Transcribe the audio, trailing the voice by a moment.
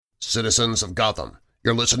citizens of Gotham.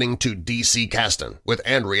 You're listening to DC-casten with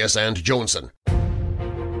Andreas and Johnson.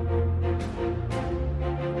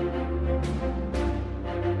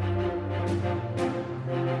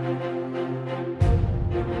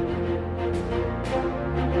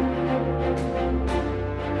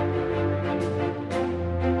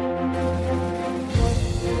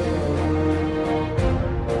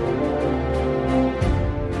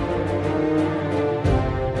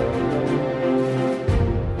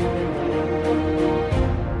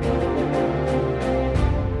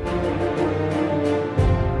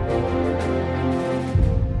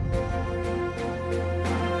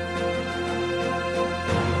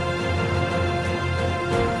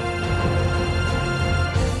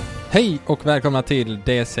 Hej och välkomna till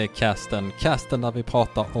DC-casten, casten där vi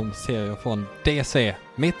pratar om serier från DC.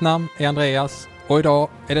 Mitt namn är Andreas och idag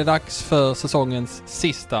är det dags för säsongens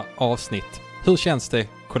sista avsnitt. Hur känns det,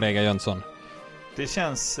 kollega Jönsson? Det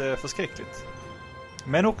känns förskräckligt.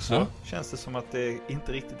 Men också känns det som att det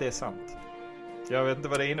inte riktigt är sant. Jag vet inte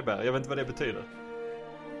vad det innebär, jag vet inte vad det betyder.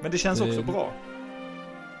 Men det känns också bra.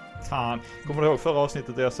 Fan, kommer du ihåg förra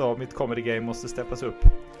avsnittet där jag sa att mitt comedy game måste steppas upp?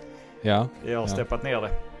 Ja. Jag har steppat ner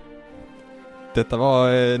det. Detta var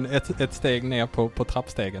ett steg ner på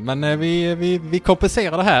trappstegen. Men vi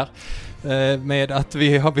kompenserar det här med att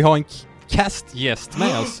vi har en castgäst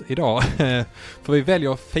med oss idag. För vi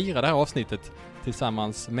väljer att fira det här avsnittet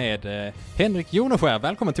tillsammans med Henrik Joneskär.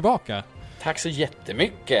 Välkommen tillbaka. Tack så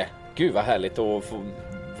jättemycket. Gud vad härligt att få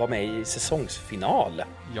vara med i säsongsfinal.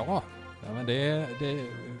 Ja men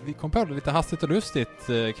vi kom på det lite hastigt och lustigt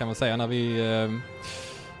kan man säga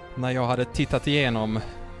när jag hade tittat igenom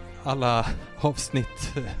alla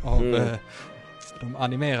avsnitt av de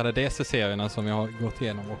animerade DC-serierna som jag har gått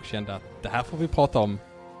igenom och kände att det här får vi prata om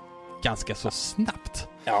ganska så snabbt.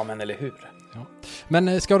 Ja, men eller hur? Ja.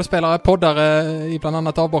 Men skådespelare, poddare i bland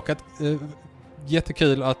annat Avbockat.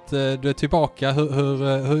 Jättekul att du är tillbaka.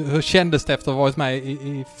 Hur kändes det efter att ha varit med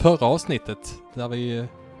i förra avsnittet där vi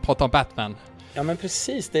pratade om Batman? Ja, men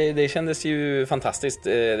precis. Det kändes ju fantastiskt.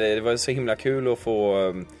 Det var så himla kul att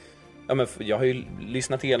få... Ja, men jag har ju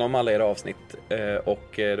lyssnat igenom alla era avsnitt och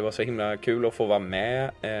det var så himla kul att få vara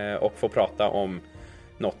med och få prata om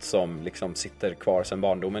något som liksom sitter kvar sedan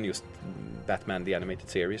barndomen. Just Batman The Animated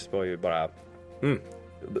Series var ju bara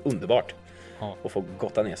underbart att få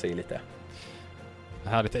gotta ner sig lite.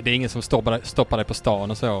 Härligt. Det är ingen som stoppar dig på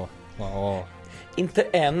stan och så? Wow. Inte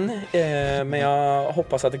än, men jag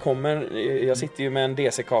hoppas att det kommer. Jag sitter ju med en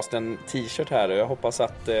DC-casten t-shirt här och jag hoppas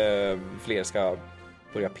att fler ska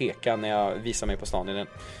börja peka när jag visar mig på stan i den.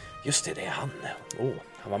 Just det är han.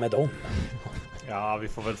 Han var med dem. Ja, vi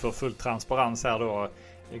får väl för full transparens här då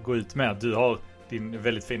gå ut med att du har din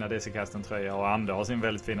väldigt fina DC-casten-tröja och Ander har sin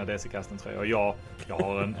väldigt fina DC-casten-tröja och jag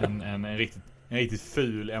har en riktigt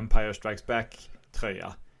ful Empire Strikes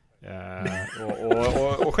Back-tröja.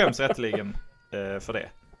 Och skäms rätteligen för det.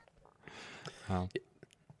 Ja.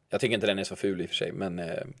 Jag tycker inte den är så ful i och för sig, men...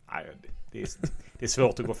 Nej, det är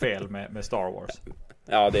svårt att gå fel med Star Wars.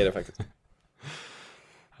 Ja, det är det faktiskt.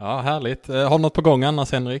 Ja, härligt. Har du något på gång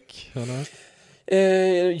annars, Henrik? Eller?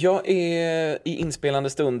 Jag är i inspelande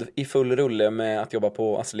stund i full rulle med att jobba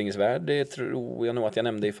på Astrid Lindgrens Värld. Det tror jag nog att jag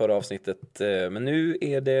nämnde i förra avsnittet. Men nu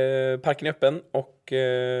är det parken öppen och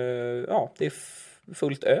det är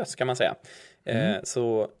fullt ös kan man säga.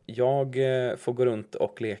 Så jag får gå runt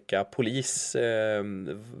och leka polis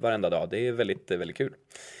varenda dag. Det är väldigt, väldigt kul.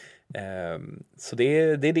 Så det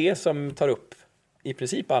är det som tar upp i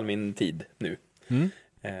princip all min tid nu.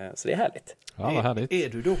 Så det är härligt. Ja, vad härligt. Är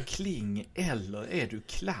du då kling eller är du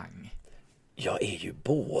klang? Jag är ju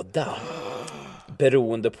båda.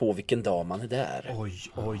 Beroende på vilken dag man är där.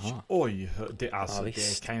 Oj. Det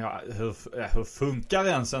kan jag... Hur funkar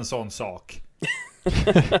ens en sån sak?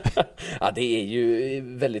 Ja, det är ju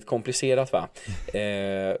väldigt komplicerat va.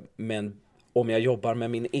 Men om jag jobbar med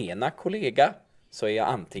min ena kollega så är jag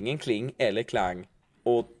antingen kling eller klang.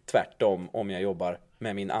 Och tvärtom om jag jobbar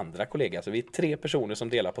med min andra kollega. Så vi är 3 personer som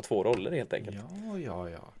delar på 2 roller helt enkelt. Ja. Ja,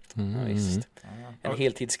 visst. En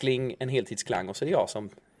heltidskling, en heltidsklang och så är det jag som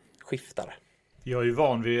skiftar. Jag är ju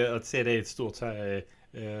van vid att se det i ett stort så här,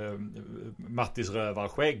 Mattis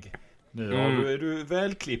rövarskägg. Nu är du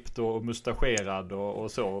välklippt och mustacherad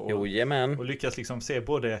och så. Och lyckas liksom se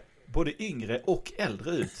både yngre och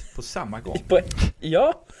äldre ut på samma gång.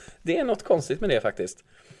 Ja, det är något konstigt med det faktiskt.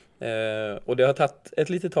 Och det har tagit ett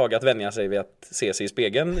litet tag att vänja sig vid att se sig i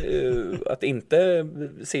spegeln. Att inte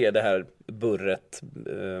se det här burret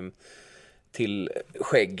till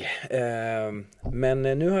skägg. Men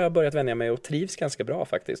nu har jag börjat vänja mig och trivs ganska bra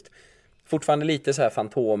faktiskt. Fortfarande lite så här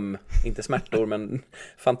fantom, inte smärtor, men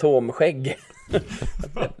fantomskägg.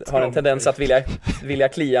 Har en tendens att vilja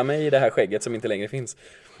klia mig i det här skägget som inte längre finns.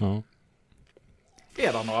 Ja.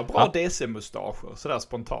 Är det några bra DC-mustascher sådär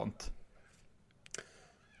spontant?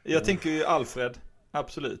 Jag tänker ju Alfred,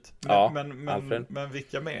 absolut. Men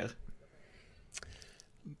vilka mer?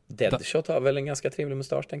 Deadshot har väl en ganska trevlig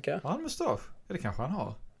mustasch, tänker jag. Har han mustasch? Det kanske han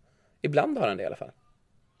har. Ibland har han det i alla fall.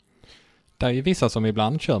 Det är ju vissa som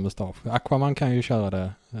ibland kör mustasch. Aquaman kan ju köra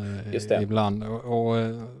det, Just det. ibland.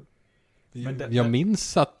 Jag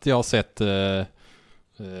minns att jag har sett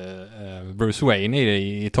Bruce Wayne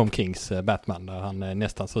i Tom Kings Batman, där han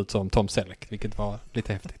nästan ser ut som Tom Selleck, vilket var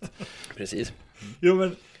lite häftigt. Precis. Jo,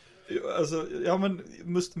 men alltså,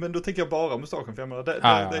 men då tänker jag bara mustaschen, för jag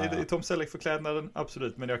menar, i Tom Selleck förklädnaden,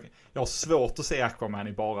 absolut, men jag har svårt att se Aquaman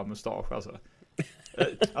i bara mustasch, alltså.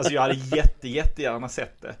 Alltså jag hade jättegärna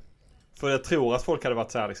sett det. För jag tror att folk hade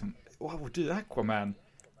varit så här liksom, wow, du Aquaman,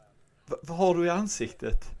 vad har du i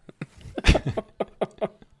ansiktet?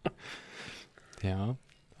 Ja.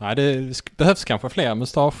 Nej, det behövs kanske fler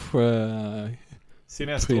mustasch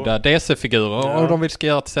skydda DC-figurer. Ja. Och de ska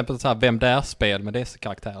göra till exempel så här Vem där-spel med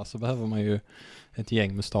DC-karaktärer, så behöver man ju ett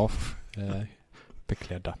gäng mustasch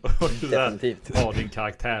beklädda. Definitivt. Har din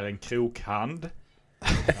karaktär en krokhand?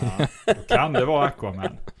 Ja, då kan det vara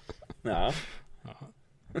Aquaman. Ja.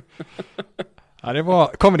 Ja, det var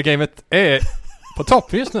comedy-gamet är på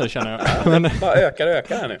topp just nu, känner jag. Men bara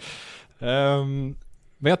ökar här nu.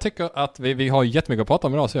 Men jag tycker att vi har jättemycket att prata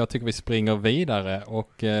om idag, så jag tycker vi springer vidare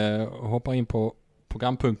och hoppar in på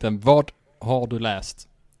programpunkten Vad har du läst?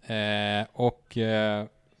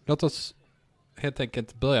 Låt oss helt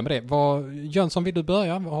enkelt börja med det. Jönsson, vill du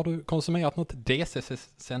börja? Har du konsumerat något DC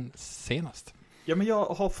sen senast? Ja, men jag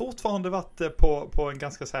har fortfarande varit på en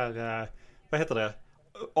ganska så här, vad heter det?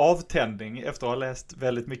 Avtändning efter att ha läst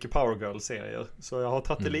väldigt mycket Power Girl-serier. Så jag har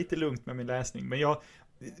tagit det lite lugnt med min läsning. Men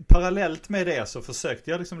parallellt med det så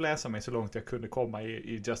försökte jag liksom läsa mig så långt jag kunde komma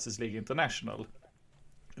i Justice League International.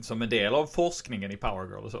 Som en del av forskningen i Power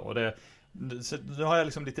Girl och så. Så nu har jag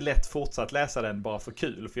liksom lite lätt fortsatt läsa den bara för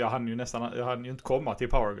kul. För jag hann ju inte komma till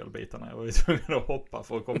Power Girl-bitarna. Jag var ju tvungen att hoppa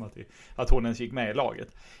för att komma till att hon ens gick med i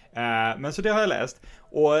laget. Men så det har jag läst.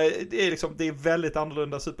 Och det är väldigt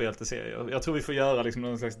annorlunda superhjälteserier. Jag tror vi får göra liksom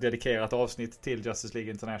någon slags dedikerat avsnitt till Justice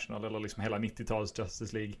League International. Eller liksom hela 90-tals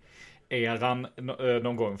Justice League-eran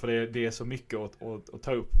någon gång. För det är så mycket att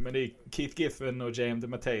ta upp. Men det är Keith Giffen och James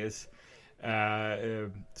DeMatteis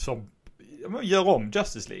som gör om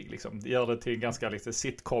Justice League liksom. Gör det till en ganska lite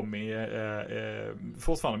sitcom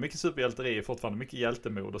fortfarande mycket superhjälteri, fortfarande mycket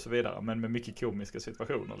hjältemod och så vidare, men med mycket komiska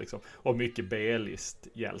situationer liksom. Och mycket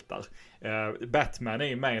B-list-hjältar. Batman är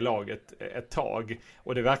ju med i laget ett tag,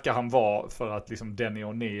 och det verkar han vara för att liksom Denny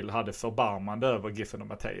O'Neil hade förbarmande över Giffen och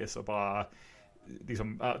Matteis och bara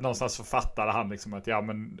liksom, någonstans författade han liksom att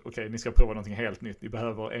okej, ni ska prova någonting helt nytt. Ni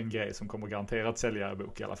behöver en grej som kommer garanterat sälja er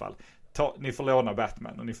bok i alla fall. Ni får låna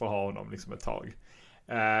Batman och ni får ha honom liksom ett tag.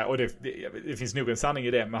 Och det finns nog en sanning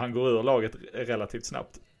i det, men han går ur laget relativt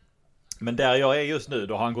snabbt. Men där jag är just nu,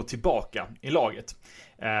 då har han gått tillbaka i laget.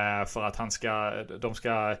 För att de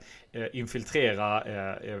ska infiltrera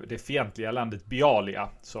det fientliga landet Bialia,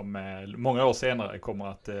 som många år senare kommer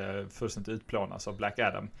att fullständigt utplånas av Black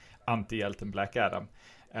Adam. Antihjälten Black Adam.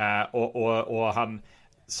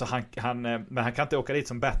 Men han kan inte åka dit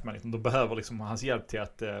som Batman, utan de behöver liksom hans hjälp till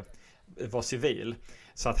att vara civil.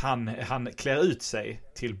 Så att han klär ut sig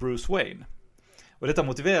till Bruce Wayne. Och detta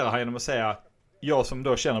motiverar han genom att säga, jag som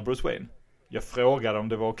då känner Bruce Wayne, jag frågade om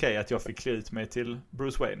det var okej att jag fick klä ut mig till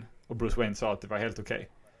Bruce Wayne. Och Bruce Wayne sa att det var helt okej.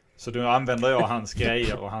 Så då använder jag hans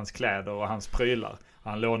grejer och hans kläder och hans prylar.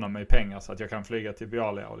 Han lånar mig pengar så att jag kan flyga till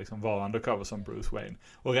Bialia och liksom vara undercover som Bruce Wayne.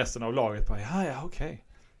 Och resten av laget bara, ja, okej.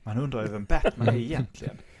 Man undrar ju vem Batman är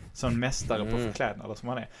egentligen. Som mästare på förklädnader som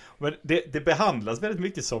han är. Men det behandlas väldigt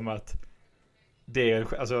mycket som att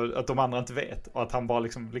att de andra inte vet. Och att han bara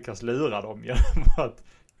liksom lyckas lura dem genom att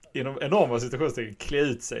inom enorma situationer klä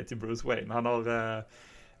ut sig till Bruce Wayne. Han har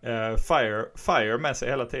Fire med sig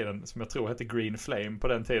hela tiden, som jag tror hette Green Flame på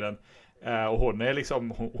den tiden. Och hon är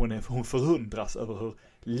liksom hon förundras över hur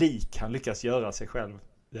lik han lyckas göra sig själv,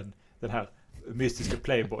 den här mystiska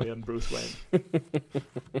playboyen Bruce Wayne.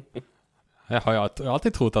 Jag har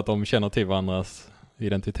alltid trott att de känner till varandras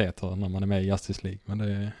identiteter när man är med i Justice League, men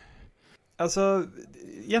det... Alltså,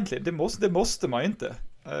 egentligen, det måste man ju inte.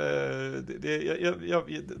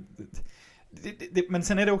 Men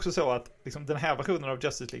sen är det också så att liksom, den här versionen av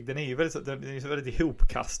Justice League, den är ju väldigt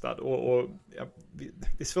ihopkastad och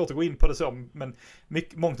det är svårt att gå in på det så, men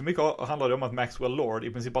mångt och mycket handlar det om att Maxwell Lord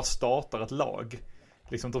i princip bara startar ett lag.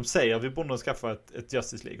 liksom de säger vi borde nog skaffa ett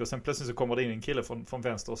Justice League och sen plötsligt så kommer det in en kille från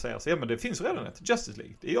vänster och säger så, ja men det finns redan ett Justice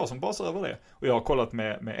League, det är jag som basar över det, och jag har kollat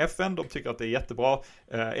med FN, de tycker att det är jättebra.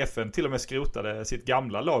 FN till och med skrotade sitt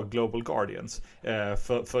gamla lag Global Guardians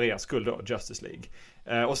för er skull då, Justice League.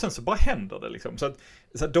 Och sen så bara händer det liksom, så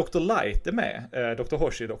att Dr. Light är med, Dr.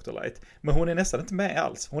 Hoshi är Dr. Light, men hon är nästan inte med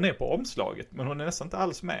alls, hon är på omslaget men hon är nästan inte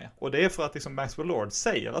alls med, och det är för att liksom Maxwell Lord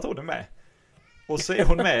säger att hon är med. Och så är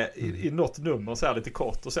hon med i något nummer så här lite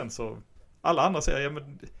kort, och sen så alla andra säger, ja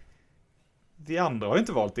men vi andra har ju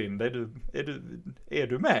inte valt in dig, är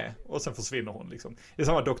du med? Och sen försvinner hon liksom. Det är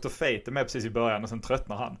samma Dr. Fate är med precis i början och sen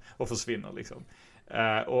tröttnar han och försvinner liksom.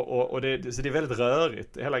 Så det är väldigt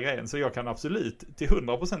rörigt hela grejen, så jag kan absolut till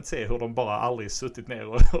 100% se hur de bara aldrig suttit ner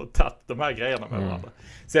och tagit de här grejerna med varandra.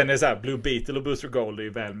 Sen är det så här, Blue Beetle och Booster Gold är ju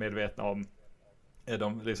väl medvetna om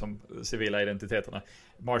de liksom civila identiteterna.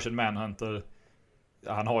 Martian Manhunter,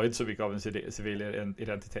 han har ju inte så mycket av en civil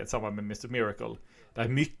identitet, samma med Mr. Miracle. Det är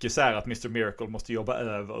mycket så här att Mr. Miracle måste jobba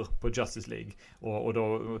över på Justice League, och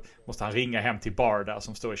då måste han ringa hem till Barda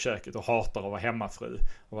som står i köket och hatar att vara hemmafru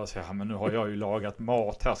och bara säga, men nu har jag ju lagat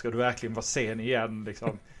mat här, ska du verkligen vara sen igen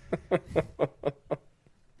liksom.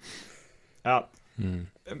 Ja.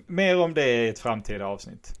 Mer om det i ett framtida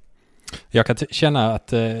avsnitt. Jag kan känna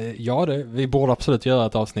att vi borde absolut göra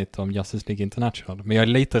ett avsnitt om Justice League International, men jag är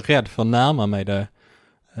lite rädd för att närma mig det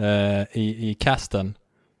i casten.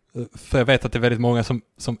 För jag vet att det är väldigt många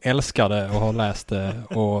som älskar det och har läst det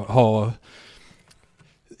och har...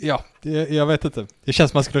 Ja, jag vet inte. Det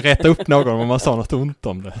känns som man skulle rätta upp någon om man sa något ont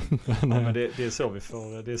om det. Ja, men det är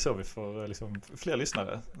så vi får liksom fler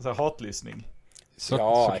lyssnare. Så här hatlyssning.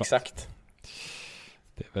 Såklart. Exakt.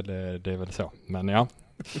 Det är väl så. Men ja.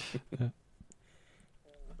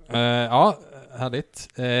 Ja, härligt.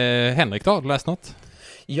 Henrik då, har du läst något?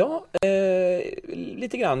 Ja,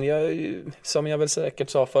 lite grann. Som jag väl säkert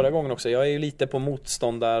sa förra gången också, jag är ju lite på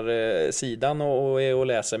motståndarsidan och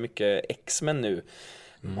läser mycket X-Men nu.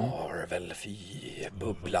 Marvel,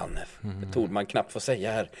 bubblan. Det tog man knappt få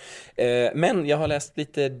säga här. Men jag har läst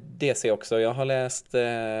lite DC också. Jag har läst,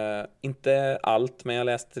 inte allt, men jag har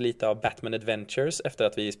läst lite av Batman Adventures efter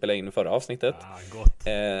att vi spelade in förra avsnittet. Gott.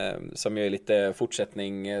 Som ju är lite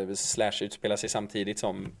fortsättning / utspelar sig samtidigt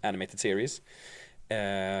som Animated Series.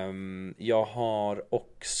 Jag har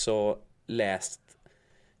också läst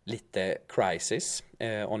lite Crisis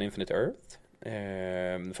on Infinite Earth.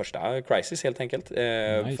 Första Crisis helt enkelt.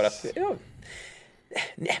 Nice. För att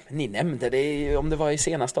ni nämnde det om det var i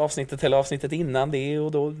senaste avsnittet eller avsnittet innan det,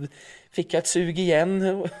 och då fick jag ett sug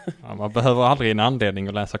igen. Ja, man behöver aldrig en anledning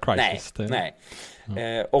att läsa Crisis. Nej.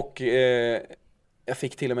 Och jag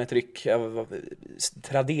fick till och med ett ryck. Jag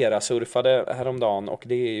Tradera surfade häromdagen, och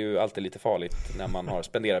det är ju alltid lite farligt när man har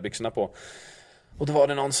spenderarbyxorna på. Och då var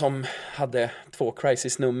det någon som hade 2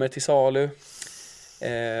 Crisis-nummer till salu.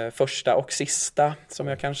 Första och sista som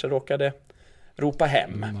jag kanske råkade ropa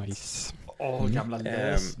hem. Nice. Gamla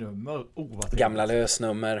lösnummer. Gamla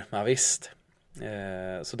lösnummer, ja visst.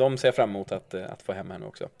 Så de ser jag fram emot att få hem här nu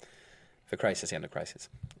också. För Crisis igen och Crisis.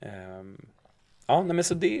 Ja, men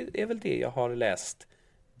så det är väl det jag har läst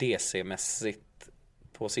DC-mässigt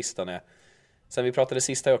på sistone. Sen vi pratade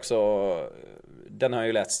sista också, den har jag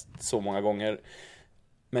ju läst så många gånger,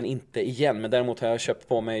 men inte igen. Men däremot har jag köpt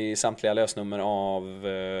på mig samtliga lösnummer av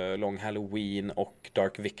Long Halloween och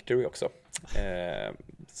Dark Victory också.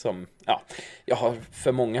 Jag har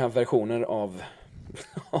för många versioner av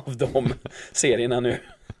de serierna nu.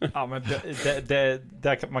 Ja, men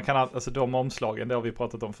där man kan alltså de omslagen, det har vi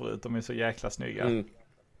pratat om förut, de är så jäkla snygga.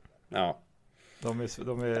 Ja.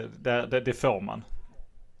 Det får man.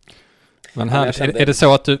 Men här, är det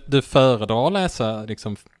så att du föredrar att läsa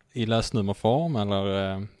liksom i lösnummerform, eller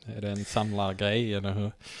är det en samlargrej, eller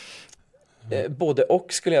hur? Både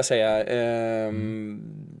och skulle jag säga.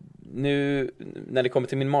 Nu när det kommer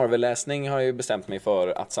till min Marvel-läsning har jag ju bestämt mig för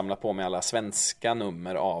att samla på mig alla svenska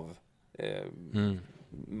nummer av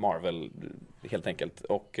Marvel helt enkelt.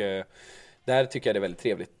 Och där tycker jag det är väldigt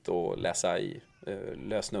trevligt att läsa i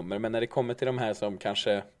lösnummer. Men när det kommer till de här som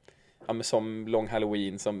kanske, som Long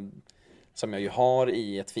Halloween, som jag ju har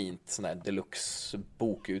i ett fint sån där deluxe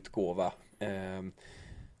bokutgåva,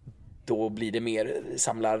 då blir det mer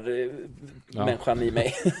samlarmänniskan i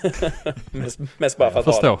mig. mest bara för att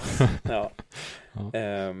ha det. Ja.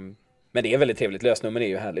 Men det är väldigt trevligt. Lösnummer är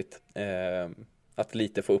ju härligt. Att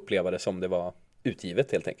lite få uppleva det som det var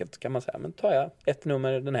utgivet helt enkelt. Kan man säga, men tar jag ett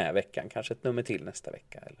nummer den här veckan, kanske ett nummer till nästa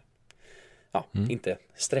vecka. Eller inte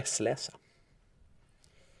stressläsa.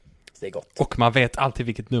 Det är gott. Och man vet alltid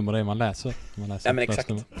vilket nummer det är man läser. Ja, men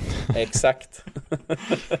exakt.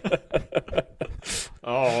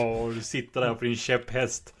 Du sitter där på din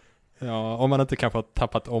käpphäst. Ja, om man inte kanske har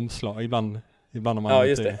tappat omslag. Ibland om man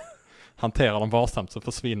inte hanterar dem varsamt så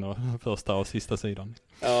försvinner första och sista sidan.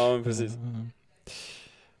 Ja, precis.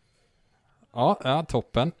 Ja,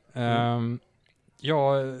 toppen.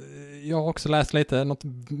 Jag har också läst lite, något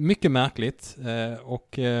mycket märkligt.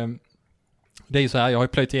 Det är ju så här, jag har ju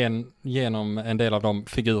plöjt igenom en del av de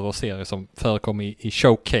figurer och serier som förekom i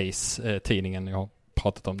Showcase-tidningen. Jag har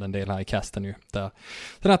pratat om den del här i casten ju. Den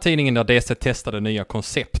här tidningen där DC testade nya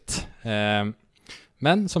koncept.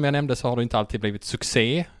 Men som jag nämnde så har det inte alltid blivit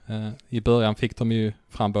succé. I början fick de ju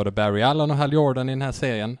fram både Barry Allen och Hal Jordan i den här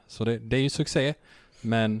serien. Så det är ju succé.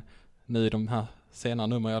 Men nu i de här senare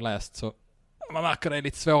nummer jag läst så man märker det är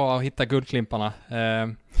lite svårare att hitta guldklimparna.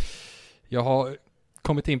 Jag har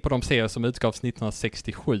kommit in på de serier som utgavs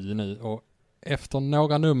 1967 nu och efter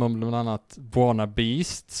några nummer bland annat Warner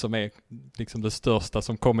Beast som är liksom det största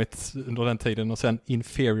som kommit under den tiden och sen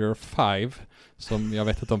Inferior 5 som jag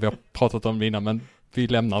vet inte om vi har pratat om innan men vi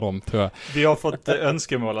lämnar dem tror jag. Vi har fått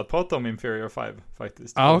önskemål att prata om Inferior 5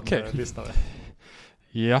 faktiskt. Okej. Lyssnare.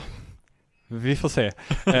 Ja, vi får se.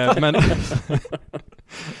 Men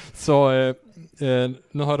så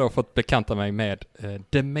nu har jag då fått bekanta mig med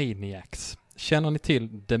The Maniacs. Känner ni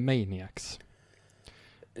till The Maniacs?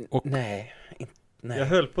 Och Nej. Jag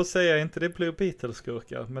höll på att säga inte det blir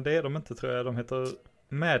Beatles-skurkar, men det är de inte tror jag. De heter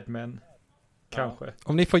Mad Men, kanske.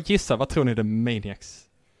 Om ni får gissa, vad tror ni The Maniacs?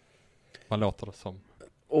 Vad låter det som?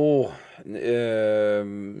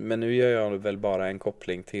 Men nu gör jag väl bara en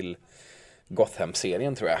koppling till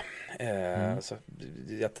Gotham-serien tror jag. Så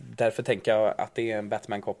därför tänker jag att det är en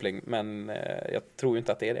Batman-koppling, men jag tror ju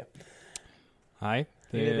inte att det är det. Nej,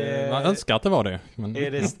 man önskar att det var det. Men...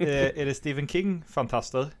 Är det Stephen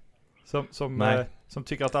King-fantaster? Som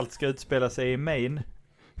tycker att allt ska utspela sig i Maine?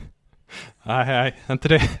 Nej, inte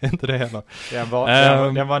det heller.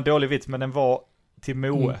 Den var en dålig vits, men den var till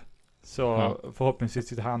Moe. Så förhoppningsvis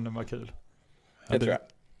tyckte han den var kul. Det tror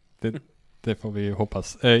jag. Det får vi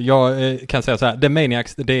hoppas. Jag kan säga så här, The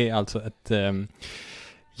Maniacs, det är alltså det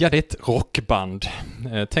är ett rockband.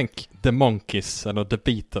 Tänk The Monkees eller The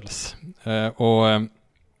Beatles.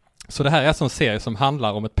 Så det här är alltså en serie som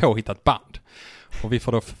handlar om ett påhittat band. Och vi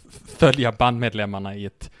får då följa bandmedlemmarna i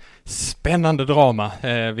ett spännande drama.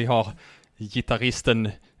 Vi har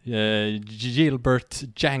gitarristen Gilbert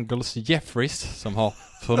Jangles Jeffries som har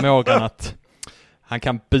förmågan att han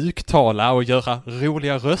kan buktala och göra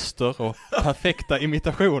roliga röster och perfekta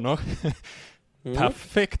imitationer.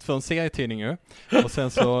 Perfekt för en serietidning ju. Och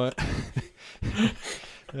sen så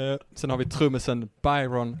sen har vi trummisen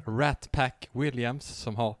Byron Ratpack Williams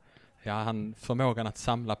som har han förmågan att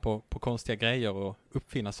samla på konstiga grejer och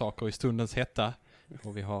uppfinna saker i stundens hetta.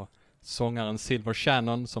 Och vi har sångaren Silver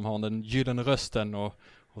Shannon som har den gyllene rösten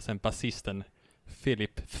och sen basisten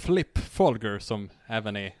Philip Flip Folger som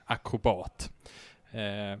även är akrobat.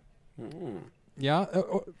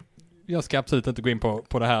 Jag ska absolut inte gå in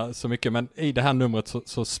på det här så mycket, men i det här numret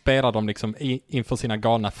så spelar de liksom inför sina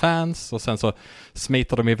galna fans och sen så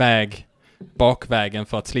smiter de iväg bakvägen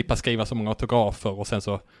för att slippa skriva så många autografer och sen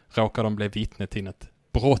så råkar de bli vittne till ett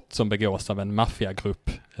brott som begås av en maffiagrupp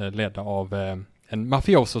ledd av en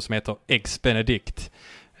mafioso som heter Eggs Benedict.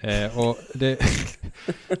 Och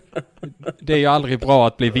det är ju aldrig bra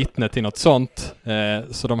att bli vittne till något sånt,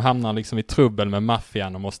 så de hamnar liksom i trubbel med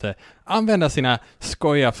maffian och måste använda sina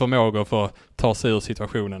skojiga förmågor för att ta sig ur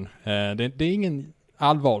situationen. Det är ingen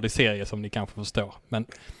allvarlig serie som ni kanske förstår, men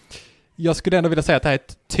jag skulle ändå vilja säga att det här är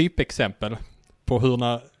ett typexempel på hur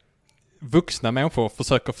när vuxna människor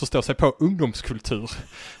försöker förstå sig på ungdomskultur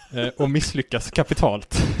och misslyckas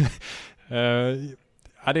kapitalt.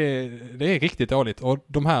 Ja, det är riktigt dåligt. Och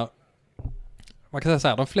de här, man kan säga så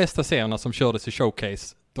här, de flesta serierna som kördes i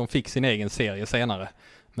Showcase, de fick sin egen serie senare.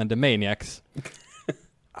 Men The Maniacs,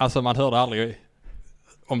 alltså man hörde aldrig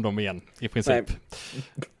om dem igen i princip.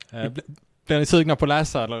 Blir ni sugna på att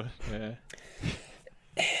läsa eller?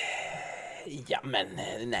 Ja, men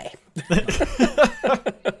nej.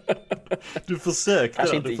 Du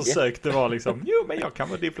försökte vara liksom, jo men jag kan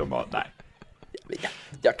vara diplomat. Nej.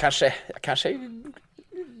 Jag kanske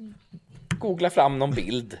googla fram någon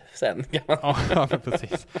bild sen. Ja,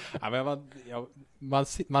 precis. Ja, men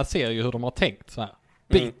man ser ju hur de har tänkt så här.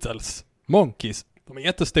 Beatles, Monkees, de är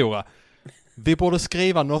jättestora. Vi borde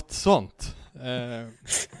skriva något sånt.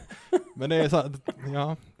 Men det är så här,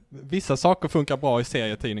 ja, vissa saker funkar bra i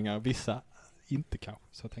serietidningar, vissa inte kanske,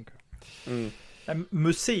 så tänker jag.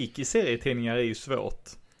 Musik i serietidningar är ju svårt.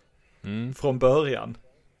 Från början.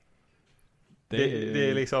 Det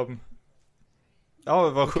är liksom...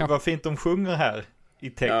 Ja, vad fint de sjunger här i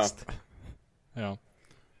text. Ja.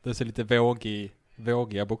 Det är så lite vågig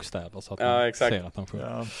vågiga bokstäver så att man ser att han sjunger.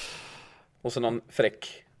 Ja. Och så någon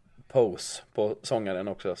fräck pose på sångaren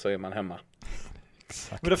också, så är man hemma.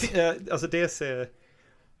 Exakt. Men då, alltså DC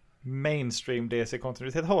mainstream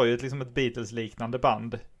DC-kontinuitet har ju liksom ett Beatles-liknande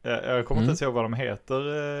band. Jag kommer inte ens ihåg vad de heter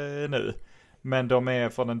nu. Men de är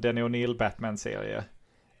från en Denny O'Neill Batman-serie.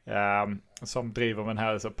 Som driver med den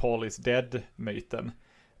här Paul is dead-myten.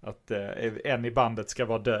 Att en i bandet ska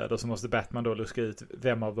vara död och så måste Batman då luska ut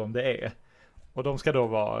vem av dem det är. Och de ska då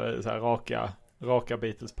vara så här raka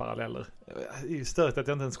Beatles-paralleller. Det är stört att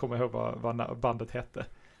jag inte ens kommer ihåg vad bandet hette.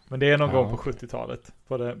 Men det är någon gång på 70-talet.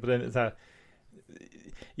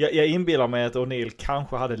 Jag inbillar mig att O'Neill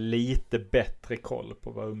kanske hade lite bättre koll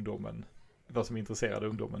på vad som intresserade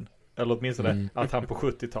ungdomen. Eller åtminstone att han på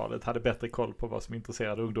 70-talet hade bättre koll på vad som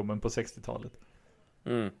intresserade ungdomen på 60-talet.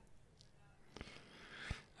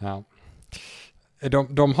 Ja.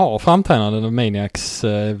 De har framträdande Maniacs,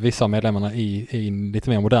 vissa av medlemmarna i lite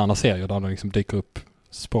mer moderna serier där de liksom dyker upp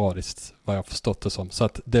sporadiskt, vad jag förstått det som. Så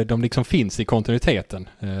att de liksom finns i kontinuiteten.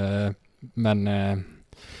 Men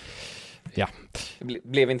ja. Det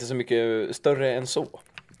blev inte så mycket större än så.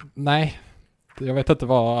 Nej, jag vet inte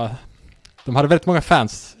vad... De hade väldigt många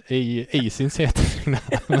fans i sin serie,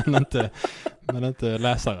 men inte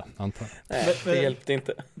läsare, antar jag. Nej, det hjälpte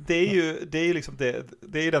inte. Det är ju liksom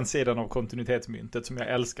det är den sidan av kontinuitetsmyntet som jag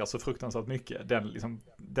älskar så fruktansvärt mycket.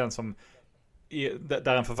 Den som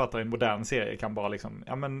där en författare i en modern serie kan bara liksom,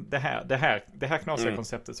 ja men det här knasiga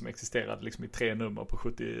konceptet som existerade liksom i 3 nummer på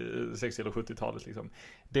 60 eller 70-talet liksom.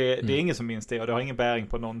 Det är ingen som minns det och det har ingen bäring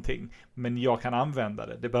på någonting, men jag kan använda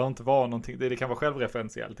det. Det behöver inte vara någonting, det kan vara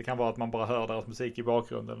självreferentiellt. Det kan vara att man bara hör deras musik i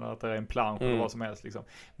bakgrunden eller att det är en plansch eller vad som helst liksom.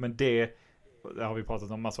 Men det har vi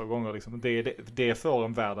pratat om massor av gånger liksom. Det får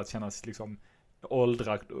en värld att kännas liksom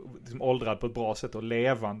åldrad på ett bra sätt och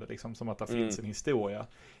levande liksom, som att det finns en historia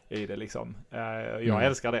i det liksom. Jag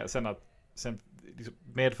älskar det. Sen liksom,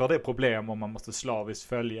 medför det problem om man måste slaviskt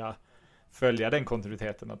följa den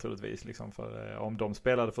kontinuiteten naturligtvis liksom, för om de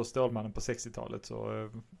spelade för Stålmannen på 60-talet så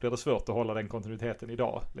blir det svårt att hålla den kontinuiteten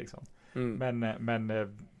idag liksom. Men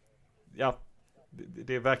ja,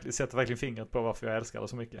 det sätter verkligen fingret på varför jag älskar det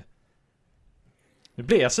så mycket. Nu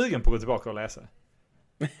blir jag sugen på att gå tillbaka och läsa.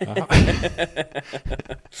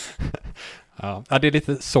 Ja, det är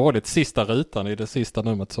lite sorgligt. Sista rutan i det sista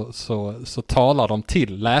numret så talar de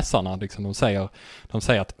till läsarna. Liksom, de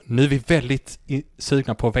säger att nu är vi väldigt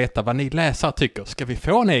sugna på att veta vad ni läsare tycker. Ska vi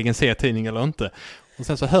få en egen serietidning eller inte? Och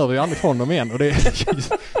sen så hör vi aldrig från dem igen. Och det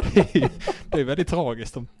är väldigt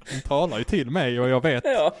tragiskt. De talar ju till mig och jag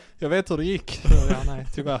vet hur det gick. Så, nej,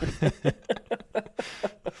 tyvärr.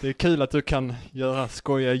 Det är kul att du kan göra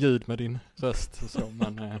skojiga ljud med din röst och så,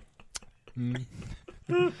 men...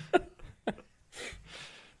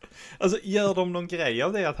 Alltså, gör de någon grej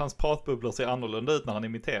av det att hans pratbubblor ser annorlunda ut när han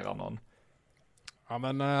imiterar någon? Ja,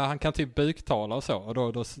 men han kan typ buktala och så. Och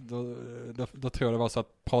då tror jag det var så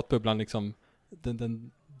att pratbubblan liksom...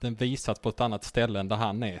 Den visas på ett annat ställe än där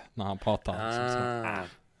han är när han pratar. Så.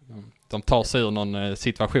 De tar sig ur någon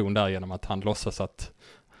situation där genom att han låtsas att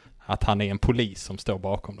han är en polis som står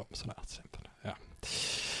bakom dem. Sådär, till exempel. Ja.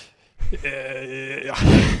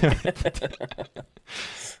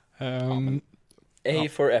 A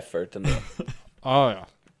for effort ändå. Ja,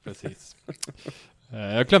 precis.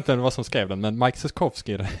 Jag glömde vad som skrev den, men Mike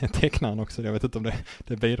Siskowski tecknaren också. Jag vet inte om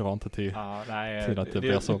det bidrar inte till att det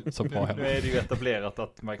blir så bra heller. Nu är det ju etablerat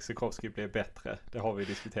att Mike Siskowski blir bättre. Det har vi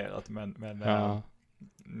diskuterat, men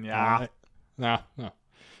ja.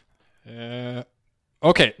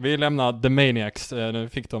 Okej, vi lämnar The Maniacs. Nu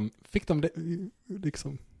fick de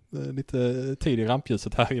liksom lite tid i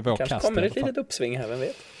rampljuset här i vår kast. Kanske kommer ett litet uppsving här, vem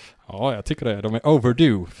vet? Ja, jag tycker det. De är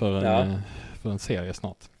overdue för en serie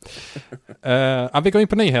snart. Vi går in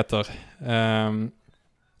på nyheter.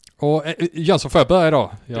 Och Jönsson, får jag börja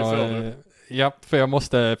idag? För jag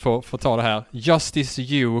måste få ta det här. Justice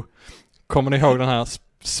You. Kommer ni ihåg den här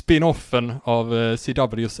spin-offen av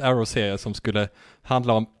CW's Arrow-serie som skulle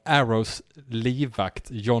handla om Arrows livvakt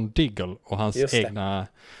John Diggle och hans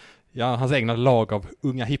egna lag av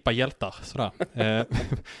unga hippa hjältar. Sådär.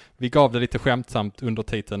 Vi gav det lite skämtsamt under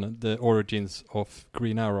titeln The Origins of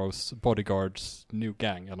Green Arrows Bodyguards New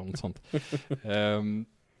Gang eller något sånt.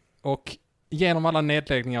 Och genom alla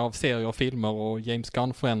nedläggningar av serier och filmer och James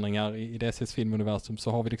Gunn-förändringar i DCs filmuniversum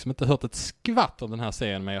så har vi liksom inte hört ett skvatt av den här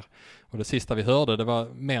serien mer. Och det sista vi hörde, det var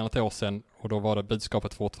mer än ett år sedan och då var det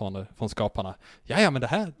budskapet fortfarande från skaparna. Ja, men det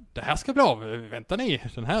här ska bli av. Vänta ni,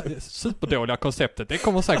 den här superdåliga konceptet, det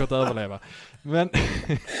kommer säkert att överleva. Men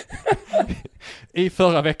i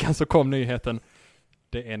förra veckan så kom nyheten,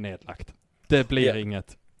 det är nedlagt. Det blir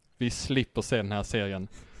inget. Vi slipper se den här serien.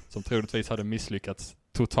 som troligtvis hade misslyckats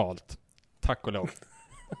totalt. Tack och lov.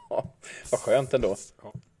 Ja, vad skönt ändå.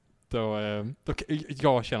 Då,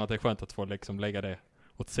 jag känner att det är skönt att få liksom lägga det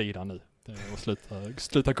åt sidan nu. Och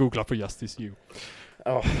sluta googla på Justice You.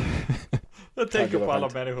 Ja. Jag tänker på alla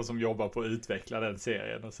människor som jobbar på att utveckla den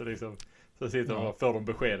serien. Och så, liksom, så sitter de och får de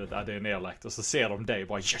beskedet att det är nedlagt. Och så ser de dig och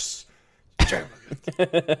bara yes!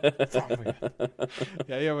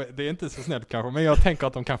 Ja, det är inte så snällt kanske, men jag tänker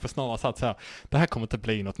att de kanske snarare satt så här: det här kommer inte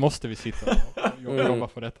bli något, måste vi sitta och jobba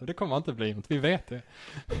för detta? Det kommer inte bli något, vi vet det.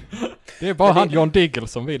 Det är bara han John Diggle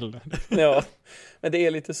som vill. Ja, men det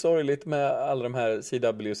är lite sorgligt med alla de här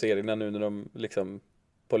CW-serierna nu när de liksom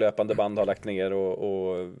på löpande band har lagt ner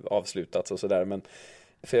och avslutats och sådär. Men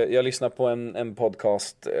för jag lyssnar på en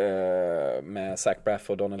podcast med Zach Braff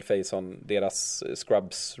och Donald Faison, deras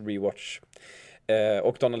Scrubs rewatch.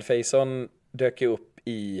 Och Donald Faison dök ju upp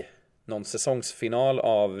i någon säsongsfinal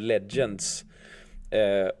av Legends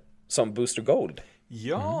som Booster Gold.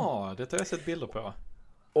 Ja, det har jag sett bilder på.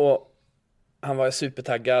 Och han var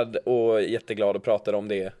supertaggad och jätteglad och pratade om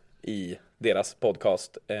det i deras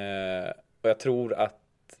podcast. Och jag tror att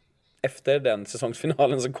efter den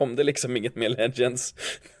säsongsfinalen så kom det liksom inget mer Legends.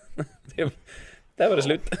 Där var det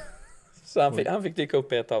slut. Så han fick dyka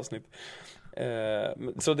upp i ett avsnitt.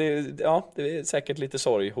 Så det är säkert lite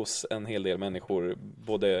sorg hos en hel del människor.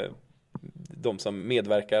 Både de som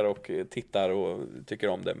medverkar och tittar och tycker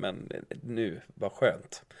om det. Men nu, vad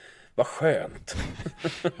skönt. Vad skönt.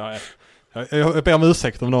 Ja, jag ber om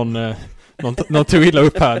ursäkt om någon tog illa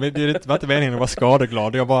upp här. Men det var inte meningen att vara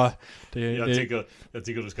skadeglad. Jag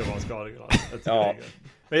tycker du ska vara skadeglad. Ja.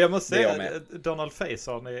 Men jag måste säga att Donald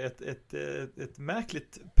Faison är ett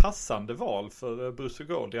märkligt passande val för Bruce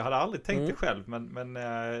Gold. Jag hade aldrig tänkt det själv, men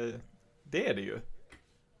det är det ju.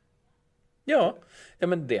 Ja,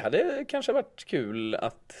 men det hade kanske varit kul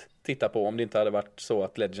att titta på om det inte hade varit så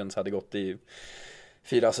att Legends hade gått i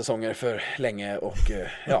 4 säsonger för länge och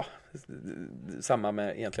samma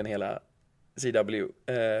med egentligen hela CW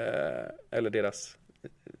eller deras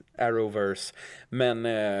Arrowverse. Men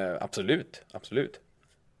absolut.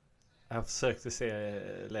 Jag försökte se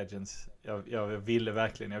Legends. Jag ville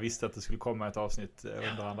verkligen. Jag visste att det skulle komma ett avsnitt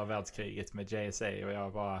under andra världskriget med JSA och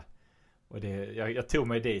jag tog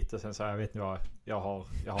mig dit och sen sa jag vet ni vad, jag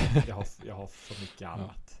har för mycket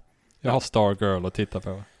annat. Jag har Stargirl att titta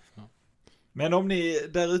på. Ja. Men om ni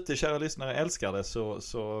där ute, kära lyssnare, älskar det så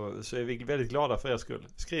är vi väldigt glada för er skull.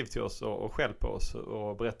 Skriv till oss och skäll på oss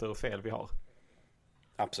och berätta hur fel vi har.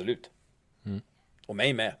 Absolut. Och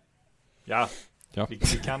mig med. Ja.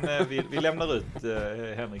 Vi lämnar ut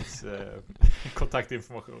Henriks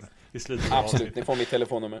kontaktinformation i slutet av Absolut, avsnittet. ni får mitt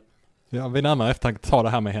telefonnummer. Ja, vid närmare eftertanke ta det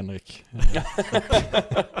här med Henrik.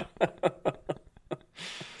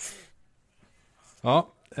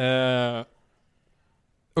 Ja.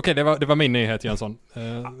 Okej, det var min nyhet, Jönsson.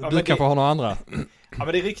 Du kanske har några andra. Ja,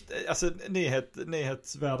 men det är riktigt, alltså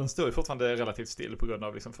nyhetsvärlden står ju fortfarande relativt still på grund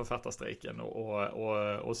av liksom författarstrejken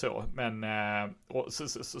och så. Men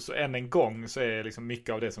så än en gång så är liksom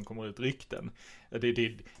mycket av det som kommer ut rykten.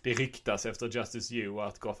 Det ryktas efter Justice You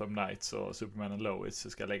att Gotham Knights och Superman and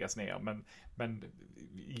Lois ska läggas ner. Men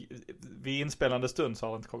vid inspelande stund så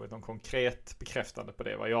har det inte kommit någon konkret bekräftande på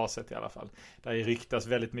det, vad jag har sett i alla fall. Där ryktas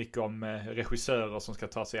väldigt mycket om regissörer som ska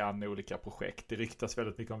ta sig an olika projekt. Det ryktas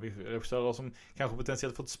väldigt mycket om regissörer som kanske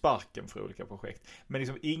potentiellt fått sparken för olika projekt. Men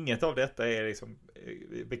liksom inget av detta är liksom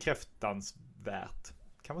bekräftansvärt.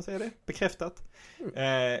 Kan man säga det? Bekräftat.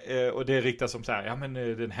 Och det ryktas som så här, ja men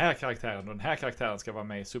den här karaktären ska vara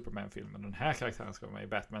med i Superman-filmen, den här karaktären ska vara med i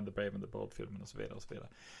Batman, The Brave and the Bold-filmen och så vidare och så vidare.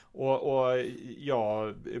 Och jag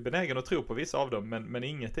är benägen att tro på vissa av dem, men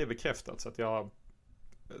inget är bekräftat, så att jag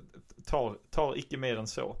tar icke mer än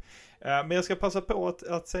så. Men jag ska passa på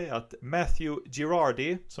att säga att Matthew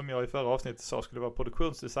Girardi, som jag i förra avsnittet sa skulle vara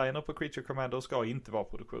produktionsdesigner på Creature Commandos, ska inte vara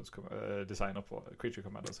produktionsdesigner på Creature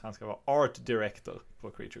Commandos. Han ska vara art director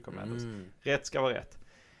på Creature Commandos. Rätt ska vara rätt.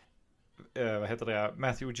 Vad heter det?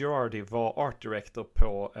 Matthew Girardi var art director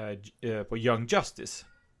på Young Justice,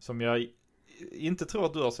 som jag inte tror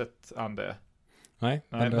att du har sett, Ande. Nej,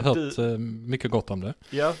 men jag har hört mycket gott om det.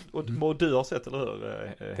 Ja, och du har sett, eller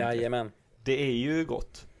hur? Jajamän. Det är ju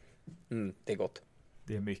gott. Det är gott.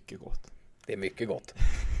 Det är mycket gott. Det är mycket gott.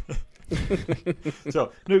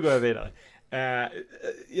 Så, nu går jag vidare.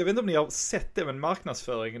 Jag vet inte om ni har sett det, men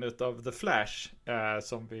marknadsföringen utav The Flash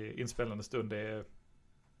som vid inspelande stund är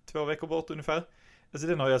 2 veckor bort ungefär. Alltså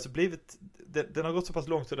den har ju alltså blivit, den har gått så pass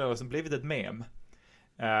långt och den har alltså blivit ett mem.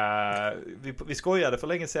 Vi skojade för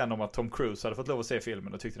länge sedan om att Tom Cruise hade fått lov att se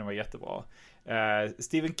filmen och tyckte den var jättebra.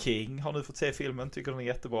 Stephen King har nu fått se filmen, tycker den är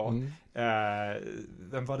jättebra.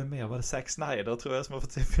 Vem var det mer? Var det Zack Snyder tror jag som har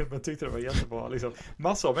fått se filmen och tyckte den var jättebra. Liksom,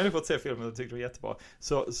 massor av människor har fått se filmen och tyckte den var jättebra.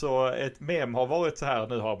 Så ett mem har varit så här,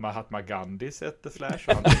 nu har Mahatma Gandhi sett The Flash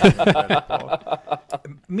och han tyckte den var väldigt bra.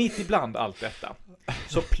 Mitt ibland allt detta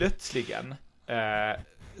så plötsligen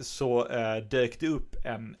så dök det upp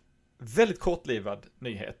en väldigt kortlivad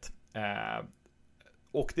nyhet.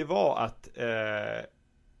 Och det var att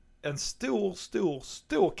en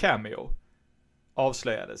stor cameo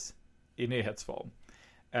avslöjades i nyhetsform.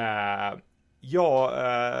 Jag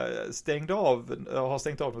har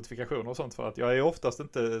stängt av notifikationer och sånt för att jag är oftast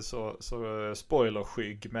inte så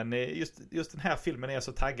spoilerskygg, men just den här filmen är jag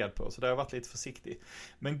så taggad på så där har jag varit lite försiktig.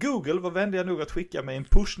 Men Google var vänliga nog att skicka mig en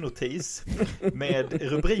pushnotis med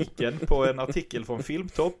rubriken på en artikel från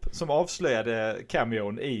Filmtopp som avslöjade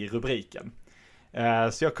cameon i rubriken.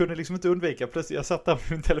 Så jag kunde liksom inte undvika, plötsligt jag satt där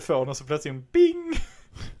på min telefon och så plötsligt bing!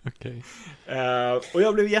 Okay. Och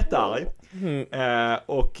jag blev jättearg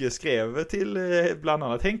och skrev till bland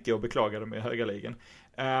annat Henke och beklagade mig högaligen.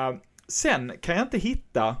 Sen kan jag inte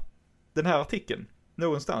hitta den här artikeln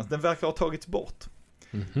någonstans. Den verkar ha tagits bort.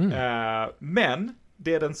 Men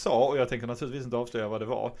det den sa, och jag tänker naturligtvis inte avslöja vad det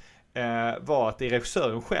var att det är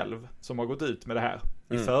regissören själv som har gått ut med det här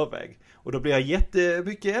i förväg. Och då blir jag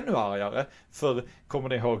jättemycket ännu argare. För kommer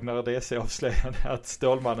ni ihåg när DC avslöjade att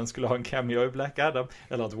Stålmannen skulle ha en cameo i Black Adam?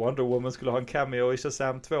 Eller att Wonder Woman skulle ha en cameo i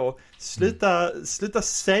Shazam 2? Sluta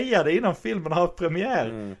säga det innan filmen har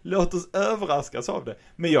premiär. Låt oss överraskas av det.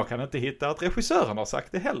 Men jag kan inte hitta att regissören har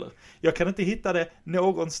sagt det heller. Jag kan inte hitta det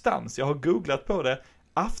någonstans. Jag har googlat på det.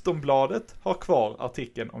 Aftonbladet har kvar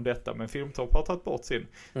artikeln om detta, men Filmtopp har tagit bort sin.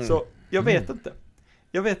 Så jag vet inte.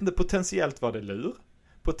 Jag vet inte, potentiellt var det lur.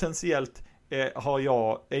 Potentiellt är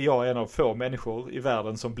jag en av få människor i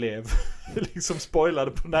världen som blev liksom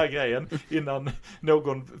spoilade på den här grejen innan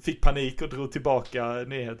någon fick panik och drog tillbaka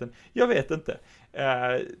nyheten. Jag vet inte.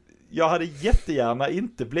 Jag hade jättegärna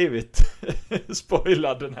inte blivit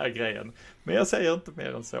spoilad den här grejen. Men jag säger inte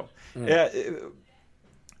mer än så.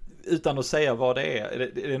 Utan att säga vad det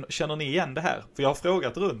är. Känner ni igen det här? För jag har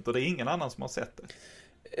frågat runt och det är ingen annan som har sett det.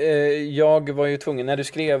 Jag var ju tvungen, när du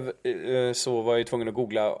skrev så var jag tvungen att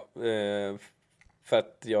googla för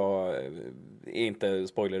att jag är inte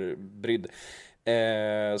spoilerbrydd.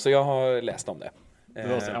 Så jag har läst om det.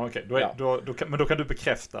 Okej, men då kan du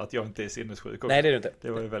bekräfta att jag inte är sinnessjuk också. Nej, det är du inte.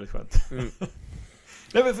 Det var ju väldigt skönt.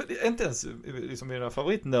 Nej, men inte ens liksom mina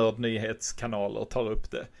favoritnördnyhetskanaler tar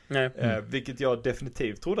upp det. Vilket jag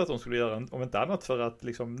definitivt trodde att de skulle göra, om inte annat för att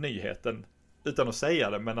liksom nyheten, utan att säga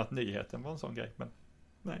det, men att nyheten var en sån grej. Men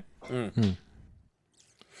nej.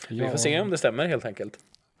 Vi får se om det stämmer helt enkelt.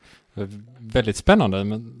 Väldigt spännande,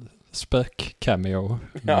 men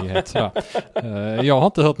spök-cameo-nyhet. Jag har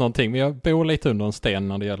inte hört någonting, men jag bor lite under en sten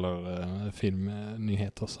när det gäller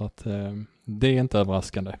filmnyheter, så att det är inte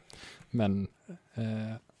överraskande. Men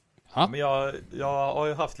men jag har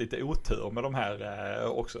ju haft lite otur med de här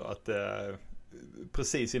också, att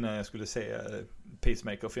precis innan jag skulle se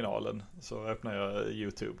Peacemaker-finalen så öppnade jag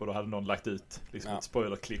YouTube och då hade någon lagt ut liksom ett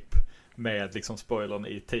spoilerklipp med liksom spoilern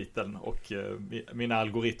i titeln och mina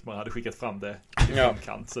algoritmer hade skickat fram det i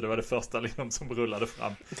framkant, så det var det första liksom som rullade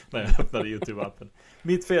fram när jag öppnade YouTube-appen.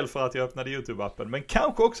 Mitt fel för att jag öppnade YouTube-appen, men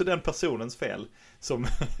kanske också den personens fel som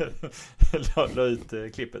la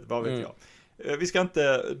ut klippet, vad vet jag. Vi ska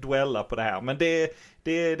inte dwella på det här, men det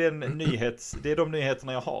är de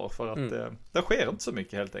nyheterna jag har, för att det sker inte så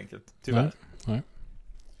mycket helt enkelt, tyvärr. Nej.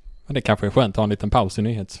 Men det kanske är skönt att ha en liten paus i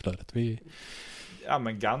nyhetsflödet. Ja,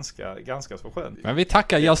 men ganska så skönt. Men vi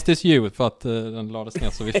tackar Justice Youth för att den lades ner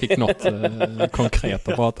så vi fick något konkret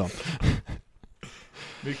att prata om.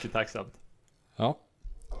 Mycket tacksamt. Ja.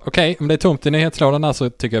 Okej, om det är tomt i nyhetslådan här så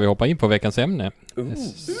tycker jag vi hoppar in på veckans ämne.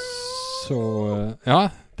 Så, ja,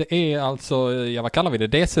 det är alltså, vad kallar vi det?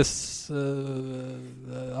 DC:s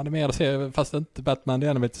animerade serie, fast inte Batman The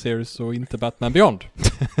Animated Series och inte Batman Beyond.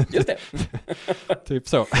 Just det. Typ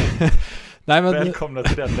så. Nej, men, välkomna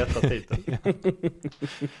till den lätta titeln.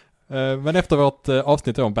 Men efter vårt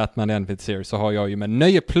avsnitt om Batman The Animated Series så har jag ju med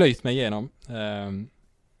nöje plöjt mig igenom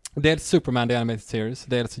dels Superman The Animated Series,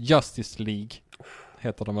 dels Justice League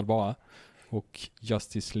heter de väl bara, och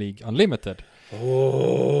Justice League Unlimited.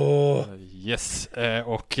 Yes,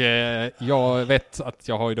 och jag vet att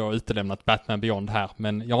jag har ju då utelämnat Batman Beyond här,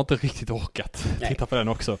 men jag har inte riktigt orkat titta på den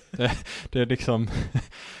också. Det är liksom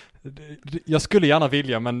jag skulle gärna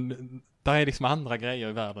vilja, men det är liksom andra grejer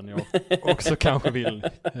i världen jag också kanske vill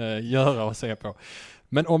göra och se på.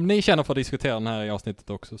 Men om ni känner för att diskutera den här i avsnittet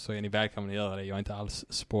också så är ni välkomna att göra det. Jag är inte alls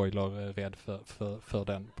spoiler-rädd för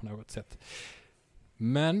den på något sätt.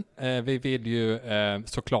 Men vi vill ju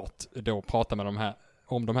såklart då prata med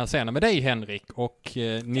om de här scenerna med dig, Henrik. Och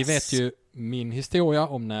ni vet ju min historia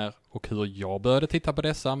om när och hur jag började titta på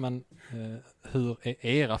dessa. Men hur är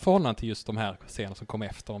era förhållanden till just de här scenerna som kom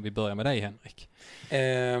efter? Om vi börjar med dig, Henrik.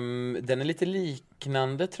 Den är lite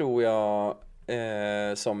liknande, tror jag,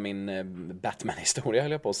 som min Batman-historia,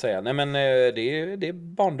 höll jag på att säga. Nej, men det är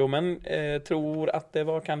barndomen. Tror att det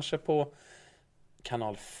var kanske på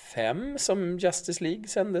kanal 5 som Justice League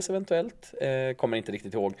sändes eventuellt. Kommer inte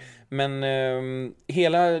riktigt ihåg. Men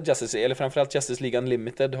hela eller framförallt Justice League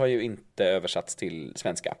Unlimited har ju inte översatts till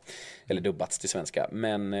svenska. Eller dubbats till svenska.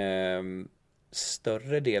 Men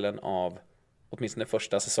större delen av åtminstone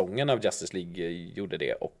första säsongen av Justice League gjorde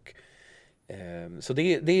det. Och så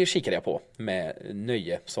det kikade jag på med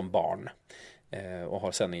nöje som barn. Och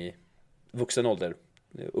har sen i vuxen ålder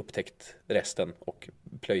upptäckt resten och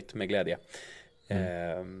plöjt med glädje.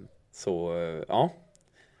 Så ja,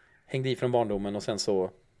 hängde i från barndomen och sen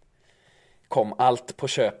så kom allt på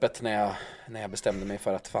köpet när jag bestämde mig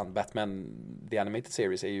för att fan, Batman The Animated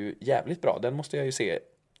Series är ju jävligt bra. Den måste jag ju se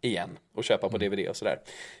igen och köpa på DVD och sådär.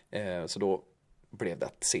 Så då blev det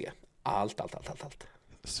att se allt.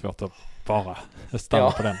 Svårt att bara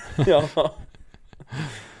stanna på den. Ja.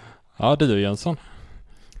 Ja, du Jönsson.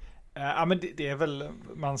 Ja, men det är väl,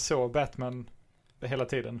 man såg Batman hela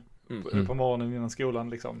tiden. På morgonen innan skolan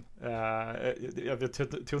liksom. Jag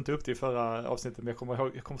tog inte upp det i förra avsnittet, men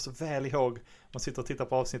jag kommer så väl ihåg, man sitter och tittar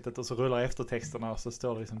på avsnittet och så rullar eftertexterna och så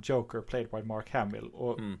står det liksom Joker played by Mark Hamill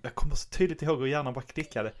och jag kommer så tydligt ihåg hur hjärnan bara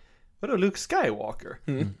klickade. Vadå, Luke Skywalker?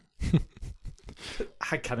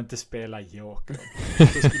 Han kan inte spela Joker.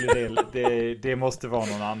 Så skulle det måste vara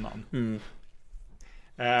någon annan.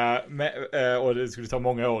 Och det skulle ta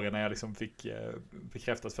många år innan jag liksom fick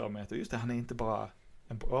bekräftat för mig att just det, han är inte bara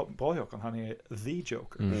en bra Joker, han är the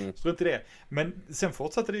Joker. Så inte det. Men sen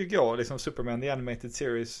fortsatte det ju gå, liksom Superman The Animated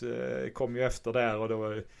Series kom ju efter där och då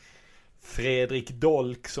var Fredrik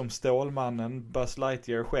Dolk som Stålmannen, Buzz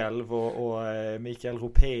Lightyear själv och Mikael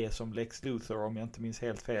Ropé som Lex Luthor, om jag inte minns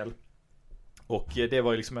helt fel. Och det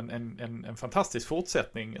var ju liksom en fantastisk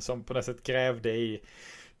fortsättning som på något sätt grävde i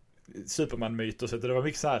Superman-myter, så det var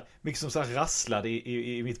mycket som så här rasslade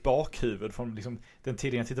i mitt bakhuvud från liksom den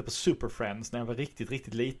tiden jag tittade på Super Friends när jag var riktigt,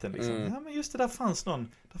 riktigt liten liksom. Ja, men just det, där fanns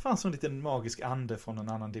någon liten magisk ande från en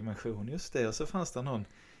annan dimension, just det, och så fanns det någon,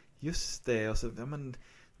 just det, och så, ja men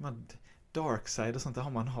Darkseid och sånt där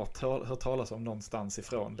har man hört talas om någonstans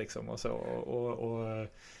ifrån liksom, och så, och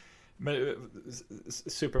men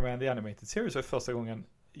Superman The Animated Series var första gången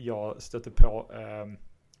jag stötte på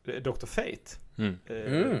Dr. Fate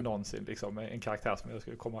någonsin liksom, en karaktär som jag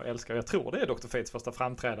skulle komma att älska. Jag tror det är Dr. Fates första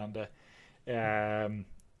framträdande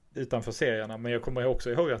utanför serierna, men jag kommer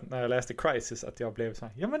också ihåg att när jag läste Crisis att jag blev så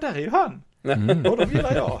här, ja men där är ju han! Och då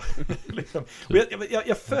gillar jag! Liksom. Och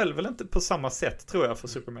jag föll väl inte på samma sätt, tror jag, för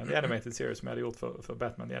Superman The Animated Series som jag hade gjort för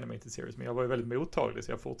Batman The Animated Series, men jag var ju väldigt mottaglig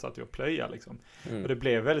så jag fortsatte ju att plöja liksom. Och det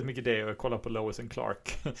blev väldigt mycket det, och jag kollade på Lois and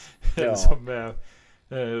Clark som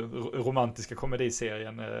romantiska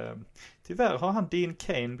komediserien. Tyvärr har han Dean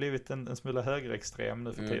Cain blivit en smula högerextrem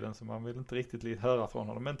nu för tiden, så man vill inte riktigt höra från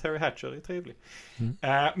honom, men Terry Hatcher är trevlig.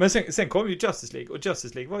 Men sen kom ju Justice League, och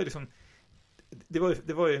Justice League var ju liksom det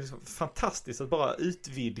var ju liksom fantastiskt att bara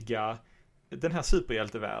utvidga den här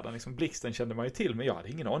superhjältevärlden. Liksom, Blixten kände man ju till, men jag hade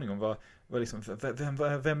ingen aning om vad liksom,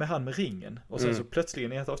 vem är han med ringen? Och sen så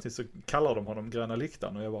plötsligt i ett avsnitt så kallar de honom Gröna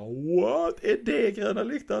Lyktan, och jag bara, what? Är det Gröna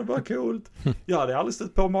Lyktan? Vad coolt! Jag hade aldrig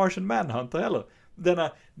stött på Martian Manhunter heller.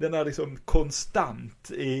 Den är liksom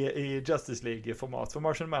konstant i Justice League-format. För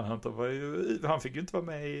Martian Manhunter han fick ju inte vara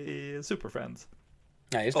med i Super Friends.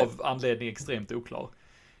 Nej, just det. Av anledning extremt oklar.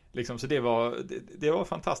 Liksom, så det var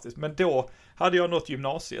fantastiskt. Men då hade jag nått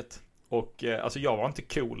gymnasiet. Och alltså jag var inte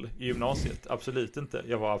cool i gymnasiet, absolut inte.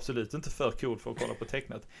 Jag var absolut inte för cool för att kolla på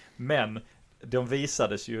tecknet. Men de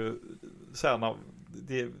visades ju så här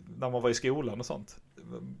när man var i skolan och sånt.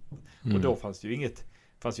 Och då fanns det ju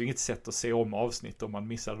inget sätt att se om avsnitt om man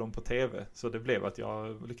missade dem på tv. Så det blev att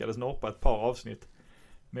jag lyckades norpa ett par avsnitt.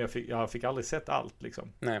 Men jag fick aldrig sett allt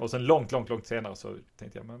liksom. Nej. Och sen långt senare så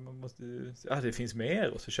tänkte jag, men man måste, det finns mer.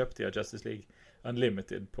 Och så köpte jag Justice League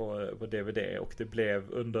Unlimited på DVD, och det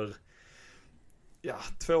blev under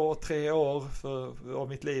 2-3 år av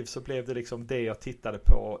mitt liv så blev det liksom det jag tittade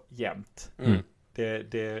på jämt.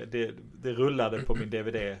 Det rullade på min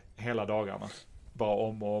DVD hela dagarna. Bara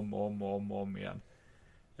om igen.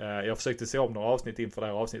 Jag försökte se om några avsnitt inför det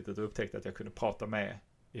här avsnittet och upptäckte att jag kunde prata med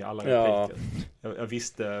i alla repliker. Jag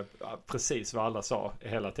visste precis vad alla sa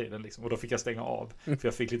hela tiden liksom. Och då fick jag stänga av. För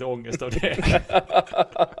jag fick lite ångest av det.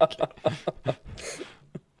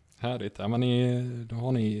 Härligt. Ja, men då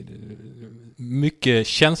har ni mycket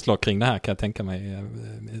känslor kring det här, kan jag tänka mig,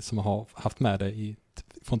 som har haft med det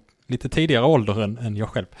från lite tidigare ålder än jag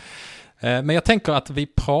själv. Men jag tänker att vi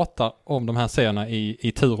pratar om de här serierna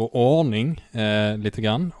i tur och ordning lite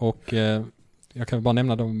grann. Och jag kan bara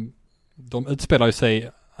nämna de utspelar ju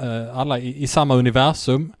sig alla i samma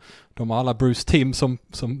universum. De har alla Bruce Timm som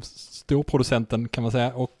storproducenten, kan man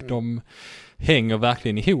säga. Och de hänger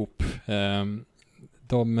verkligen ihop.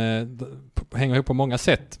 De hänger ihop på många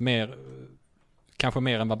sätt, kanske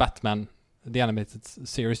mer än vad Batman The Animated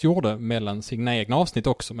Series gjorde mellan sina egna avsnitt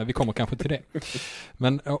också, men vi kommer kanske till det.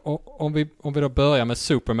 Men om vi då börjar med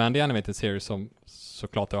Superman The Animated Series, som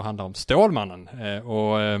såklart då handlar om Stålmannen,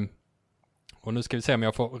 och nu ska vi se om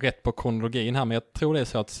jag får rätt på kronologin här, men jag tror det är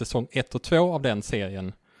så att säsong 1 och 2 av den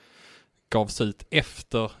serien gavs ut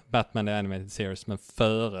efter Batman The Animated Series, men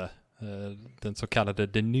före den så kallade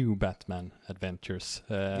The New Batman Adventures.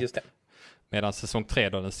 Just det. Medan säsong 3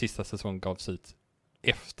 då, den sista säsongen, gavs ut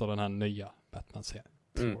efter den här nya Batman-serien.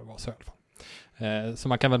 Tror det var så i alla fall. Så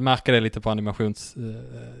man kan väl märka det lite på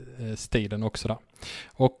animationsstilen också där.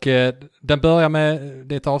 Och den börjar med,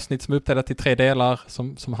 det är ett avsnitt som är uppdelat i 3 delar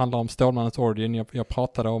som handlar om Stålmannens origin. Jag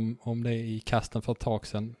pratade om det i casten för ett tag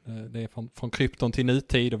sedan. Det är från Krypton till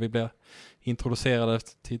nutid, och vi blir introducerade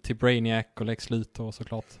till Brainiac och Lex Luthor och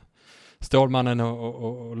såklart Stålmannen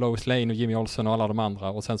och Lois Lane och Jimmy Olsen och alla de andra.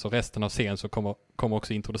 Och sen så resten av serien så kommer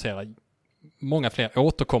också introducera många fler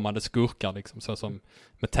återkommande skurkar, liksom, så som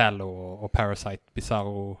Metallo och Parasite,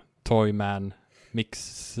 Bizarro, Toyman,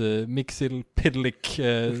 Mixil-Pidlick,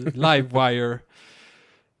 Livewire,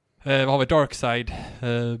 vad har vi, Darkseid,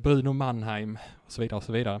 Bruno Mannheim och så vidare och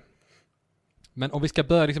så vidare. Men om vi ska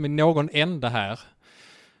börja liksom i någon ända här,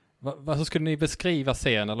 vad skulle ni beskriva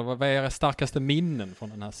serien, eller vad är era starkaste minnen från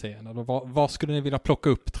den här serien, eller vad skulle ni vilja plocka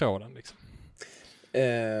upp tråden liksom?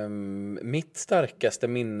 Mitt starkaste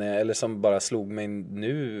minne, eller som bara slog mig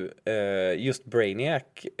nu, just Brainiac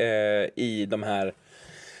i de här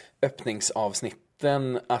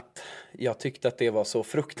öppningsavsnitten, att jag tyckte att det var så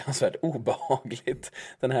fruktansvärt obehagligt.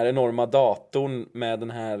 Den här enorma datorn med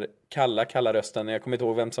den här kalla rösten. Jag kommer inte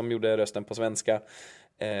ihåg vem som gjorde rösten på svenska.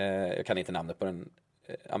 Jag kan inte namnet på den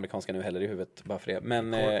amerikanska nu heller i huvudet, bara för det.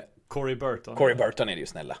 Men Corey Burton. Corey Burton är det ju,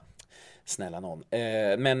 snälla någon.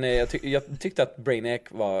 Men jag tyckte att Brainiac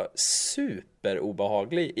var super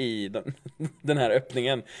obehaglig i den här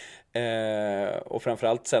öppningen. Och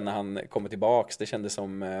framförallt sen när han kommer tillbaks, det kändes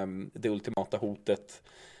som det ultimata hotet,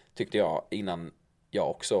 tyckte jag, innan jag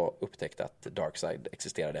också upptäckte att Darkseid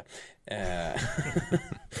existerade.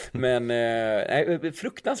 Men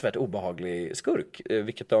fruktansvärt obehaglig skurk,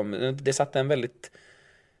 vilket det satte en väldigt...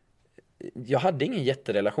 Jag hade ingen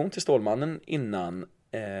jätterelation till Stålmannen innan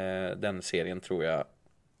den serien, tror jag.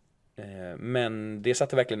 Men det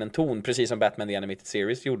satte verkligen en ton, precis som Batman The Animated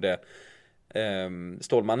Series gjorde.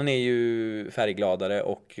 Stålmannen är ju färggladare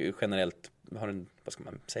och generellt har en, vad ska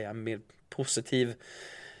man säga, mer positiv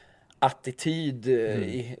attityd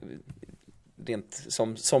rent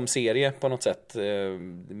som serie på något sätt.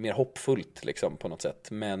 Mer hoppfullt liksom på något sätt.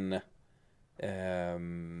 Men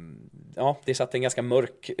ja, det satte en ganska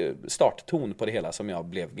mörk startton på det hela som jag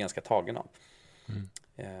blev ganska tagen av.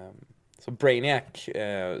 Så Brainiac,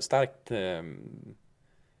 starkt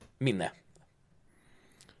minne.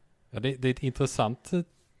 Ja, det är ett intressant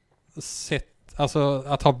sätt, alltså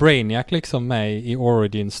att ha Brainiac liksom med i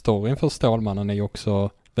origin-storyn för Stålmannen är ju också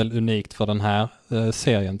väl unikt för den här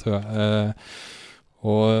serien, tror jag.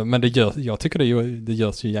 Men jag tycker det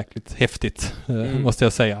görs ju jäkligt häftigt, måste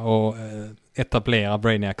jag säga, och etablera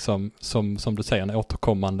Brainiac som du säger, en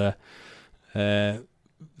återkommande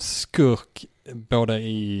skurk både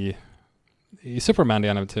i Superman The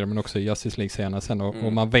Animated men också i Justice League-serien sen,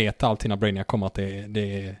 och man vet alltid när Brainiac kommer att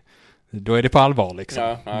då är det på allvar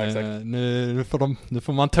liksom. Ja, exakt. Nu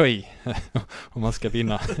får man ta i om man ska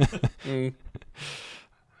vinna.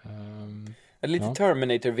 Lite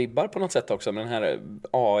Terminator-vibbar på något sätt också, med den här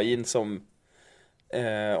AI:n som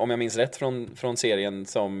om jag minns rätt från serien,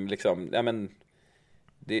 som liksom, ja men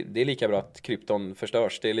det är lika bra att Krypton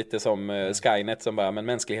förstörs. Det är lite som Skynet som bara, men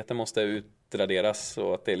mänskligheten måste utraderas,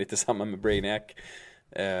 och att det är lite samma med Brainiac.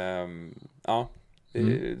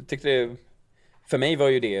 Tyckte det, för mig var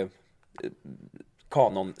ju det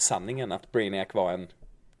kanonsanningen, att Brainiac var en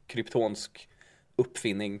kryptonsk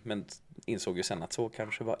uppfinning, men insåg ju sen att så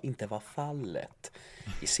kanske inte var fallet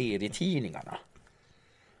i serietidningarna.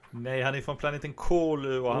 Nej, han är från planeten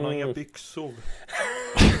Kolu och han har inga byxor.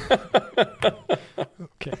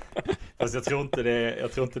 Okej. Fast jag tror inte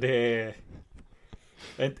det är...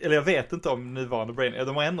 Eller jag vet inte om nuvarande Brainiac.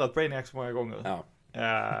 De har ändrat Brainiac så många gånger. Ja.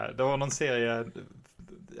 Det var någon serie,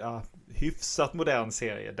 hyfsat modern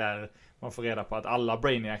serie, där man får reda på att alla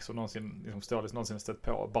Brainiacs som Stålis någonsin stött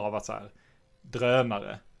på bara varit så här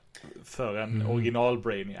drönare för en original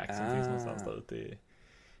Brainiac som finns någonstans där ute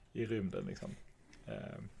i rymden liksom.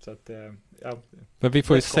 Så att, ja. Men vi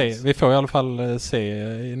får ju se, vi får i alla fall se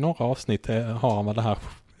i några avsnitt har han det här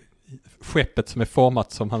skeppet som är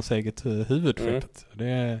format som hans eget huvudskeppet.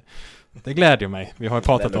 Det glädjer mig. Vi har ju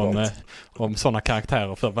pratat om sådana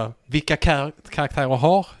karaktärer för vilka karaktärer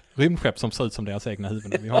har rymdskepp som ser ut som deras egna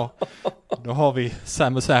huvuden. Då har vi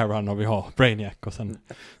Samus Aran och vi har Brainiac och sen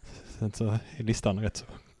så är listan rätt så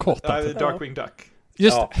kort. Darkwing Duck.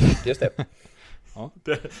 Just det. Ja.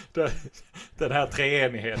 Den här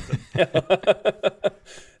treenigheten.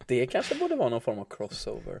 Det kanske borde vara någon form av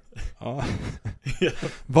crossover. Ja.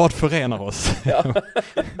 Vad förenar oss? Ja.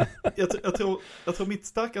 jag tror mitt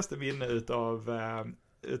starkaste minne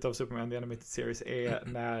utav Superman The Animated Series är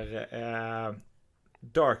när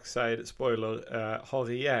Darkseid, spoiler,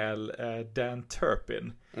 har ihjäl Dan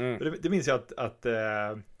Turpin. Det minns jag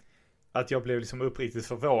att jag blev liksom uppriktigt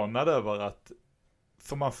förvånad över att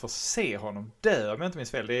för man får se honom dö, om jag inte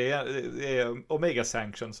minns fel. Det är Omega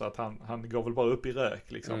Sanction, så att han går väl bara upp i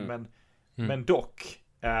rök liksom. Men dock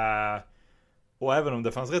och även om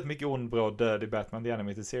det fanns rätt mycket ondbråd död i Batman The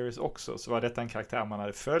Animated Series också, så var detta en karaktär man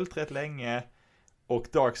hade följt rätt länge, och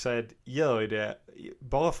Darkseid gör ju det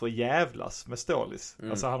bara för att jävlas med Stålis.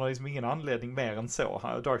 Alltså han har liksom ingen anledning mer än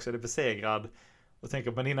så. Darkseid är besegrad och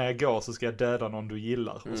tänker, men innan jag går så ska jag döda någon du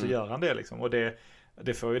gillar. Och så gör han det liksom. Och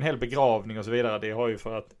det får ju en hel begravning och så vidare. Det har ju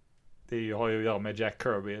har ju att göra med Jack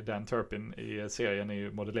Kirby. Dan Turpin i serien är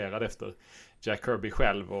ju modellerad efter Jack Kirby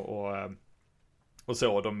själv och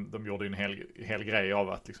så. De gjorde ju en hel grej av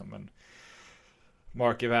att liksom en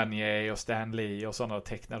Mark Evanier och Stan Lee och sådana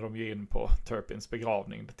tecknade de ju in på Turpins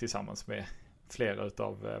begravning tillsammans med flera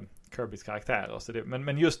utav Kirbys karaktärer. Så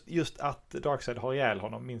men just att Darkseid har ihjäl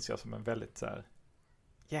honom minns jag som en väldigt så här,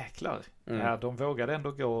 jäklar. Ja, de vågade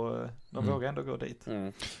ändå gå dit.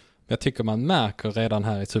 Jag tycker man märker redan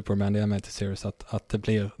här i Superman The Animated Series att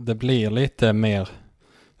det blir lite mer,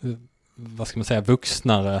 vad ska man säga,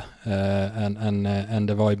 vuxnare än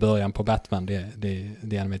det var i början på Batman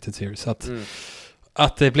The Animated Series.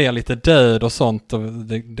 Att det blir lite död och sånt, och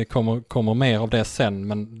det kommer mer av det sen.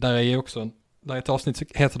 Men där är ju också där är ett avsnitt som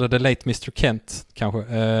heter det The Late Mr. Kent kanske,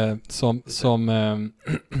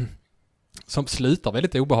 som slutar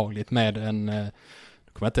väldigt obehagligt med en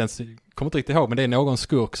kommer inte riktigt ihåg, men det är någon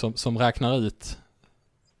skurk som räknar ut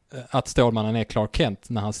att Stålmannen är Clark Kent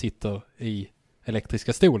när han sitter i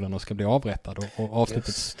elektriska stolen och ska bli avrättad, och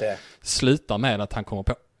avsnittet slutar med att han kommer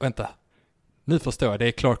på, vänta, nu förstår jag, det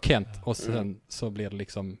är Clark Kent, och sen så blir det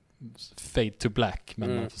liksom fade to black,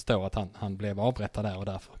 men man förstår att han blev avrättad där, och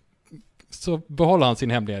därför så behåller han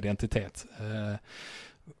sin hemliga identitet.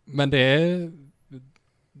 Men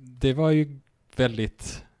det var ju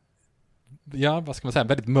väldigt, ja, vad ska man säga,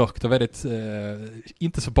 väldigt mörkt och väldigt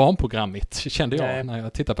inte så barnprogrammigt, kände jag när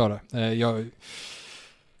jag tittade på det.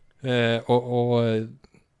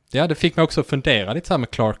 Det fick mig också att fundera lite så här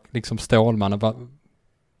med Clark, liksom Stålmannen.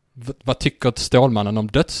 Vad tycker Stålmannen om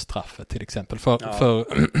dödsstraffet till exempel? För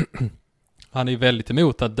han är ju väldigt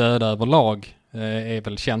emot att döda överlag, är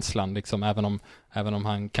väl känslan liksom, även om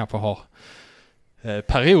han kanske har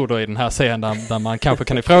perioder i den här serien där man kanske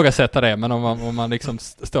kan ifrågasätta det, men om man liksom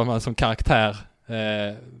står man som karaktär,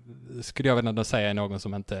 skulle jag väl ändå säga är någon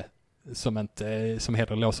som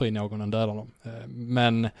hellre låser in någon än dödar dem.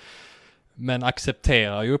 Men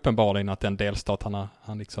accepterar ju uppenbarligen att den delstat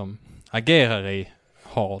han liksom agerar i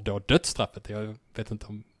har då dödsstraffet. Jag vet inte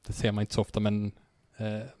om det ser man inte så ofta, men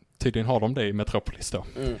tydligen har de det i Metropolis då.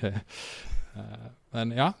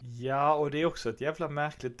 Men ja. Ja, och det är också ett jävla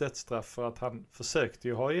märkligt dödsstraff, för att han försökte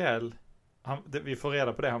ju ha ihjäl, vi får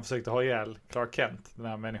reda på det, han försökte ha ihjäl Clark Kent, den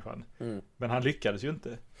här människan. Men han lyckades ju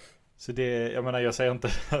inte. Så det, jag menar, jag säger inte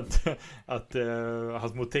att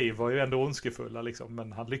hans motiv var ju ändå ondskefulla liksom,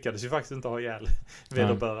 men han lyckades ju faktiskt inte ha ihjäl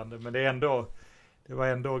vederbörande. Men det var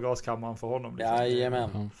ändå gaskammaren för honom liksom.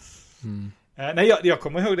 Jajamän. Nej, jag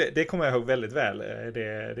kommer ihåg det kommer jag ihåg väldigt väl,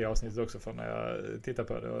 det avsnittet också, från när jag tittade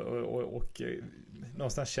på det och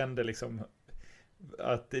någonstans kände liksom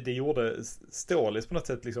att det gjorde Stålis på något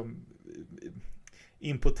sätt liksom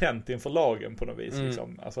impotent inför lagen på något vis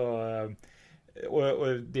liksom. Alltså,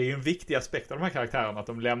 och det är ju en viktig aspekt av de här karaktärerna, att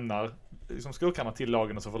de lämnar liksom skurkarna till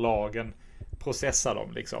lagen, och så får lagen processa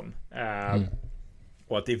dem liksom.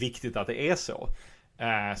 Och att det är viktigt att det är så.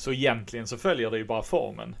 Så egentligen så följer det ju bara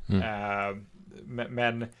formen.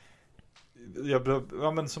 men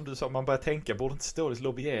men som du sa, man börjar tänka, borde inte Stålis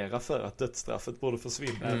lobbyera för att dödsstraffet borde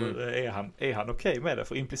försvinna? Eller är han okej med det?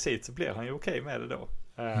 För implicit så blir han ju okej med det då.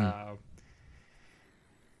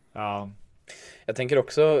 Ja. Jag tänker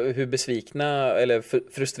också hur besvikna eller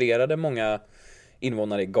frustrerade många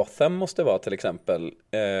invånare i Gotham måste vara, till exempel.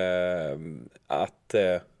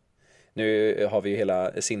 Nu har vi ju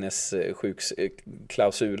hela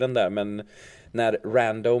sinnessjuksklausulen där, men när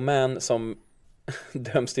Rando Man som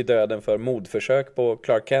döms till döden för mordförsök på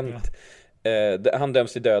Clark Kent, han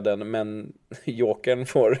döms till döden, men Jokern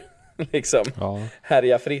får liksom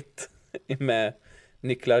härja fritt med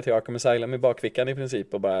nycklar till Arkham Asylum i bakfickan i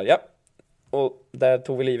princip, och bara och där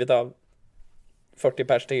tog vi livet av 40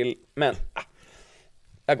 pers till, men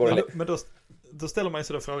jag går men då ställer man ju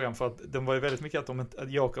så då frågan, för att den var ju väldigt mycket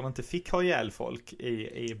att Jokern inte fick ha ihjäl folk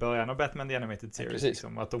i början av Batman The Animated Series,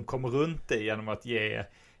 liksom, att de kommer runt det genom att ge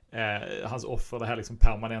hans offer det här liksom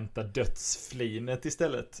permanenta dödsflinet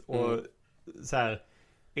istället. Och så här,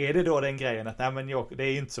 är det då den grejen att nej, men det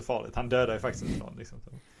är ju inte så farligt, han dödar ju faktiskt inte någon liksom.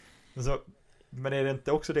 Men är det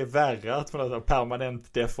inte också det värre att man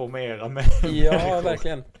permanent deformera människor?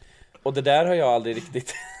 Verkligen. Och det där har jag aldrig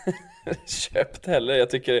riktigt köpt heller. Jag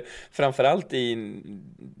tycker framförallt i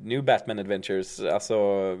New Batman Adventures, alltså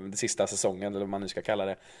den sista säsongen, eller vad man nu ska kalla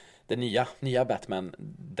det, det nya Batman,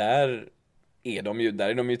 där är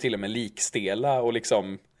de ju till och med likstela och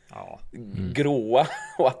liksom gråa,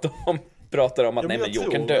 och att de pratar om att nej, men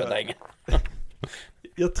Jokern dödar ingen.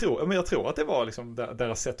 Jag tror att det var liksom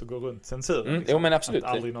deras sätt att gå runt censuren. Liksom. Jo, men absolut. Att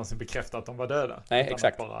aldrig någonsin bekräfta att de var döda. Nej,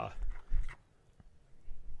 exakt. Bara...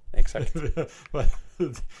 Exakt.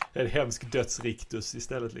 En hemsk dödsriktus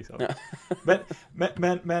istället liksom. Ja. Men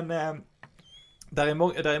där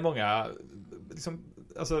är många liksom,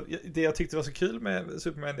 alltså, det jag tyckte var så kul med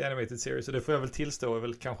Superman The Animated Series, och det får jag väl tillstå är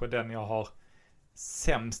väl kanske den jag har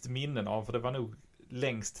sämst minnen av, för det var nog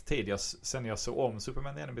längst tid sen jag såg om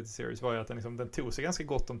Superman The Animated Series, var ju att den tog sig ganska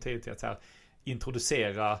gott om tid till att här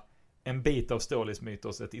introducera en bit av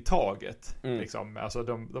Stålis-mytoset i taget. Liksom. Alltså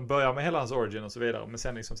de börjar med hela hans origin och så vidare, men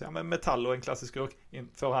sen liksom säger Metall och en klassisk skurk,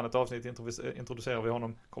 får han ett avsnitt, introducerar vi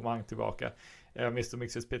honom, kommer han tillbaka, Mr.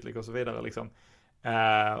 Mixes Pitlick och så vidare liksom.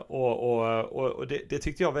 Och det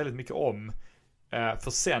tyckte jag väldigt mycket om,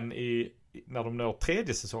 för sen när de når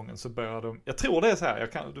tredje säsongen så börjar de, jag tror det är så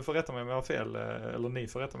här, du får rätta mig om jag har fel, eller ni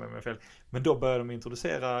får rätta mig om jag har fel, men då börjar de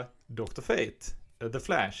introducera Dr. Fate, The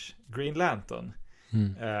Flash, Green Lantern.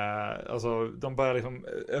 Alltså de börjar liksom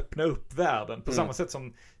öppna upp världen på samma sätt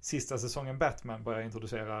som sista säsongen Batman börjar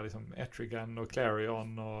introducera liksom Etrigan och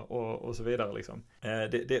Clarion och så vidare liksom.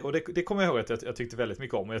 Det kommer jag ihåg att jag tyckte väldigt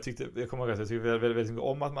mycket om, och jag kommer ihåg att jag tyckte väldigt mycket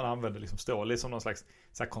om att man använder liksom Ståli som någon slags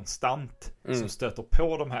så här konstant som stöter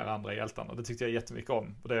på de här andra hjältarna, och det tyckte jag jättemycket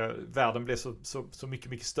om, och världen blev så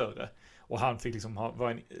mycket större, och han fick liksom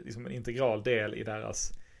vara en integral del i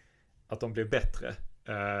deras, att de blev bättre.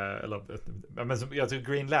 Men jag tror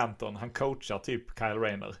Green Lantern, han coachar typ Kyle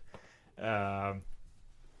Rayner.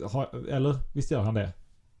 Eller visst gör han det?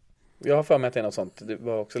 Jag har för mig att det är något sånt. Det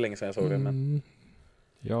var också länge sedan jag såg det, men...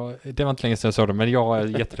 Ja, det var inte länge sedan jag såg det, men jag har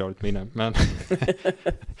jättedåligt minne. Men...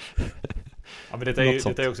 Ja, men detta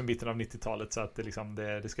är också mitten av 90-talet, så att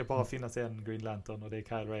det ska bara finnas en Green Lantern, och det är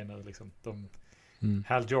Kyle Rayner liksom.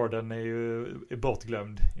 Hal Jordan är ju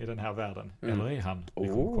bortglömd i den här världen. Eller är han? Vi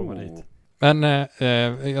kommer komma dit. Men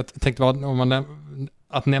jag tänkte bara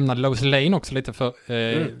att nämna Lois Lane också lite, för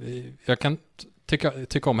jag kan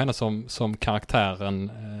tycka om henne som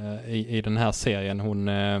karaktären i den här serien. Hon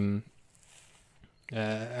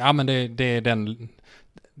men det är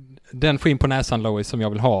den skinn på näsan Lois som jag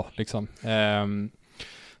vill ha liksom.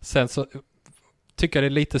 Sen så tycker jag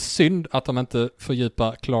det är lite synd att de inte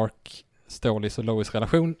fördjupar Clark, Stålis och Lois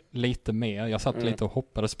relation lite mer. Jag satt lite och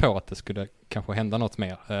hoppades på att det skulle kanske hända något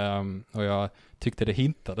mer. Och jag tyckte det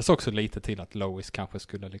hintades också lite till att Lois kanske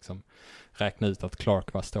skulle liksom räkna ut att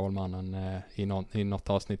Clark var Stålmannen i något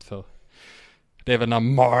avsnitt, för det är väl när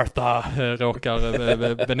Martha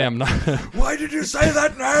råkar benämna Why did you say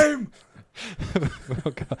that name?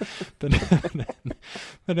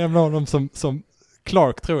 benämna honom som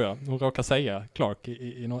Clark, tror jag. Hon råkar säga Clark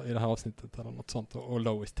i det här avsnittet eller något sånt, och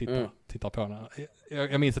Lois tittar på henne.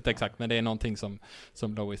 Jag minns inte exakt, men det är någonting som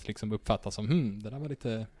Lois liksom uppfattar som det där var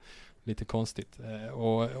lite konstigt.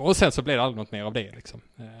 Och sen så blev det aldrig något mer av det liksom.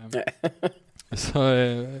 Så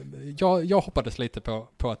jag hoppades lite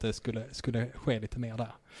på att det skulle ske lite mer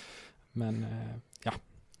där. Men ja,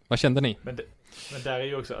 vad kände ni? Men där är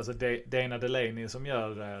ju också, alltså Dana Delaney som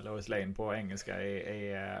gör Lois Lane på engelska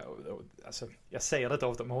är alltså, jag säger det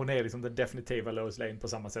ofta, men hon är liksom den definitiva Lois Lane på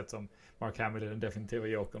samma sätt som Mark Hamill är den definitiva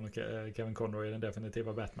Jokern och Kevin Conroy är den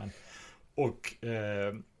definitiva Batman. Och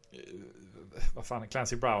vad fan,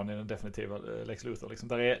 Clancy Brown är den definitiva Lex Luthor. Liksom.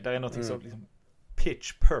 Där är något som liksom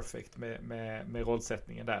pitch perfect med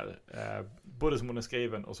rollsättningen där. Både som hon är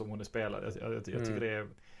skriven och som hon är spelad. Jag tycker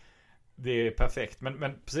det är perfekt.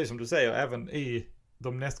 Men precis som du säger, även i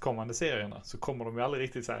de nästkommande serierna så kommer de ju aldrig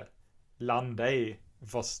riktigt så här landa i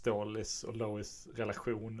vad Stålis och Lois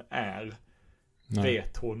relation är. Nej.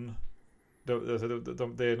 Vet hon. Det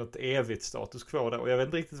är något evigt status quo där. Och jag vet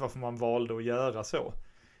inte riktigt varför man valde att göra så.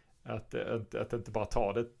 Att inte bara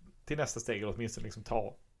ta det till nästa steg, eller åtminstone liksom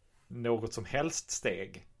ta något som helst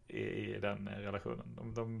steg i den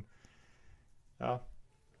relationen. Ja.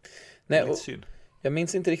 Nej, och synd. Jag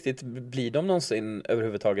minns inte riktigt, blir de någonsin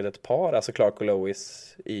överhuvudtaget ett par, alltså Clark och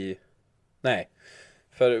Lois i... Nej.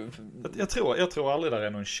 För... Jag tror aldrig där är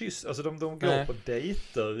någon kyss. Alltså de går på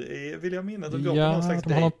dejter, vill jag minnas. De går på någon slags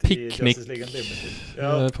de har någon picknick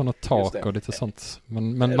på något tak och lite sånt.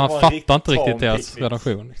 Men man fattar inte riktigt deras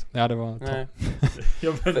relation. Liksom. Ja, det var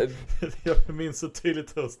jag minns så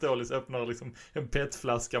tydligt hur Stålis öppnar liksom en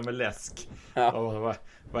petflaska med läsk. Ja. Och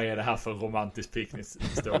vad är det här för romantisk picknick,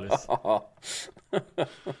 Stålis?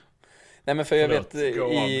 Nej, men för jag vet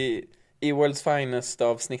i World's Finest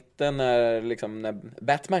avsnitten när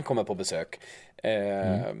Batman kommer på besök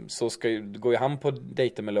så går ju han på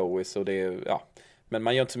dejter med Lois och men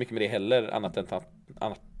man gör inte så mycket med det heller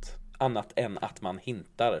annat än att man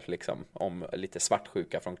hintar liksom om lite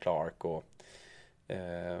svartsjuka från Clark och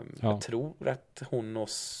jag tror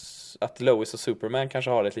att Lois och Superman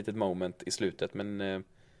kanske har ett litet moment i slutet, men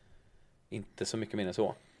inte så mycket mer än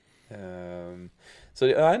så. Så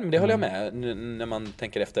det håller jag med när man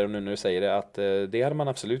tänker efter, och nu när du säger det, att det hade man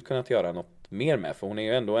absolut kunnat göra något mer med, för hon är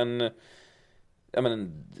ju ändå en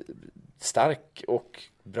stark och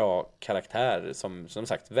bra karaktär, som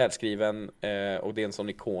sagt välskriven, och det är en sån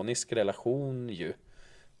ikonisk relation ju,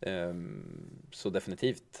 så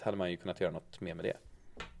definitivt hade man ju kunnat göra något mer med det.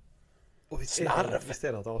 Och visst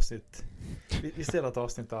är det ett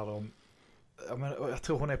avsnitt där om, jag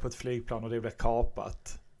tror hon är på ett flygplan och det blir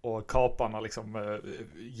kapat. Och kaparna liksom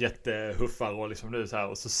jättehuffar och liksom nu så här.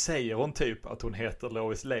 Och så säger hon typ att hon heter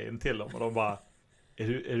Lois Lane till dem. Och de bara,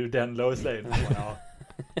 är du den Lois Lane? Och bara, ja,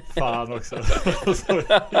 fan också. Och så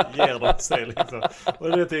ger de sig liksom.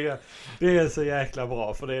 Och det tycker jag, det är så jäkla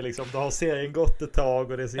bra. För det är liksom, då har serien gått ett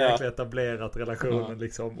tag och det är så jäkla etablerat relationen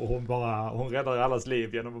liksom. Och hon räddar allas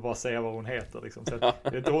liv genom att bara säga vad hon heter liksom. Så det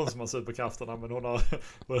är inte hon som har superkrafterna, men hon har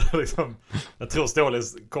liksom, jag tror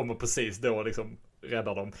Stålis kommer precis då liksom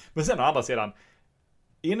räddar dem. Men sen å andra sidan,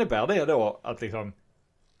 innebär det då att liksom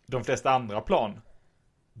de flesta andra plan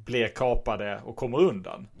blir kapade och kommer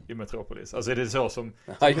undan i Metropolis? Alltså är det så som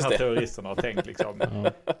de här terroristerna har tänkt liksom?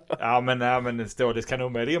 Ja, men Stålis kan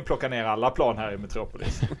omöjligen plocka ner alla plan här i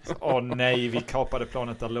Metropolis. Nej, vi kapade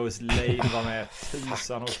planet där Lois Lane var med.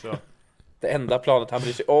 Tusan också. Det enda planet han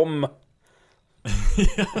bryr sig om.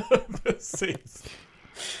 Ja, precis.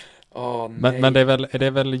 Men det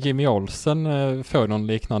är väl Jimmy Olsen får någon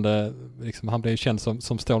liknande liksom, han blir ju känd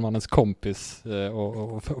som Stålmannens kompis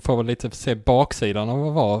och får väl lite se baksidan av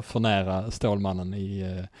att vara för nära Stålmannen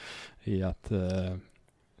i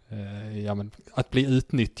att bli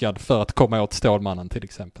utnyttjad för att komma åt Stålmannen till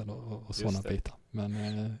exempel och sådana bitar.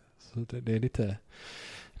 Men så det är lite,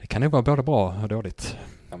 det kan nog vara både bra och dåligt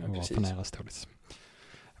att vara för nära Stålis.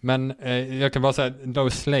 Men jag kan bara säga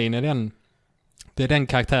Lois Lane det är den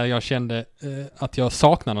karaktär jag kände att jag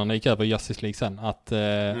saknade när jag gick över Justice League sen.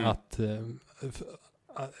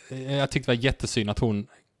 Jag tyckte det var jättesynd att hon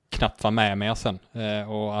knappt var med mer sen.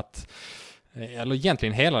 Och att, eller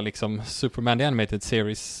egentligen hela liksom Superman The Animated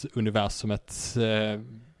Series-universumet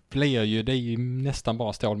blir ju, det är ju nästan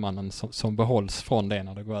bara Stålmannen som behålls från det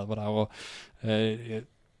när det går över där. Och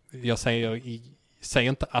jag säger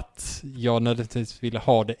inte att jag nödvändigtvis ville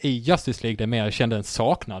ha det i Justice League, det är mer jag kände en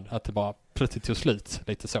saknad att det bara plötsligt tog slut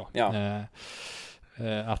lite så. Ja.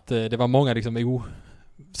 Att det var många liksom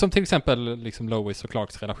som till exempel liksom Lois och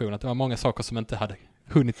Clarks relation, att det var många saker som inte hade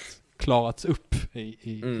hunnit klarats upp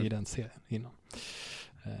i den serien innan.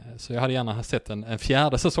 Så jag hade gärna sett en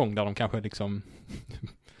fjärde säsong där de kanske liksom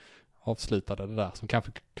avslutade det där, som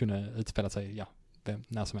kanske kunde utspela sig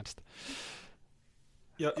när som helst.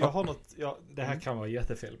 Jag har något, det här kan vara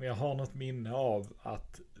jättefel, men jag har något minne av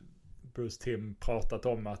att Bruce Timm pratat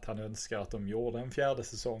om att han önskar att de gjorde en fjärde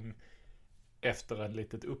säsong efter ett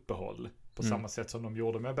litet uppehåll på samma sätt som de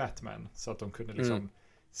gjorde med Batman, så att de kunde liksom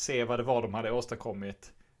se vad det var de hade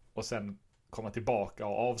åstadkommit och sen komma tillbaka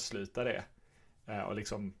och avsluta det. Och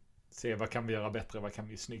liksom se vad kan vi göra bättre, vad kan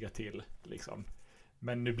vi snygga till liksom.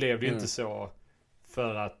 Men nu blev det ju inte så,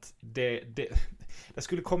 för att det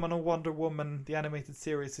skulle komma någon Wonder Woman The Animated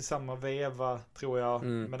Series i samma veva, tror jag.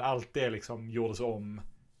 Men allt det liksom gjordes om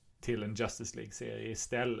till en Justice League-serie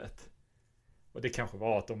istället. Och det kanske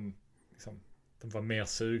var att de var mer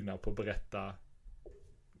sugna på att berätta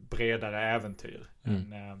bredare äventyr.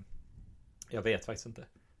 Jag vet faktiskt inte.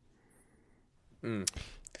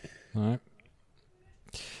 Nej.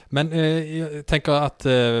 Men jag tänker att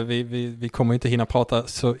vi kommer inte hinna prata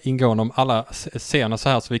så ingående om alla scener så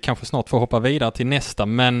här, så vi kanske snart får hoppa vidare till nästa.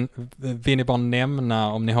 Men vill ni bara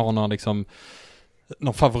nämna om ni har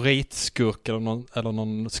någon favoritskurk eller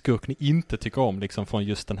någon skurk ni inte tycker om liksom från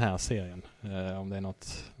just den här serien? Om det är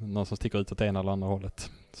någon som sticker ut åt ena eller andra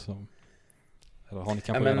hållet. Så, eller har ni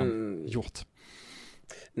kanske redan gjort?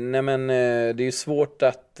 Nej, men det är ju svårt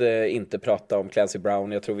att inte prata om Clancy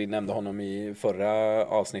Brown. Jag tror vi nämnde honom i förra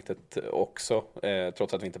avsnittet också,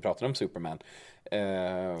 trots att vi inte pratade om Superman.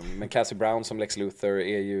 Men Clancy Brown som Lex Luthor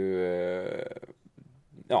är ju,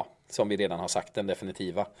 som vi redan har sagt, den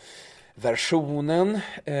definitiva versionen.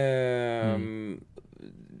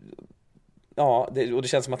 Och det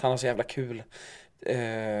känns som att han har så jävla kul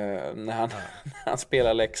när han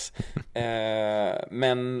spelar Lex.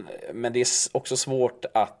 Men det är också svårt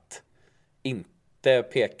att inte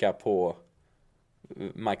peka på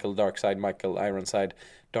Michael Darkside, Michael Ironside,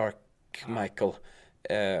 Dark Michael.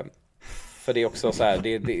 För det är också så här,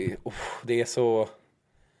 det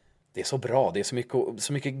är så bra, det är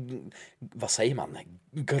så mycket vad säger man?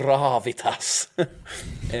 Gravitas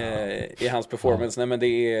i hans performance. Nej, men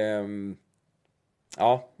det är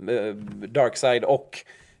Darkside, och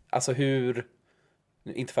alltså hur,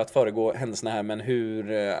 inte för att föregå händelserna här, men hur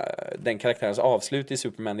den karaktärens avslut i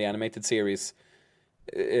Superman The Animated Series,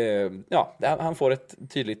 han får ett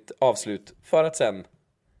tydligt avslut för att sen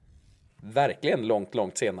verkligen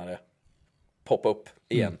långt senare poppa upp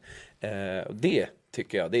igen. Det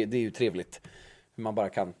tycker jag, det är ju trevligt. Man bara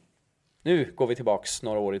kan, nu går vi tillbaks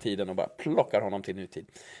några år i tiden och bara plockar honom till nutid.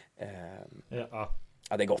 Ja,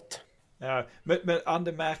 det är gott. Ja, men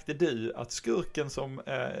Ande, märkte du att skurken som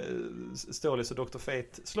Stålis och Dr.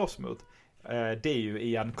 Fate slåss mot, det är ju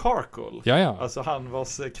Ian Carkle. Ja. Alltså han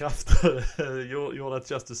vars krafter gjorde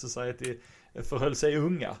att Justice Society förhöll sig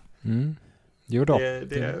unga. Jo då.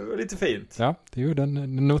 Det var lite fint. Ja,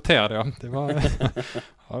 den noterade jag. Det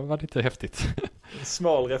var lite häftigt. En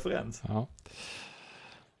smal referens.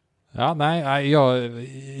 Ja, nej,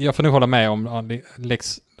 jag får nu hålla med om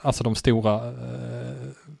Lex, alltså de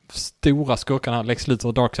stora skurkarna, Lex Luthor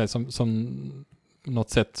och Darkseid som något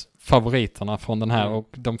sätt favoriterna från den här, och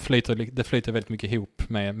det flyter väldigt mycket ihop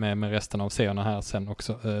med resten av serierna här sen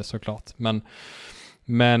också, såklart.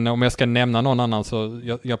 Men om jag ska nämna någon annan, så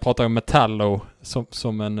jag pratar om Metallo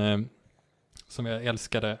som jag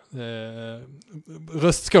älskade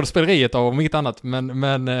röstskådespeleriet av, om inget annat,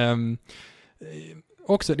 men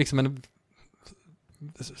också liksom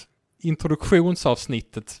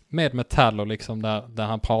introduktionsavsnittet med Metallo liksom, där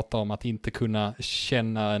han pratar om att inte kunna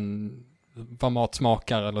känna vad mat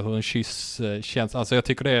smakar eller hur en kyss känns. Alltså jag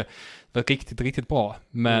tycker det är riktigt, riktigt bra.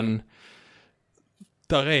 Men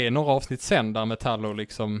där är några avsnitt sen där Metallo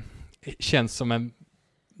liksom känns som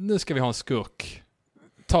nu ska vi ha en skurk.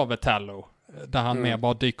 Ta Metallo. Där han mer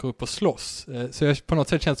bara dyker upp och slåss. Så jag på något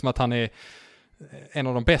sätt känns som att han är en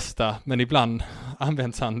av de bästa, men ibland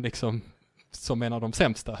används han liksom som en av de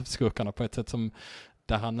sämsta skurkarna på ett sätt som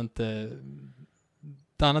där han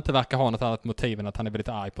inte verkar ha något annat motiv än att han är väldigt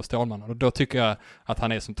arg på Stålmannen, och då tycker jag att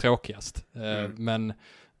han är som tråkigast. Men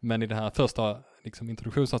i det här första liksom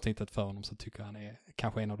introduktionsavsnittet för honom så tycker jag han är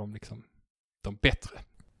kanske en av de bättre.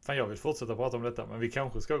 Fan, jag vill fortsätta prata om detta, men vi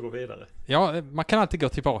kanske ska gå vidare. Ja, man kan alltid gå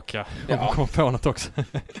tillbaka om man kommer på något också.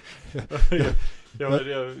 jag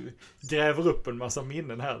gräver upp en massa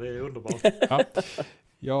minnen här, det är underbart.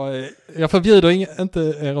 Jag förbjuder inte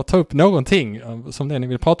er att ta upp någonting som det ni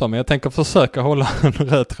vill prata om, men jag tänker försöka hålla en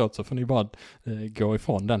röd tråd, så får ni bara gå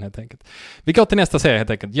ifrån den helt enkelt. Vi går till nästa serie helt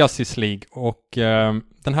enkelt, Justice League, och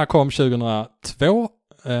den här kom 2002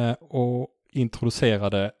 och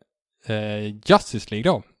introducerade Justice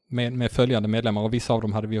League då med följande medlemmar, och vissa av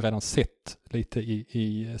dem hade vi ju redan sett lite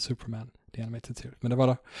i Superman The Animated Series. Men det var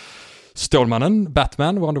då Stålmannen,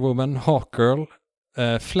 Batman, Wonder Woman, Hawkgirl,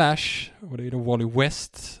 Flash, och det är då Wally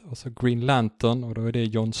West, och så Green Lantern, och då är det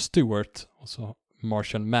Jon Stewart, och så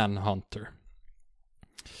Martian Manhunter.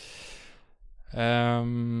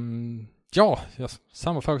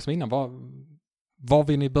 Samma fråga som innan. Var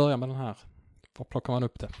vill ni börja med den här? Var plockar man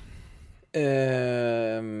upp det?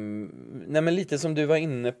 Nej, men lite som du var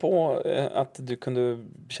inne på, att du kunde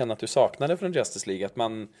känna att du saknade från Justice League, att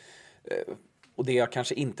man och det jag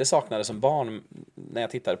kanske inte saknade som barn när jag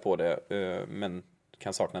tittade på det, men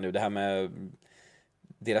kan sakna nu, det här med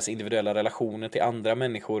deras individuella relationer till andra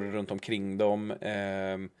människor runt omkring dem.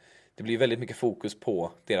 Det blir väldigt mycket fokus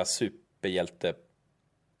på deras superhjälte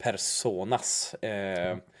personas.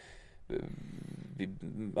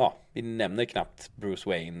 Vi nämner knappt Bruce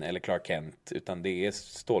Wayne eller Clark Kent, utan det är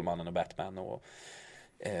Stålmannen och Batman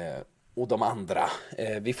och de andra.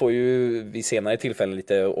 Vi får ju vid senare tillfällen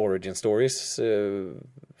lite origin stories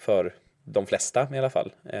för de flesta i alla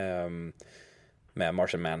fall. Med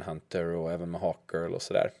Martian Manhunter och även med Hawkgirl och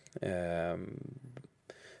sådär.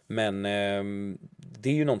 Men det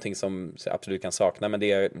är ju någonting som jag absolut kan sakna. Men det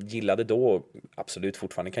jag gillade då, och absolut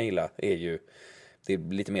fortfarande kan gilla, är ju det är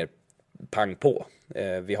lite mer pang på.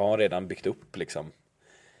 Vi har redan byggt upp liksom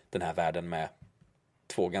den här världen med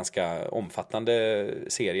 2 ganska omfattande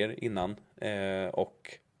serier innan.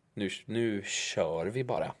 Och nu kör vi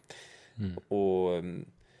bara. Och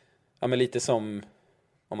ja, men lite som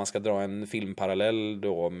om man ska dra en filmparallell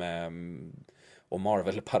då med, och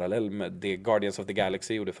Marvel-parallell med det Guardians of the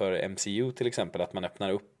Galaxy gjorde för MCU till exempel, att man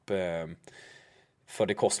öppnar upp för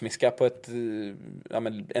det kosmiska på ett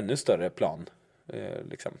ännu större plan.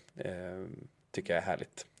 Tycker jag är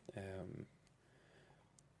härligt.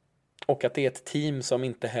 Och att det är ett team som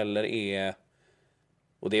inte heller är,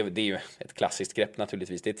 och det är ju ett klassiskt grepp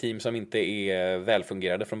naturligtvis, det är ett team som inte är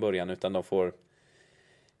välfungerade från början, utan de får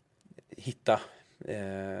hitta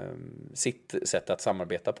sitt sätt att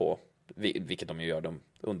samarbeta på, vilket de ju gör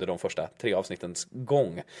under de första 3 avsnittens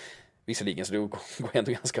gång. Visserligen, så det går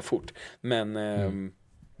ändå ganska fort. Men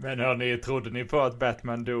hörni, trodde ni på att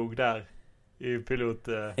Batman dog där i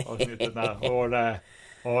pilotavsnittet?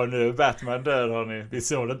 Och nu är Batman död, hörni. Vi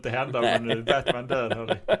såg det inte hända, men nu är Batman död,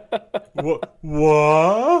 hörni.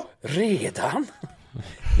 What? Redan?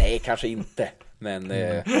 Nej, kanske inte. Men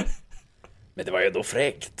det var ju ändå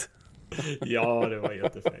fräckt. Ja, det var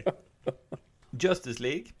jättefräckt. Justice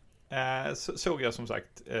League såg jag som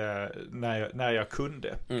sagt när jag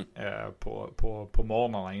kunde på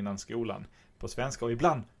morgnarna innan skolan på svenska, och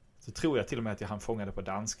ibland så tror jag till och med att jag hann fånga det på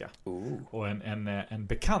danska. Och en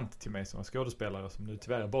bekant till mig som var skådespelare, som nu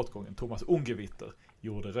tyvärr är bortgången, Thomas Ungewitter,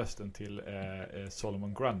 gjorde rösten till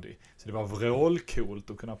Solomon Grundy. Så det var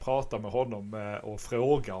vrålcoolt att kunna prata med honom och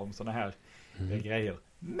fråga om såna här grejer.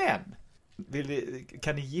 Men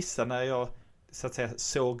kan ni gissa när jag så att säga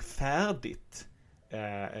såg färdigt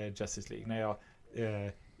Justice League, när jag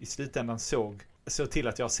i slutändan såg till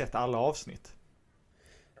att jag har sett alla avsnitt?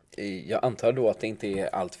 Jag antar då att det inte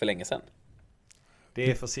är allt för länge sedan.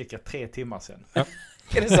 Det är för cirka 3 timmar sedan. Ja.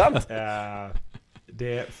 Är det sant?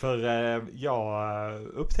 Jag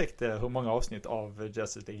upptäckte hur många avsnitt av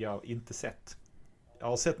Justice League jag inte sett. Jag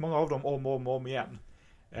har sett många av dem om igen.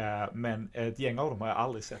 Men ett gäng av dem har jag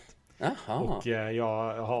aldrig sett. Aha. Och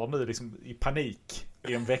jag har nu liksom i panik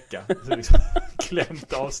i en vecka så liksom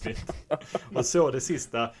klämt avsnitt. Och så det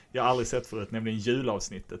sista jag aldrig sett förut, nämligen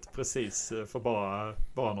julavsnittet, precis för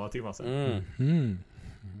bara några timmar sedan.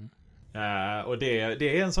 Och det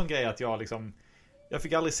är en sån grej att jag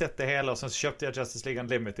fick aldrig sett det hela, och sen så köpte jag Justice League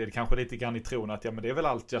Unlimited, kanske lite grann i tron att men det är väl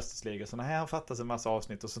allt Justice League. Så här fattas en massa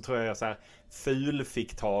avsnitt, och så tror jag så här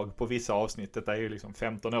fick tag på vissa avsnitt. Det är ju liksom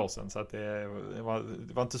 15 år sedan, så att det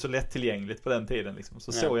var inte så lättillgängligt på den tiden liksom.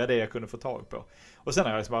 Så såg jag det jag kunde få tag på. Och sen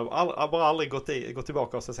har jag liksom bara aldrig gått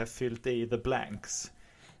tillbaka och så att säga fyllt i the blanks.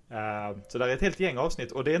 Så det är ett helt gäng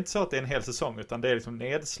avsnitt, och det är inte så att det är en hel säsong, utan det är liksom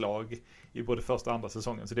nedslag i både första och andra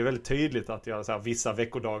säsongen. Så det är väldigt tydligt att jag så här, vissa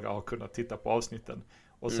veckodagar har kunnat titta på avsnitten,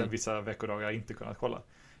 och sen vissa veckodagar inte kunnat kolla.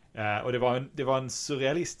 Och det var en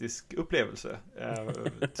surrealistisk upplevelse,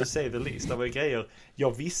 to say the least. Det var ju grejer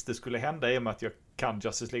jag visste skulle hända i och med att jag kan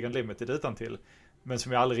Justice League Unlimited utantill, men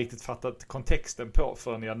som jag aldrig riktigt fattat kontexten på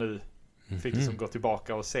förrän jag nu fick liksom gå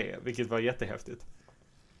tillbaka och se, vilket var jättehäftigt.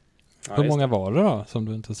 Hur många var det då som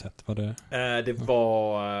du inte sett? Var det?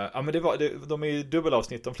 De är ju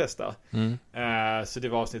dubbelavsnitt de flesta. Så det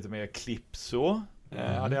var avsnittet med Calypso,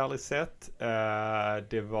 hade jag aldrig sett.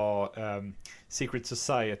 Det var Secret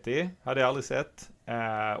Society, hade jag aldrig sett.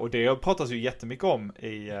 Och det pratas ju jättemycket om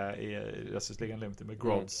i Justice League Unlimited med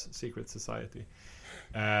Grodd's Secret Society.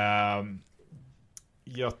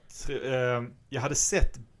 Jag hade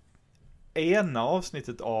sett ena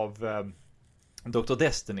avsnittet av Dr.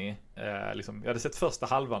 Destiny, jag hade sett första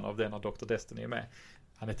halvan av den av Dr. Destiny med.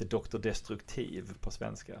 Han heter Dr. Destruktiv på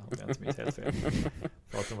svenska, om jag inte minns helt fel.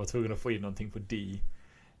 För att de var tvungna att få in någonting på D.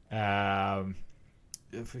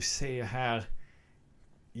 Jag får se här.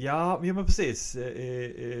 Ja, men precis.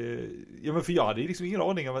 Ja, men för jag hade liksom ingen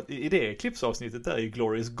aning om att i det klippsavsnittet där är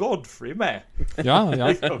Glorious Godfrey med. Ja.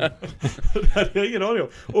 Liksom. Det hade jag ingen aning om.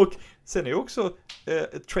 Och sen är också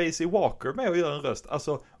Tracy Walker med och gör en röst.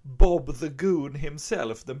 Alltså Bob the Goon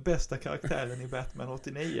himself, den bästa karaktären i Batman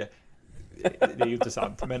 89. Det är ju inte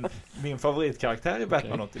sant, men min favoritkaraktär är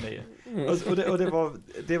Batman 89. Och det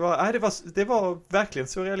var verkligen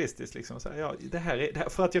surrealistiskt liksom. Så här, ja, det här,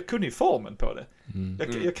 för att jag kunde ju formen på det.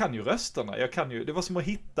 Jag kan ju rösterna, det var som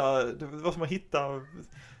att hitta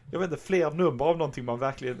jag vet inte, fler nummer av någonting man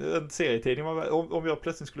verkligen, en serietidning, om jag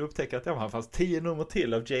plötsligt skulle upptäcka att han fanns 10 nummer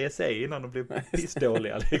till av JSA innan de blev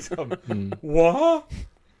pissdåliga liksom. What?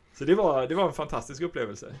 Så det var en fantastisk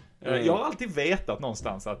upplevelse. Jag har alltid vetat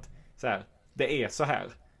någonstans att så här, det är så här.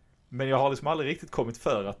 Men jag har liksom aldrig riktigt kommit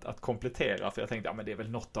för att komplettera. För jag tänkte, men det är väl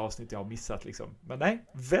något avsnitt jag har missat liksom. Men nej,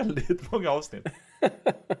 väldigt många avsnitt.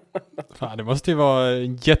 Fan, det måste ju vara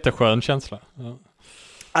en jätteskön känsla.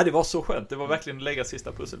 Ja, det var så skönt. Det var verkligen att lägga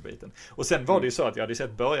sista pusselbiten. Och sen var det ju så att jag hade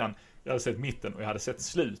sett början, jag hade sett mitten och jag hade sett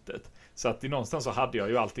slutet. Så att någonstans så hade jag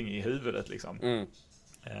ju allting i huvudet liksom.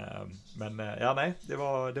 Men ja, nej, det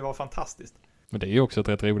var fantastiskt. Men det är ju också ett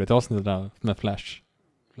rätt roligt avsnitt där med Flash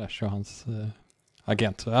och hans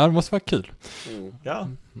agent. Så ja, det måste vara kul. Ja,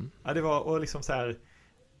 det var och liksom så här,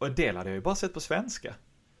 och en del hade jag ju bara sett på svenska.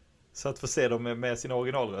 Så att få se dem med sina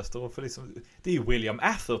originalröster och för liksom, det är ju William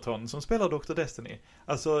Atherton som spelar Dr. Destiny.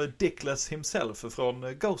 Alltså Dickless himself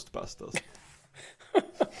från Ghostbusters.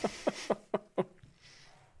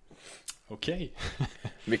 Okej.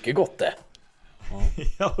 Mycket gott det. Och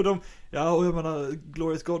jag menar,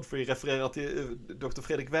 Glorious Godfrey refererar till Dr.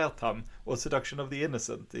 Fredrik Wertham och Seduction of the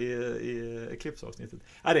Innocent i Eclipse-avsnittet.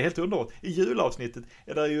 Ja, det är helt underbart. I julavsnittet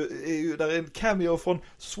är där en cameo från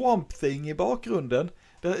Swamp Thing i bakgrunden.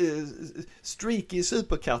 Där Streaky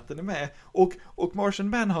Superkatten är med och Martian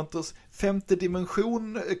Manhunters femte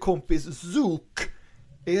dimension kompis Zook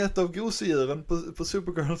är ett av gosedjuren på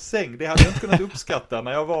Supergirls säng. Det hade jag inte kunnat uppskatta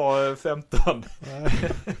när jag var 15.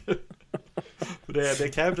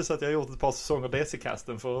 Det krävdes att jag gjort ett par säsonger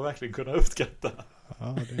DC-casten för att verkligen kunna uppskatta.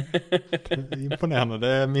 Ja, det är imponerande.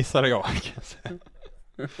 Det missade jag.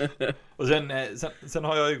 Och sen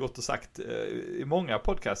har jag ju gått och sagt i många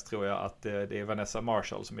podcast tror jag att det är Vanessa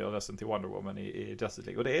Marshall som gör rösten till Wonder Woman i Justice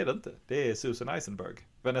League. Och det är det inte. Det är Susan Eisenberg.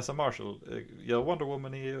 Vanessa Marshall gör Wonder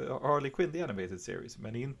Woman i Harley Quinn The Animated Series,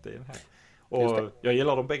 men inte i den här. Och jag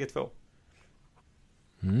gillar dem bägge två.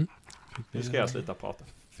 Nu ska jag sluta prata.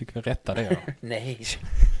 Fick vi rätta det då? Nej.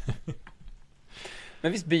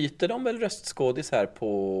 Men visst byter de väl röstskådis här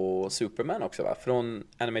på Superman också, va? Från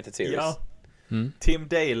Animated Series. Ja. Tim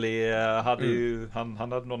Daly hade ju han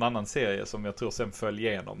hade någon annan serie som jag tror sen föll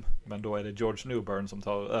igenom, men då är det George Newbern som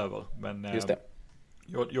tar över. Men just det.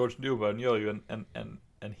 George Newbern gör ju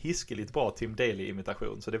en hiskeligt bra Tim Daly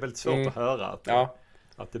imitation, så det är väldigt svårt att höra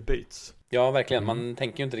att det byts. Ja, verkligen. Man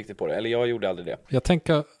tänker ju inte riktigt på det. Eller jag gjorde aldrig det.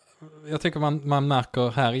 Jag tycker man märker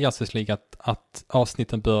här i Justice League att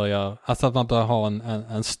avsnitten börjar, alltså att man börjar ha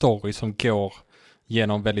en story som går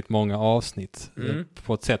genom väldigt många avsnitt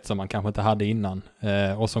på ett sätt som man kanske inte hade innan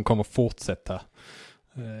och som kommer fortsätta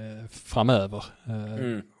framöver.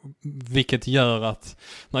 Vilket gör att,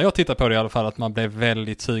 när jag tittar på det i alla fall, att man blev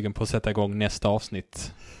väldigt sugen på att sätta igång nästa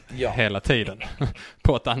avsnitt hela tiden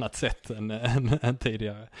på ett annat sätt än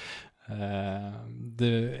tidigare.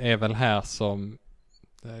 Det är väl här som,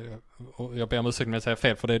 och jag ber om ursäkt om jag säger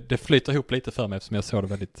fel, för det flyter ihop lite för mig eftersom jag såg det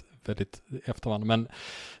väldigt, väldigt efterhand. Men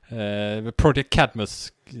Project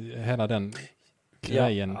Cadmus, hela den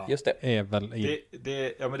grejen just det. är väl i...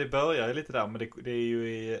 men det börjar ju lite där, men det är ju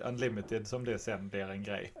i Unlimited som det sen blir en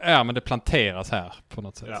grej. Ja, men det planteras här på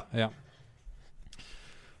något sätt. Ja,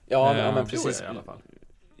 men precis. I alla fall.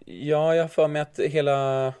 Ja, jag har för mig att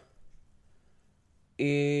hela...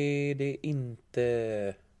 Är det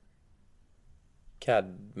inte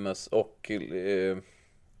Cadmus och...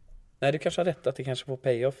 Nej, du kanske har rätt att det kanske får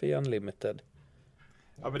payoff i Unlimited.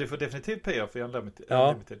 Ja, men det får definitivt payoff i Unlimited.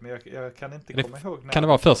 Men jag kan inte komma ihåg när. Kan det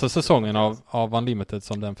vara första säsongen av Unlimited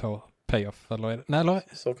som den får payoff? Eller är det,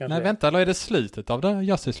 eller är det slutet av den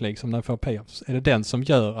Justice League som den får payoffs? Är det den som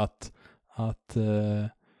gör att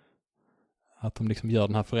de liksom gör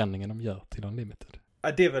den här förändringen de gör till Unlimited?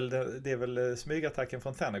 Ja, det är väl smygattacken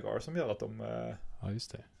från Thanagar som gör att de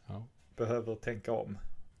just det. Ja. behöver tänka om.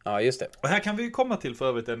 Ja, just det. Och här kan vi komma till för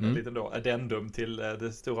övrigt en liten då addendum till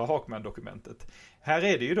det stora Hawkman-dokumentet. Här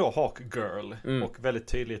är det ju då Hawkgirl och väldigt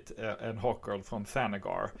tydligt en Hawkgirl från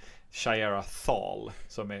Thanagar, Shiera Thal,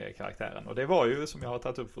 som är karaktären. Och det var ju, som jag har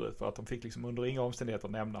tagit upp förut, för att de fick liksom under inga omständigheter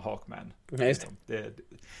nämna Hawkman. Ja, just det.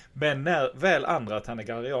 Men när väl andra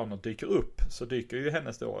Thanagarianer dyker upp, så dyker ju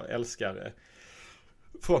hennes då älskare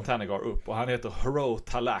från Thanagar upp. Och han heter Hero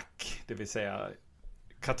Talak, det vill säga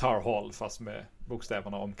Qatar Hall, fast med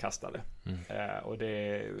bokstäverna omkastade. Och det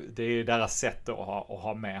är deras sätt då att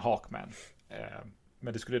ha med Hawkman.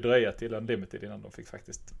 Men det skulle dröja till Unlimited innan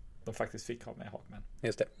de faktiskt fick ha med Hawkman.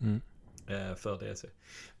 Just det. För DC.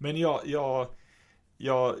 Men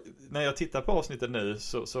när jag tittar på avsnittet nu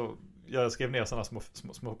så jag skrev ner sådana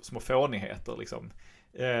små fånigheter liksom.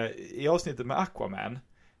 I avsnittet med Aquaman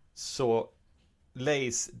så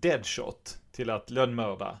lays Deadshot till att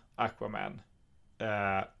lönnmörda Aquaman.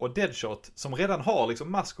 Och Deadshot, som redan har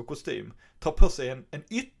liksom mask och kostym, tar på sig en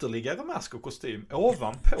ytterligare mask och kostym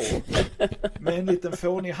ovanpå med en liten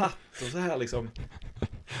fånig hatt och så här liksom.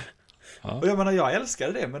 Ja. Och jag menar, jag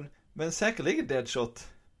älskade det, men säkerligen Deadshot,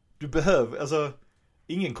 du behöver, alltså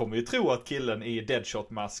ingen kommer ju tro att killen i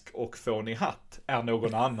Deadshot-mask och fånig hatt är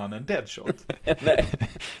någon annan än Deadshot. Nej.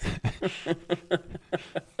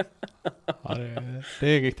 Ja, det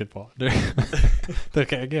är riktigt bra.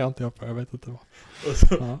 Det reagerar inte jag på, jag vet inte vad.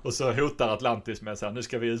 Och så hotar Atlantis med så här, nu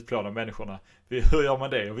ska vi utplåna människorna. Hur gör man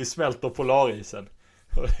det? Och vi smälter polarisen.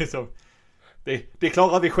 Och liksom, det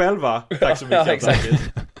klarar vi själva. Tack så mycket. Ja,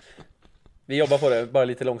 exakt. Vi jobbar på det, bara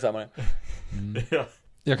lite långsammare. Ja.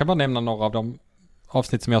 Jag kan bara nämna några av de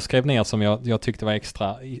avsnitt som jag skrev ner som jag tyckte var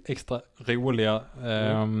extra roliga.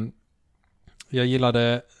 Jag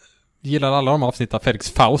gillade alla de avsnitt där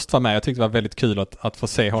Felix Faust var med. Jag tyckte det var väldigt kul att få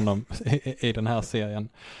se honom i den här serien.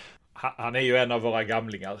 Han är ju en av våra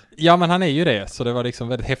gamlingar. Ja, men han är ju det. Så det var liksom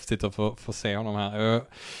väldigt häftigt att få se honom här.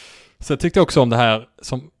 Så jag tyckte också om det här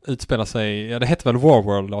som utspelar sig, ja, det heter väl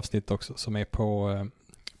Warworld-avsnitt också, som är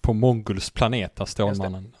på Mongols planet där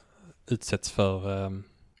Stålmannen utsätts för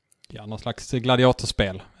någon slags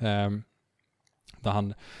gladiatorspel. Där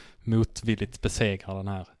han motvilligt besegrar den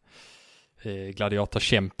här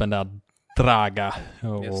gladiatorkämpen där, Draga.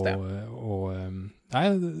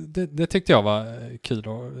 Det tyckte jag var kul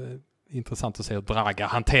och intressant att se hur Draga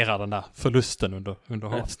hanterar den där förlusten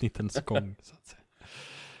under avsnittens gång. Så att säga.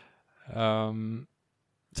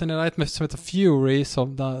 Sen är det ett som heter Fury,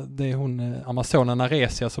 det är hon Amazonen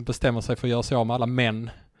Naresia som bestämmer sig för att göra sig av med alla män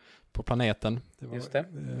på planeten. Just det.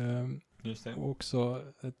 Just det. Också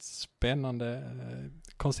ett spännande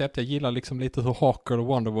koncept. Jag gillar liksom lite hur Hawker och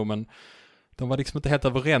Wonder Woman, de var liksom inte helt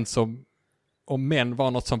överens om män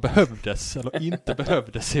var något som behövdes eller inte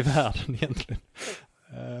behövdes i världen egentligen.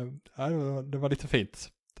 Det var lite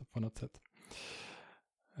fint på något sätt.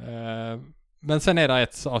 Men sen är det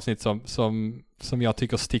ett avsnitt som jag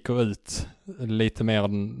tycker sticker ut lite mer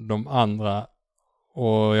än de andra.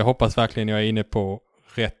 Och jag hoppas verkligen jag är inne på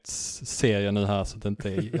rätt serie nu här så att det inte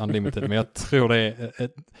är Unlimited. Men jag tror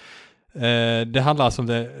det handlar alltså om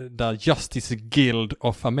det där Justice Guild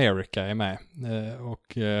of America är med.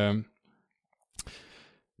 Och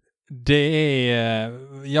det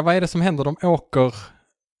är, vad är det som händer? De åker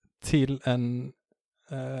till en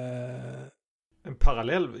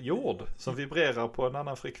parallell jord som vibrerar på en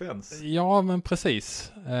annan frekvens. Ja, men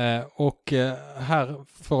precis. Och här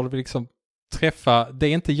får vi liksom träffa, det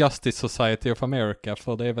är inte Justice Society of America,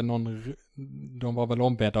 för det är väl de var väl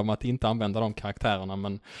ombedda om att inte använda de karaktärerna,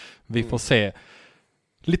 men vi får se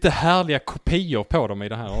lite härliga kopior på dem i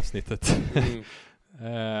det här avsnittet.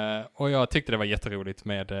 Och jag tyckte det var jätteroligt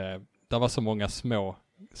det var så många små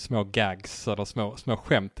gags eller små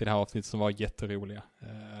skämt i det här avsnittet som var jätteroliga.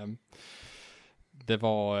 Det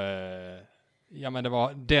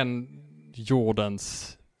var den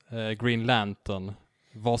jordens Green Lantern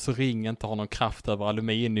vars ring inte har någon kraft över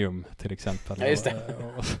aluminium till exempel. Ja, just det.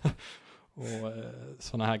 Och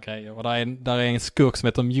såna här grejer. Och där är en skurk som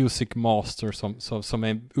heter Music Master som är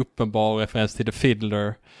en uppenbar referens till The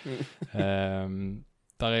Fiddler.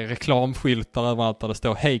 Där är reklamskyltar överallt där det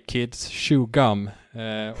står Hey kids, chew gum.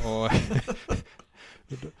 Och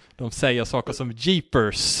de säger saker som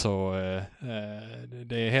Jeepers och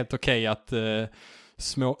det är helt okej att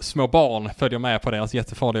små barn följer med på deras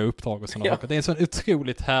jättefarliga uppdrag och sådana saker. Det är en sån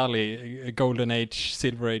otroligt härlig Golden Age,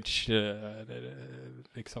 Silver Age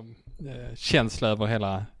känsla över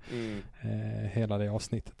hela det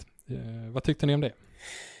avsnittet. Vad tyckte ni om det?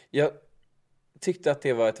 Jag tyckte att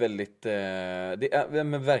det var ett väldigt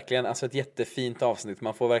men verkligen alltså ett jättefint avsnitt.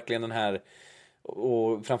 Man får verkligen den här,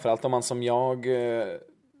 och framförallt om man som jag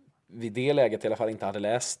vid det läget i alla fall inte hade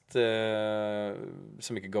läst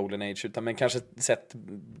så mycket Golden Age, men kanske sett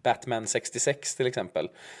Batman 66 till exempel.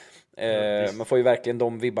 Man får ju verkligen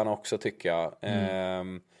de vibbarna också, tycker jag.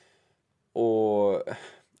 Och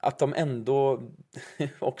att de ändå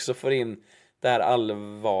också får in det här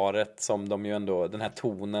allvaret som de ju ändå, den här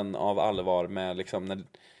tonen av allvar med liksom när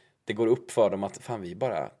det går upp för dem att fan, vi är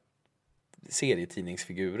bara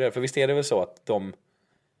serietidningsfigurer. För visst är det väl så att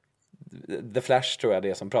The Flash, tror jag det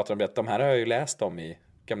är, som pratar om det, att de här har jag ju läst om i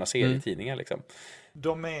gamla serietidningar liksom.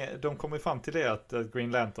 De kommer fram till det att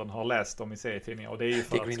Green Lantern har läst dem i serietidningar, och det är ju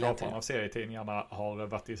för att skaparna av serietidningarna har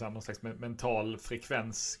varit i någon slags mental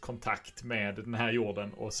frekvenskontakt med den här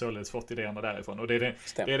jorden och således fått idéerna därifrån. Och det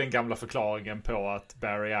är den gamla förklaringen på att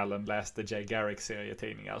Barry Allen läste Jay Garricks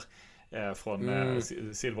serietidningar från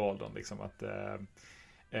silveråldern liksom, att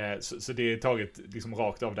så det är taget liksom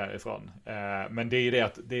rakt av därifrån. Men det är ju det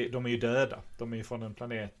att de är ju döda. De är ju från en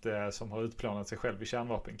planet som har utplånat sig själv i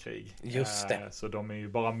kärnvapenkrig. Just det. Så de är ju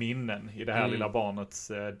bara minnen i det här lilla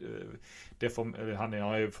barnets han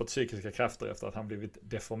har ju fått psykiska krafter efter att han blivit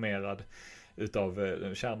deformerad utav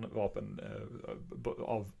kärnvapen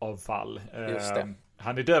avfall. Just det.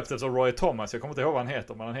 Han är döpt efter Roy Thomas. Jag kommer inte ihåg vad han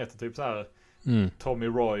heter, men han heter typ så här Tommy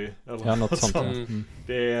Roy eller något sånt.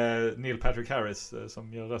 Det är Neil Patrick Harris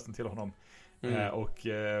som gör rösten till honom. Och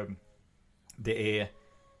det är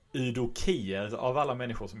Udo Kier av alla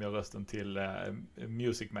människor som gör rösten till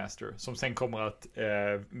Music Master, som sen kommer att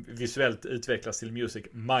visuellt utvecklas till Music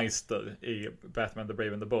Meister i Batman the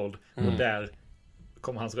Brave and the Bold. Och där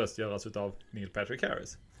kommer hans röst göras utav Neil Patrick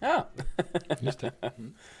Harris. Ja, just det.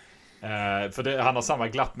 För han har samma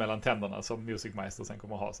glapp mellan tänderna som Music Meister sen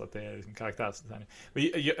kommer att ha, så att det är liksom karaktärsdesign.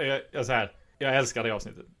 Jag älskar det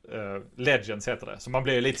avsnittet. Legends heter det. Så man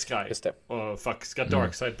blir lite skraj. Just det. Och fuck, ska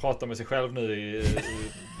Darkseid prata med sig själv nu i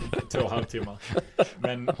 2,5 timmar?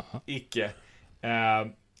 Men icke.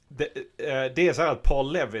 Det är så här att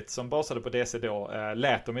Paul Levitt, som basade på DC då,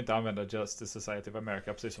 lät dem inte använda Justice Society of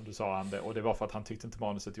America, precis som du sa, Ande. Och det var för att han tyckte inte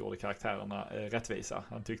manuset gjorde karaktärerna rättvisa.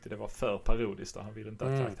 Han tyckte det var för parodiskt och han ville inte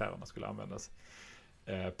att karaktärerna skulle användas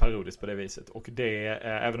parodiskt på det viset. Och det,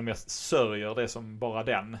 även om jag sörjer det som bara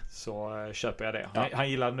den, så köper jag det. Han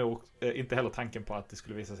gillade nog inte heller tanken på att det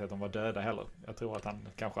skulle visa sig att de var döda heller. Jag tror att han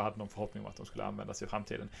kanske hade någon förhoppning om att de skulle användas i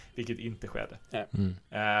framtiden, vilket inte skedde.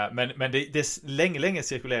 Men det länge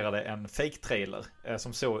cirkulerade en fake-trailer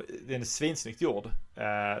som den är svinsnyggt gjord,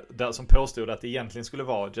 där som påstod att det egentligen skulle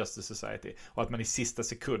vara Justice Society och att man i sista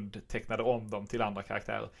sekund tecknade om dem till andra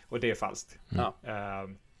karaktärer. Och det är falskt.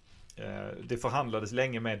 Det förhandlades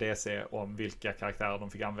länge med DC om vilka karaktärer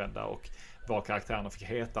de fick använda och vad karaktärerna fick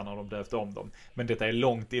heta när de döpte om dem. Men detta är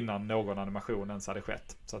långt innan någon animation ens hade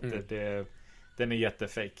skett. Så att den är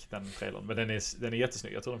jättefake, den trailern. Men den är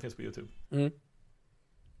jättesnygg. Jag tror den finns på YouTube. Nej,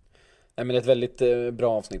 men det är ett väldigt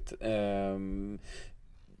bra avsnitt.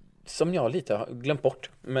 Som jag lite har glömt bort.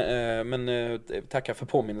 Men tackar för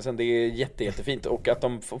påminnelsen. Det är jättefint. Och att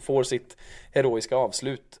de får sitt heroiska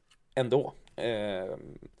avslut ändå.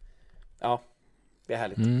 Ja, det är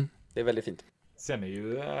härligt. Det är väldigt fint. Sen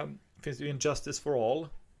finns det ju Injustice for All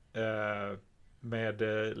med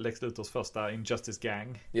Lex Luthors första Injustice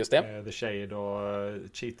Gang. Just det. The Shade och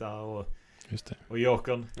Cheetah Just det. och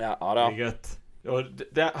Jokern. Ja, då. Det är gött. Och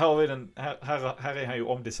där har vi här är han ju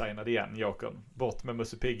omdesignad igen, Jokern. Bort med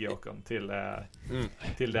Musse Pigg-Jokern till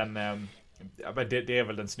den det är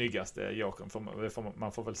väl den snyggaste Jokern,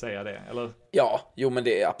 man får väl säga det, eller? Ja, jo, men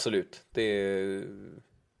det är absolut.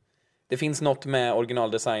 Det finns något med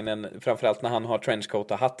originaldesignen, framförallt när han har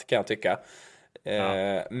trenchcoat och hatt, kan jag tycka.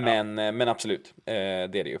 Men absolut, det är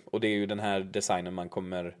det ju. Och det är ju den här designen man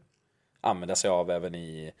kommer använda sig av även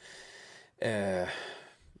i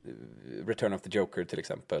Return of the Joker till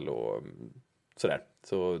exempel och sådär.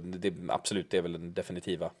 Så det är väl den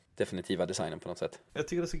definitiva designen på något sätt. Jag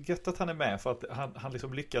tycker det är så gött att han är med, för att han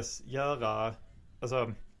liksom lyckas göra,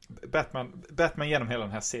 alltså Batman genom hela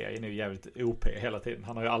den här serien är ju jävligt OP hela tiden.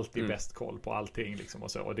 Han har ju alltid bäst koll på allting liksom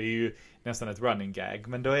och så. Och det är ju nästan ett running gag.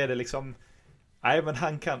 Men då är det liksom, nej, men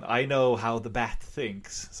han kan, I know how the bat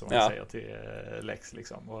thinks, som man säger till Lex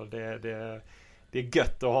liksom. Och det är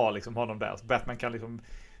gött att ha liksom honom där. Så Batman kan liksom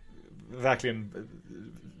verkligen,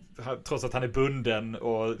 trots att han är bunden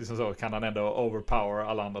och liksom så, kan han ändå overpower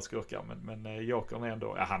alla andra skurkar. Men Jokern är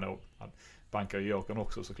ändå, han bankar ju Jokern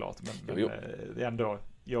också såklart. Men det är ändå,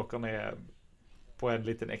 Jokern är på en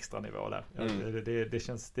liten extra nivå där.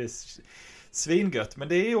 Det är svingött. Men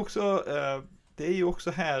det är ju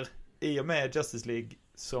också här, i och med Justice League,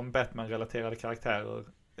 som Batman-relaterade karaktärer,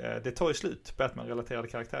 det tar ju slut. Batman-relaterade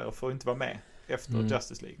karaktärer får inte vara med efter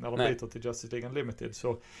Justice League. När de byter till Justice League Unlimited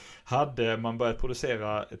så hade man börjat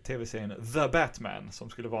producera tv-serien The Batman som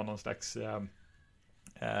skulle vara någon slags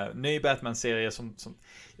ny Batman-serie som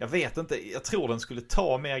jag vet inte, jag tror den skulle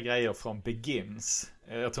ta mer grejer från Begins.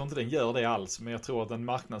 Jag tror inte den gör det alls, men jag tror att den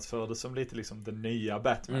marknadsfördes som lite liksom den nya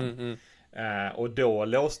Batman. Och då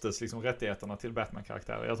låstes liksom rättigheterna till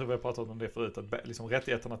Batman-karaktärer. Jag tror vi har pratat om det förut, att liksom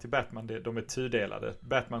rättigheterna till Batman, de är tudelade.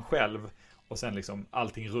 Batman själv och sen liksom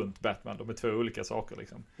allting runt Batman, de är två olika saker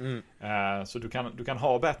liksom. Så du kan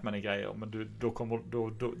ha Batman i grejer, men då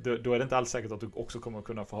är det inte alls säkert att du också kommer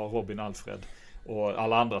kunna få ha Robin, Alfred och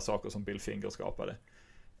alla andra saker som Bill Finger skapade.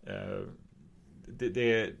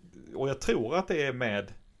 Och jag tror att det är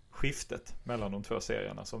med skiftet mellan de två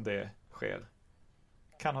serierna som det sker.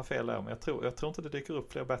 Kan ha fel där, men jag tror inte det dyker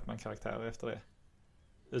upp fler Batman-karaktärer efter det.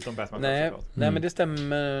 Utom Batman. Nej, men det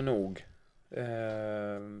stämmer nog.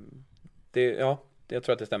 Jag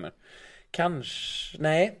tror att det stämmer. Kanske,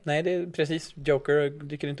 nej, det är precis. Joker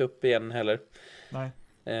dyker inte upp igen heller. Nej.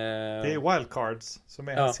 Det är Wildcards som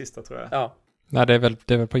är hans sista, tror jag. Ja. Nej, det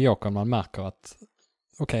är väl på Jokern man märker att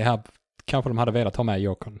här kanske de hade velat ha med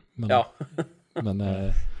Jokern. Men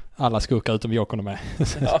alla skurkar utom Jokern är med.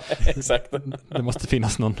 Ja, exakt. Det måste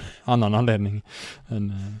finnas någon annan anledning.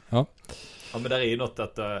 Ja, men där är ju något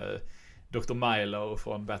att Dr. Milo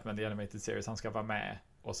från Batman The Animated Series, han ska vara med.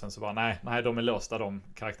 Och sen så bara, nej, de är lösta, de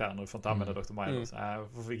karaktärerna. Du får inte använda Dr. Milo. Så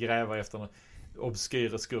får vi gräva efter den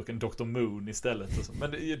obskyra skurken Dr. Moon istället.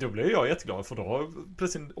 Men då blev jag jätteglad, för då har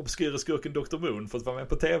plötsligt obskyra skurken Dr. Moon fått vara med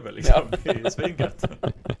på tv. Liksom. Det är ju svingat.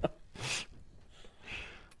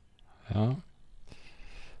 Ja.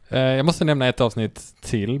 Jag måste nämna ett avsnitt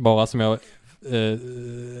till bara som jag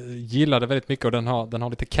gillade väldigt mycket, och den har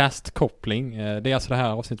lite cast-koppling. Det är alltså det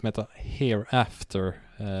här avsnittet som heter Hereafter.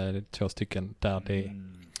 Det är 2 stycken där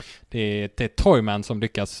det är Toyman som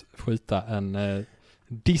lyckas skjuta en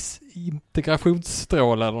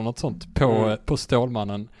disintegrationsstråle eller något sånt på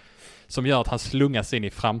Stålmannen som gör att han slungas in i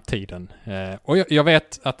framtiden. Och jag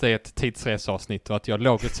vet att det är ett tidsresavsnitt och att jag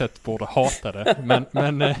logiskt sett borde hata det.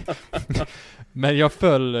 Men jag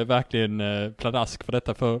föll verkligen pladask för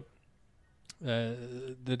detta, för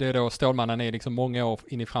det är då Stålmannen är liksom många år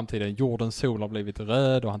in i framtiden. Jordens sol har blivit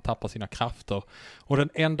röd och han tappar sina krafter. Och den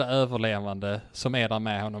enda överlevande som är där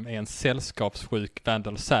med honom är en sällskapssjuk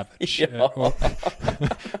Vandal Savage. Ja.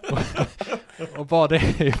 Och bara det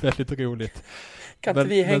är väldigt roligt. Kan inte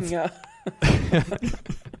vi hänga?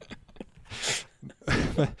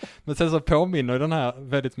 Men sen så påminner den här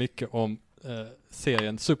väldigt mycket om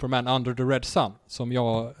serien Superman Under the Red Sun som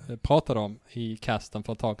jag pratade om i casten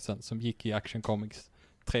för ett tag sedan, som gick i Action Comics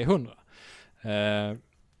 300.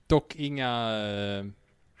 Dock inga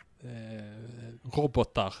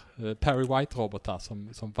robotar, Perry White-robotar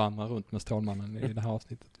som vandrar runt med Stålmannen i det här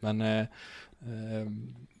avsnittet.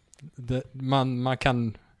 Men man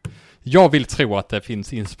kan... Jag vill tro att det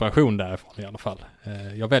finns inspiration därifrån i alla fall.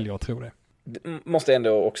 Jag väljer att tro det. Måste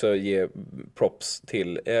ändå också ge props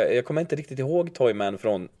till, jag kommer inte riktigt ihåg Toyman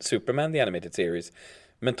från Superman The Animated Series,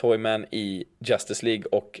 men Toyman i Justice League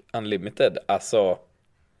och Unlimited, alltså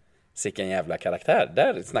sicken jävla karaktär.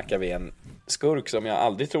 Där snackar vi en skurk som jag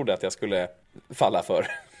aldrig trodde att jag skulle falla för.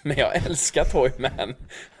 Men jag älskar Toyman.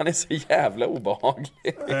 Han är så jävla obehaglig.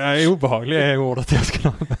 Obehaglig är ordet jag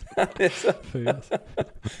skulle använda.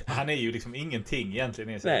 Han är ju liksom ingenting egentligen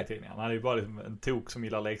i serietidningen. Han är ju bara liksom en tok som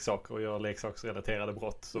gillar leksaker och gör leksaksrelaterade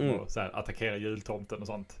brott som att så här, attackera jultomten och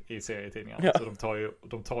sånt i serietidningarna. Ja. Så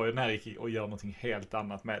de tar ju den här och gör någonting helt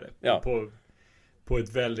annat med det. Ja. På ett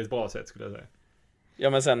väldigt bra sätt skulle jag säga. Ja,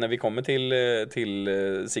 men sen när vi kommer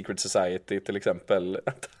till Secret Society till exempel,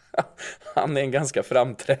 att han är en ganska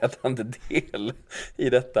framträdande del i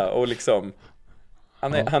detta, och liksom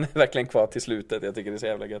han är verkligen kvar till slutet. Jag tycker det är så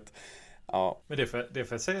jävla gött. Ja. Men det får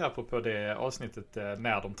jag säga på det avsnittet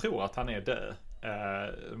när de tror att han är död,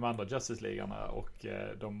 de andra Justice Leaguerna, och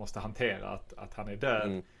de måste hantera att han är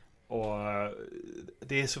död. Och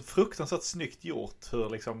det är så fruktansvärt snyggt gjort hur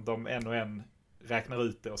liksom de en och en räknar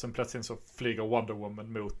ut det, och sen plötsligt så flyger Wonder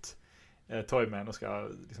Woman mot Toyman och ska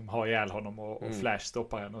liksom ha ihjäl honom, och Flash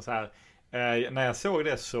stoppar henne och så här. När jag såg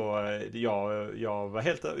det så jag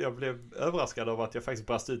blev överraskad av att jag faktiskt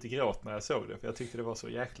brast ut i gråt när jag såg det, för jag tyckte det var så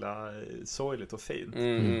jäkla sorgligt och fint.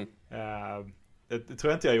 Det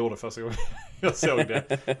tror jag inte jag gjorde första gången jag såg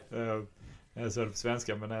det. Jag såg det på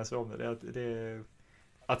svenska, men när jag såg det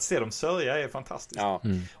att se dem sörja är fantastiskt. Ja.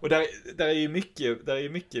 Och där är ju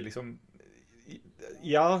mycket liksom,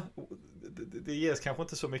 ja, det ges kanske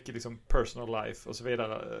inte så mycket liksom personal life och så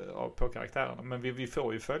vidare på karaktärerna, men vi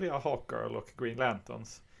får ju följa Hawkgirl och Green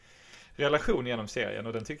Lanterns relation genom serien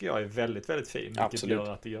och den tycker jag är väldigt, väldigt fin. Vilket Absolut.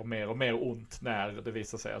 gör att det gör mer och mer ont när det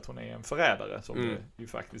visar sig att hon är en förrädare som det ju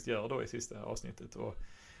faktiskt gör då i sista avsnittet.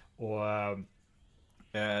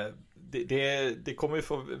 Det kommer ju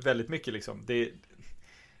få väldigt mycket liksom.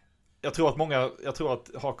 Jag tror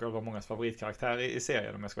att Hawkgirl var mångas favoritkaraktär i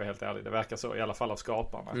serien, om jag ska vara helt ärlig. Det verkar så, i alla fall av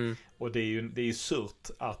skaparna. Och det är ju surt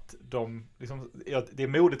att de liksom, det är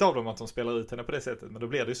modigt av dem att de spelar ut henne på det sättet, men då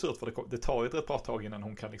blir det ju surt för det tar ju ett par tag innan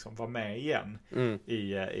hon kan liksom vara med igen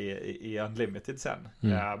i Unlimited sen.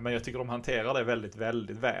 Men jag tycker de hanterar det väldigt,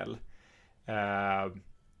 väldigt väl.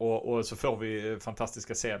 Och så får vi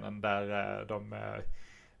fantastiska scenen där de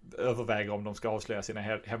överväger om de ska avslöja sina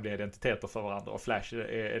hemliga identiteter för varandra, och Flash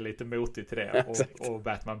är lite motig till det, och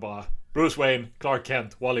Batman bara Bruce Wayne, Clark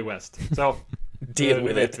Kent, Wally West. Så Deal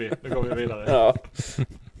with it. Nu går vi vidare.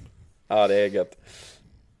 Ja, det är gött.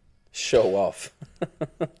 Show off.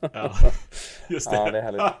 Ja, just det. Ja, det är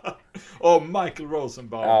härligt. Och Michael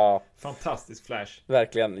Rosenbaum. Fantastisk Flash.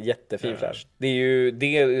 Verkligen jättefin Flash.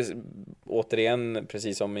 Det är återigen,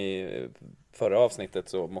 precis som i förra avsnittet,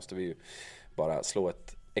 så måste vi ju bara slå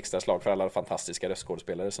ett extra slag för alla fantastiska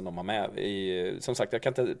röstskådespelare som de har med. Som sagt, jag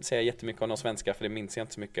kan inte säga jättemycket om de svenska, för det minns jag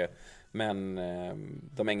inte så mycket. Men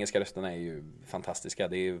de engelska rösterna är ju fantastiska.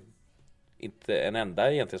 Det är ju inte en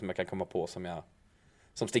enda egentligen som jag kan komma på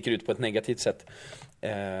som sticker ut på ett negativt sätt.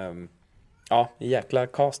 Jäkla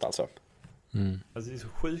cast alltså. Alltså det är så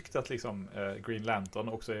sjukt att liksom Green Lantern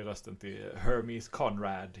också är rösten till Hermes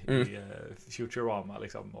Conrad i Futurama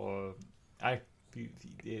liksom. Och nej,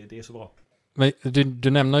 det är så bra. Men du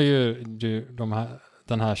nämner ju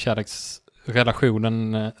den här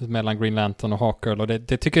kärleksrelationen mellan Green Lantern och Hawkgirl, och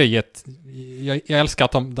det tycker jag är jag älskar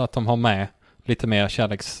att de har med lite mer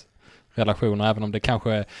kärleksrelationer, även om det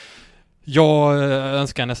kanske jag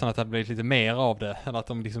önskar nästan att det blir lite mer av det, eller att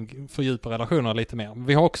de liksom fördjupar relationerna lite mer.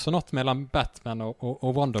 Vi har också något mellan Batman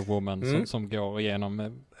och Wonder Woman som går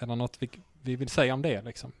igenom, eller något vi vill säga om det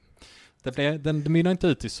liksom. Den mynnar inte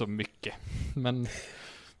ut i så mycket, men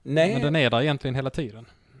den är där egentligen hela tiden.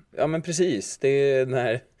 Ja, men precis. Det är den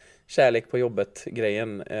här kärlek på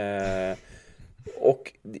jobbet-grejen.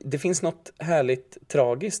 Och det finns något härligt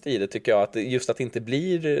tragiskt i det, tycker jag. Just att det inte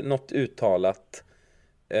blir något uttalat,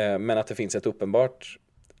 men att det finns ett uppenbart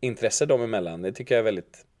intresse dem emellan. Det tycker jag är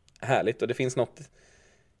väldigt härligt. Och det finns något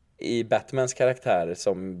i Batmans karaktär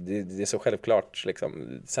som det är så självklart.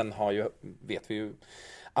 Liksom. Sen vet vi ju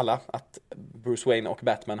alla att Bruce Wayne och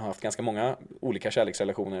Batman har haft ganska många olika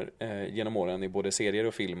kärleksrelationer genom åren i både serier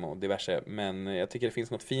och film och diverse. Men jag tycker det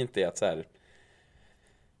finns något fint i att så här,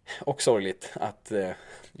 och sorgligt att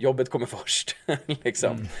jobbet kommer först.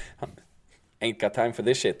 Liksom. Ain't got time for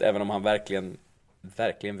this shit, även om han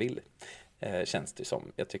verkligen vill, känns det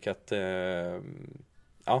som. Jag tycker att det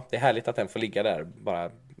är härligt att den får ligga där,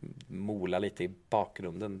 bara mola lite i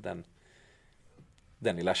bakgrunden,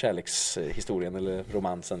 den lilla kärlekshistorien eller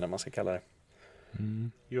romansen, där man ska kalla det.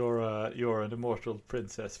 You're an immortal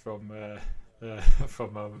princess from a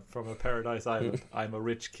paradise island. I'm a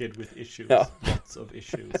rich kid with issues. Lots of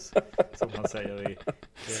issues. Som han säger i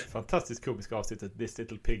det fantastiskt komiska avsnittet This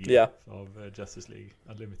Little Piggy av Justice League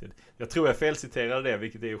Unlimited. Jag tror jag felciterade det,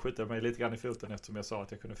 vilket är ju skjuter mig lite grann i foten, eftersom jag sa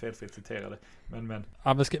att jag kunde felcitera det. Men.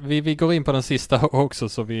 Ja, vi går in på den sista också,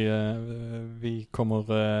 så vi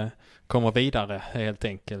kommer vidare helt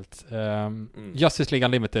enkelt. Justice League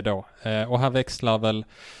Unlimited då. Och här växlar väl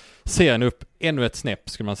serien upp ännu ett snäpp,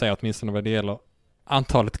 skulle man säga, åtminstone vad det gäller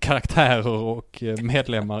antalet karaktärer och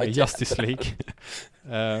medlemmar i Justice League.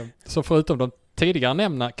 Så förutom de tidigare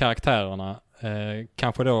nämnda karaktärerna,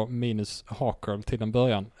 kanske då minus Hawkgirl till en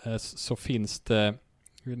början, så finns det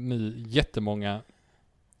nu jättemånga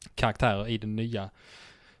karaktärer i den nya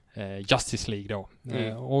Justice League då.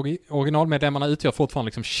 Originalmedlemmarna utgör fortfarande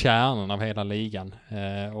liksom kärnan av hela ligan.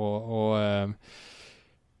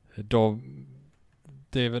 Då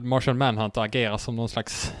det är väl Martian Manhunter agerar som någon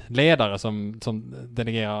slags ledare som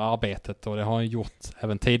delegerar arbetet, och det har han gjort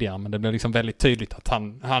även tidigare, men det blir liksom väldigt tydligt att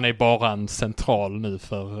han är bara en central nu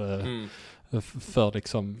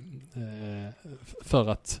för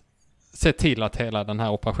att se till att hela den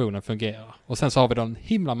här operationen fungerar. Och sen så har vi då en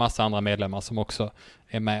himla massa andra medlemmar som också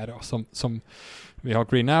är med då, som vi har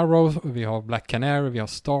Green Arrow, vi har Black Canary, vi har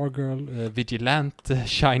Stargirl, Vigilante,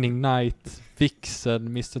 Shining Knight, Vixen,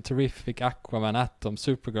 Mr. Terrific, Aquaman, Atom,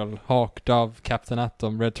 Supergirl, Hawk, Dove, Captain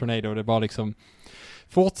Atom, Red Tornado. Det bara liksom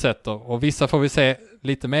fortsätter. Och vissa får vi se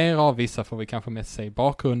lite mer av, vissa får vi kanske mest se i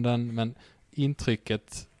bakgrunden. Men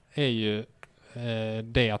intrycket är ju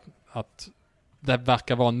det att det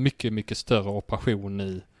verkar vara en mycket, mycket större operation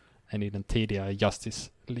nu än i den tidigare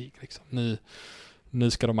Justice League. Liksom.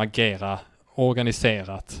 Nu ska de agera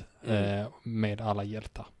organiserat med alla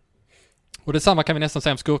hjältar. Och detsamma kan vi nästan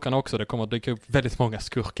säga om skurkarna också. Det kommer att dyka upp väldigt många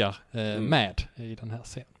skurkar med i den här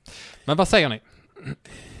serien. Men vad säger ni?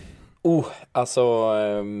 Alltså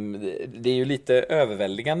det är ju lite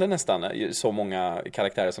överväldigande nästan, så många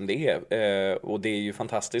karaktärer som det är. Och det är ju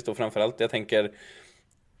fantastiskt, och framförallt jag tänker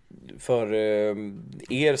för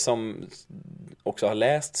er som också har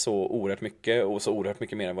läst så oerhört mycket, och så oerhört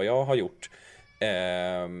mycket mer än vad jag har gjort,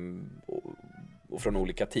 och från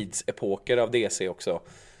olika tidsepoker av DC också,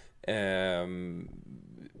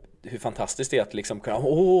 hur fantastiskt det är att liksom kunna,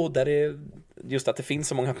 där är just att det finns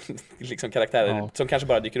så många liksom karaktärer som kanske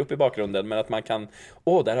bara dyker upp i bakgrunden, men att man kan,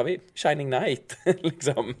 där har vi Shining Knight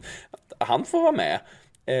liksom, att han får vara med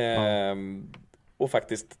och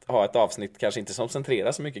faktiskt ha ett avsnitt, kanske inte som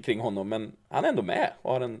centrerar så mycket kring honom, men han är ändå med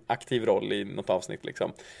och har en aktiv roll i något avsnitt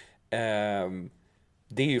liksom.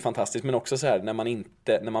 Det är ju fantastiskt, men också så här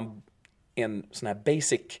när man en sån här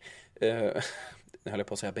basic nu höll jag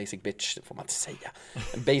på att säga basic bitch, det får man inte säga.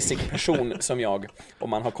 En basic person som jag, om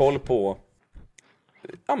man har koll på,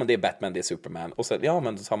 men det är Batman, det är Superman, och så,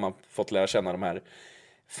 men så har man fått lära känna de här,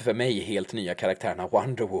 för mig helt nya karaktärerna,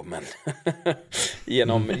 Wonder Woman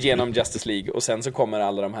genom Justice League, och sen så kommer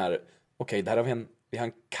alla de här, där har vi har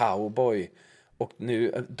en cowboy, och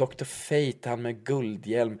nu Dr. Fate, han med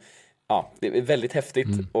guldhjälm. Det är väldigt häftigt,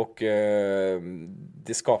 och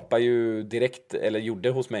det skapar ju direkt, eller gjorde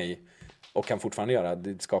hos mig, och kan fortfarande göra,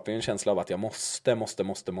 det skapar ju en känsla av att jag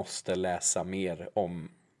måste läsa mer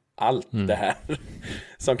om allt det här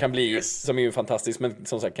som kan bli, som är ju fantastiskt, men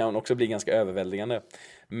som sagt kan också bli ganska överväldigande.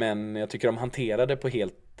 Men jag tycker de hanterar det på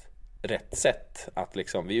helt rätt sätt, att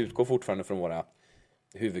liksom, vi utgår fortfarande från våra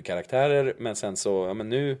huvudkaraktärer, men sen så,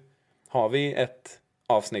 nu har vi ett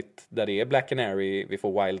avsnitt där det är Black Canary, vi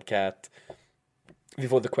får Wildcat, vi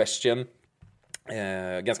får The Question,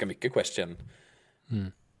 ganska mycket Question.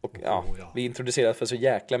 Och vi introducerar för så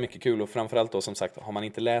jäkla mycket kul, och framförallt då som sagt, har man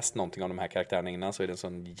inte läst någonting av de här karaktärerna innan, så är det en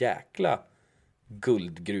sån jäkla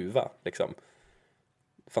guldgruva liksom.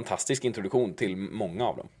 Fantastisk introduktion till många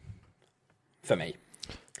av dem. För mig.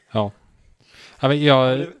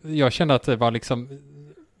 Jag kände att det var liksom,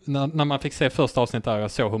 när man fick se första avsnittet där,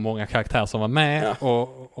 jag såg hur många karaktärer som var med,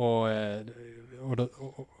 och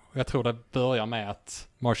jag tror det börjar med att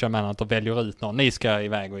Martian Manhunter väljer ut någon, ni ska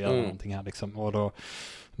iväg och göra någonting här liksom, och då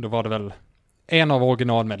var det väl en av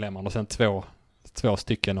originalmedlemmarna och sen två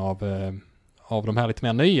stycken av de här lite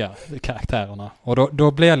mer nya karaktärerna, och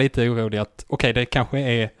då blev jag lite orolig att det kanske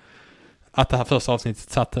är att det här första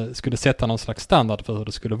avsnittet skulle sätta någon slags standard för hur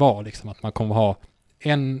det skulle vara liksom, att man kommer ha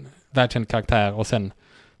en välkänd karaktär och sen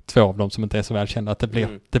två av dem som inte är så välkända, att det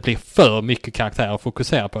blir för mycket karaktärer att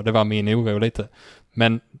fokusera på. Det var min oro lite.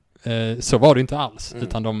 Men så var det inte alls,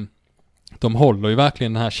 utan de håller ju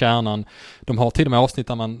verkligen den här kärnan. De har till och med avsnitt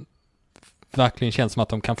där man verkligen känns som att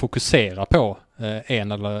de kan fokusera på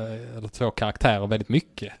en eller två karaktärer väldigt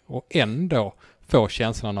mycket, och ändå få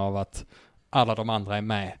känslan av att alla de andra är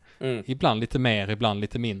med. Ibland lite mer, ibland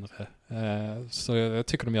lite mindre. Så jag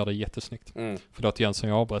tycker de gör det jättesnyggt. Förlåt Jönsson,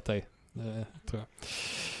 jag avbröt dig, tror jag.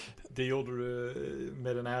 Det gjorde du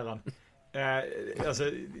med den äran.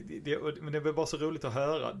 Men det var bara så roligt att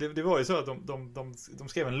höra. Det var ju så att de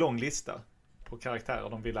skrev en lång lista på karaktärer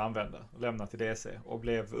de ville använda och lämna till DC, och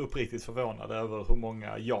blev uppriktigt förvånade över hur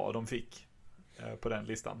många de fick på den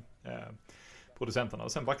listan, producenterna.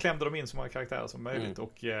 Och sen bara klämde de in så många karaktärer som möjligt,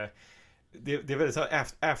 och det är väldigt så här,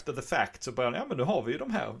 after the fact så började men nu har vi ju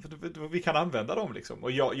de här, vi kan använda dem liksom.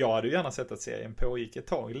 Och jag hade ju gärna sett att serien pågick ett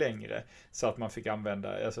tag längre, så att man fick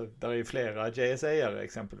använda, alltså där är ju flera JSA-are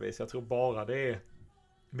exempelvis, jag tror bara det är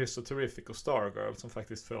Mr. Terrific och Stargirl som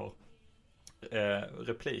faktiskt får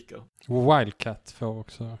repliker. Wildcat får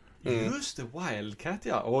också. Just det, Wildcat,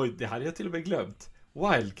 ja. Oj, det hade jag till och med glömt.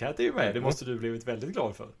 Wildcat är ju med, det måste du blivit väldigt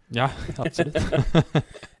glad för. Ja, absolut.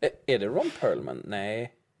 Är det Ron Perlman?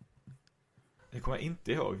 Nej. Det kommer jag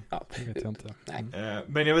inte ihåg. Det vet jag inte. Nej.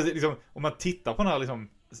 Men jag vet, liksom, om man tittar på den här liksom,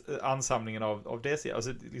 ansamlingen av DC,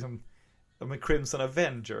 alltså liksom, Crimson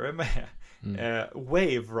Avenger är med.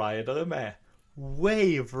 Wave Rider är med.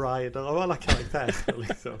 Wave Rider av alla karaktärer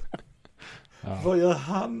liksom. Vad gör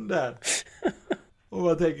han där? Och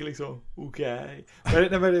man tänker liksom, okej.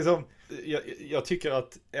 Men liksom, jag tycker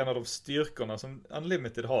att en av de styrkorna som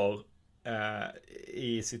Unlimited har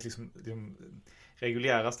i sitt liksom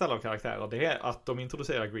reguljära ställ av karaktärer, det är att de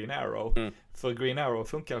introducerar Green Arrow. För Green Arrow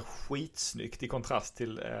funkar skitsnyggt i kontrast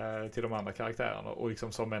till de andra karaktärerna, och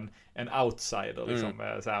liksom som en outsider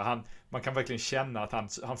liksom, så här, man kan verkligen känna att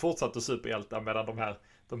han fortsatte superhjälta, medan de här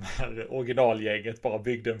originalgänget bara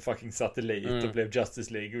byggde en fucking satellit och blev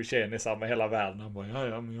Justice League och tjenisar med hela världen. Han bara,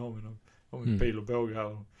 men jag har min pil och båge här,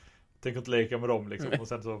 och tänker inte leka med dem liksom.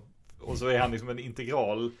 Och så är han liksom en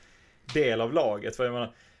integral del av laget. För jag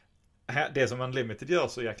menar, det som Unlimited gör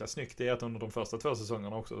så jäkla snyggt är att under de första 2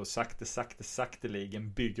 säsongerna också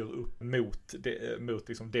sakteligen bygger upp mot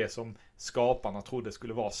liksom det som skaparna trodde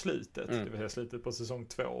skulle vara slutet. Det vill säga slutet på säsong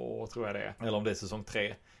 2 tror jag det är. Eller om det är säsong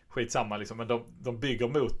 3. Skitsamma liksom. Men de bygger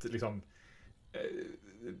mot liksom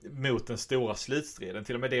mot den stora slutstriden.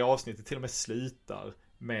 Till och med det avsnittet till och med slutar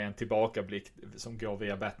med en tillbakablick som går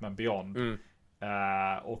via Batman Beyond.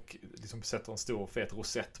 Och liksom sätter en stor fet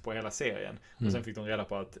rosett på hela serien. Och sen fick de reda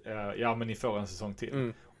på att ja, men ni får en säsong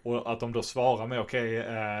till. Och att de då svarar med okej,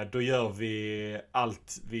 då gör vi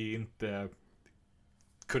allt vi inte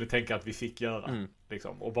kunde tänka att vi fick göra.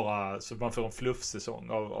 Liksom. Och bara så man får en fluffsäsong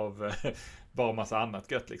av bara massa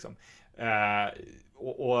annat gött liksom.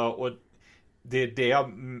 Och det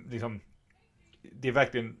är liksom, det är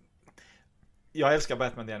verkligen, jag älskar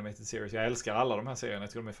Batman The Animated Series. Jag älskar alla de här serierna. Jag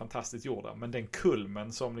tycker de är fantastiskt gjorda. Men den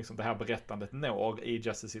kulmen som liksom det här berättandet når i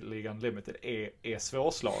Justice League Unlimited är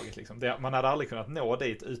svårslaget. Liksom. Man hade aldrig kunnat nå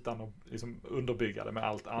dit utan att liksom underbygga det med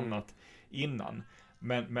allt annat innan.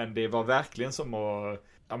 Men det var verkligen som att...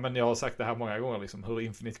 Ja, men jag har sagt det här många gånger. Liksom, hur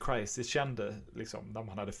Infinite Crisis kände. Liksom, när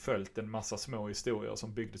man hade följt en massa små historier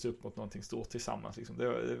som byggdes upp mot någonting stort tillsammans. Liksom.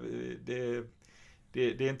 Det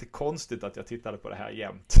är inte konstigt att jag tittade på det här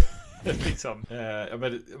jämt. Liksom.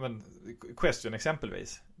 Men Question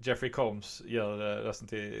exempelvis. Jeffrey Combs gör rösten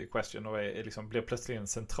till Question och blir plötsligt en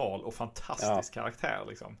central och fantastisk karaktär.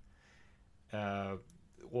 Liksom.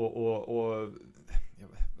 Och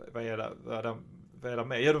vad är det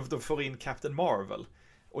med? Ja, de får in Captain Marvel.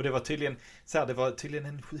 Och det var tydligen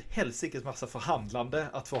en helsikes massa förhandlande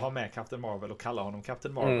att få ha med Captain Marvel och kalla honom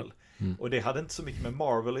Captain Marvel. Och det hade inte så mycket med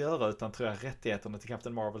Marvel att göra, utan tror jag rättigheterna till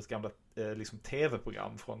Captain Marvels gamla liksom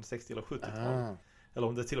tv-program från 60- eller 70-talet. Eller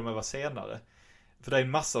om det till och med var senare. För det är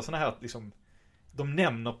en massa sådana här liksom, de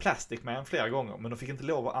nämner Plastic Man flera gånger, men de fick inte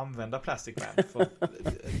lov att använda Plastic Man. För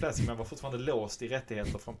Plastic Man var fortfarande låst i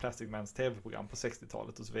rättigheter från Plastic Mans tv-program på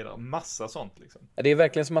 60-talet och så vidare. Massa sånt liksom. Det är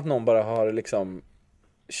verkligen som att någon bara har liksom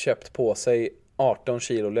köpt på sig 18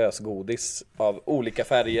 kilo lösgodis av olika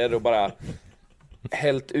färger och bara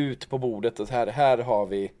hällt ut på bordet och här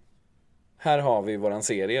har vi våran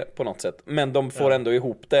serie på något sätt. Men de får ändå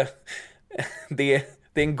ihop det. Det är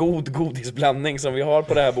en god godisblandning som vi har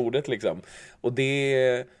på det här bordet liksom. Och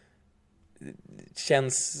det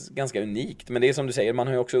känns ganska unikt. Men det är som du säger, man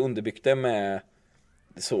har ju också underbyggt det med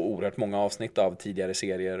så oerhört många avsnitt av tidigare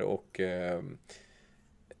serier. Och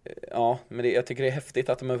ja, men jag tycker det är häftigt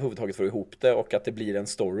att de överhuvudtaget får ihop det. Och att det blir en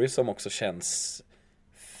story som också känns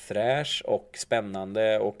fräsch och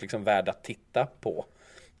spännande och liksom värd att titta på.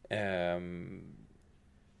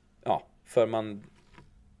 Ja, för man...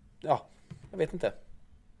 Ja, jag vet inte.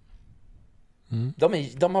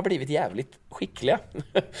 De har blivit jävligt skickliga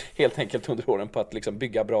helt enkelt under åren på att liksom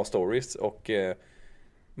bygga bra stories. Och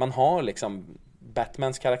man har liksom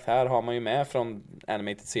Batmans karaktär har man ju med från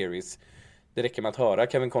Animated Series. Det räcker med att höra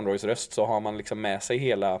Kevin Conroys röst så har man liksom med sig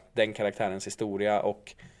hela den karaktärens historia.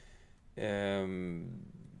 Och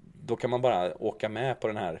då kan man bara åka med på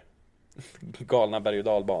den här galna berg- och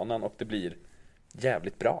dalbanan och det blir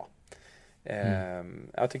jävligt bra.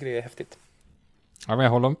 Jag tycker det är häftigt. Ja, men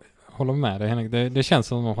jag håller med dig, Henrik. Det känns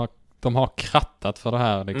som att de har krattat för det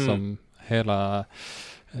här liksom hela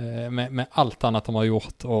med allt annat de har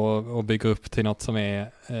gjort och bygger upp till något som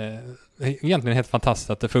är egentligen helt fantastiskt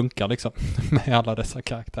att det funkar liksom med alla dessa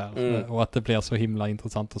karaktärer och att det blir så himla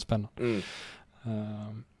intressant och spännande.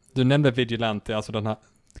 Du nämnde Vigilante, alltså den här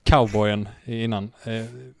cowboyen innan.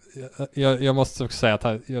 Jag måste också säga att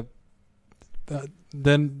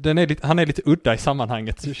han är lite udda i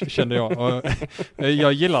sammanhanget, kände jag. Och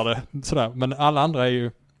jag gillar det sådär. Men alla andra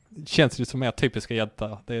känns det som mer typiska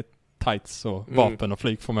hjältar. Det är tights och vapen och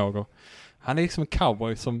flygförmågor. Han är liksom en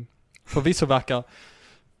cowboy som förvisso verkar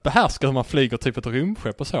behärska hur man flyger typ ett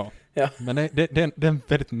rymdskepp och så. Ja. Men det är en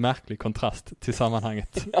väldigt märklig kontrast till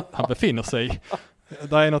sammanhanget han befinner sig i.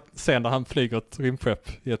 Det är något scen där han flyger ett rymdskepp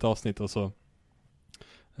i ett avsnitt och så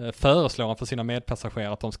föreslår han för sina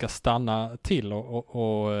medpassagerare att de ska stanna till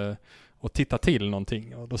och titta till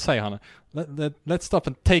någonting. Och då säger han let's stop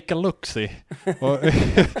and take a look-see. Och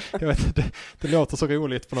jag vet, det låter så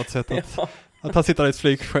roligt på något sätt att han sitter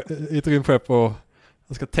i ett rymdskepp och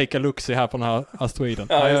han ska take a look-see här på den här asteroiden.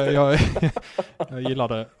 Ja, jag gillar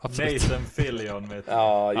det absolut. Nathan Fillion vet du.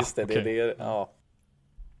 Ja, just det. Okay. Det ja.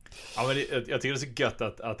 Ja, men jag tycker det är så gött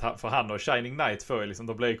att för han och Shining Knight får liksom,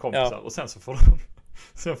 de blir kompisar och sen så får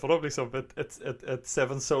Sen får de liksom ett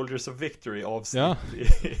Seven Soldiers of Victory avsnitt i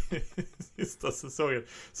sista säsongen.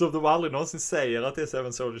 Som de aldrig någonsin säger att det är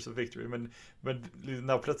Seven Soldiers of Victory. Men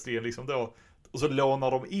när plötsligt liksom då, och så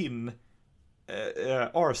lånar de in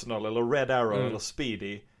Arsenal eller Red Arrow eller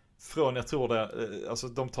Speedy från, jag tror det, alltså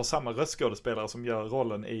de tar samma röstskådespelare som gör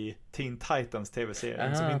rollen i Teen Titans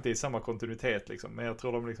tv-serien, som inte är i samma kontinuitet liksom. Men jag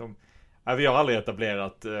tror de liksom, vi har aldrig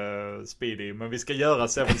etablerat Speedy, men vi ska göra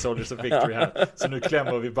Seven Soldiers of Victory här, så nu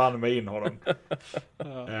klämmer vi banne med in honom.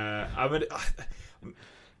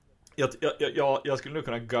 Jag skulle nog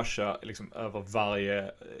kunna gusha liksom över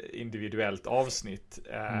varje individuellt avsnitt.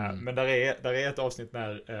 Men där är ett avsnitt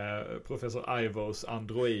när professor Ivos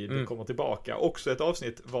android kommer tillbaka. Också ett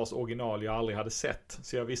avsnitt vars original jag aldrig hade sett.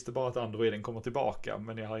 Så jag visste bara att androiden kommer tillbaka,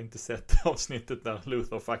 men jag har inte sett avsnittet där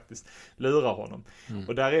Luthor faktiskt lurar honom.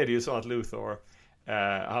 Och där är det ju så att Luthor,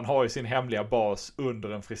 han har ju sin hemliga bas under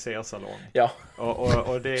en frisersalong. Ja.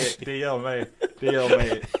 Och det gör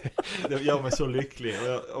mig så lycklig.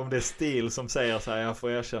 Om det är Stil som säger så här, jag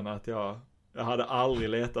får erkänna att jag hade aldrig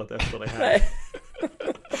letat efter det här.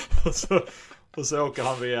 och så åker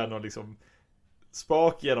han igenom liksom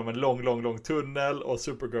spak genom en lång tunnel, och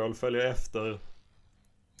Supergirl följer efter.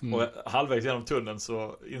 Och halvvägs genom tunneln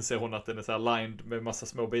så inser hon att den är så här lined med massa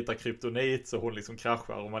små bitar kryptonit, så hon liksom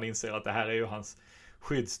kraschar, och man inser att det här är ju hans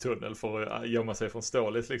skyddstunnel för att gömma sig från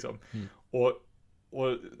stålet liksom. Och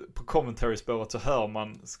på commentary-spåret så hör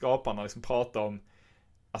man skaparna liksom prata om,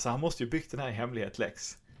 alltså han måste ju byggt den här i hemlighet,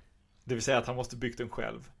 Lex. Det vill säga att han måste byggt den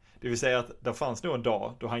själv. Det vill säga att det fanns nog en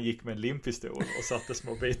dag då han gick med en limpistol och satte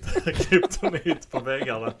små bitar kryptonit på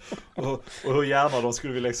väggarna. Och hur gärna de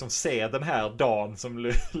skulle vilja liksom se den här dagen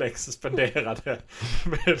som Lex spenderade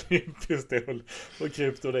med limpistol och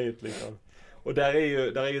kryptonit liksom. Och där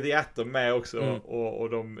är ju The Atom med också, och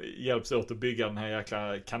de hjälps åt att bygga den här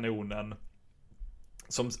jäkla kanonen.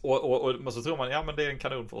 Och så tror man, ja men det är en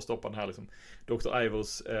kanon för att stoppa den här liksom Dr.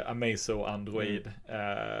 Ivos Amazo-android.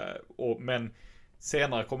 Men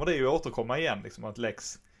senare kommer det ju återkomma igen liksom, att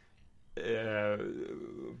Lex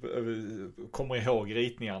kommer ihåg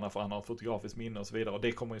ritningarna för han har ett fotografiskt minne och så vidare, och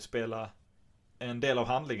det kommer ju spela en del av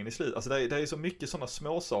handlingen i slut. Alltså det är så mycket sådana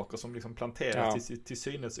små saker som liksom planteras till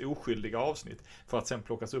synes oskyldiga avsnitt för att sen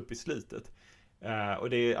plockas upp i slutet. Och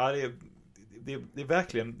det är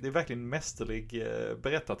verkligen mästerlig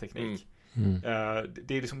berättarteknik.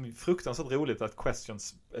 Det är liksom fruktansvärt roligt att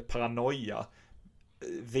Questions paranoia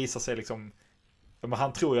visar sig liksom,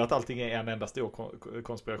 han tror ju att allting är en enda stor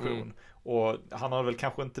konspiration, och han har väl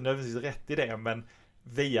kanske inte nödvändigtvis rätt i det, men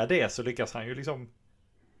via det så lyckas han ju liksom,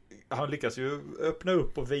 han lyckas ju öppna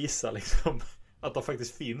upp och visa liksom att det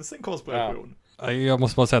faktiskt finns en konspiration. Jag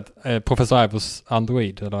måste bara säga att professor Ivos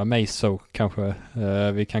android, eller Amazo kanske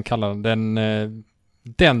vi kan kalla den,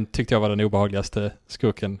 den tyckte jag var den obehagligaste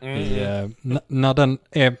skurken när den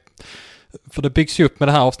är, för det byggs ju upp med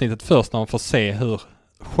det här avsnittet först när man får se hur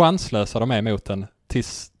chanslösa de är mot den,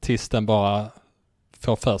 tills den bara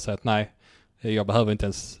får för sig att nej, jag behöver inte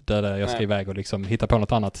ens döda, jag ska iväg och liksom hitta på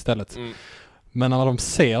något annat istället. Men när de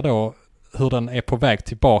ser då hur den är på väg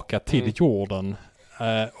tillbaka till jorden,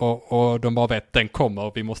 och de bara vet den kommer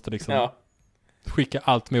och vi måste liksom skicka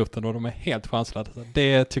allt mot den, och de är helt chanslösa.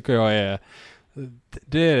 Det tycker jag är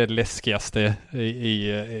det läskigaste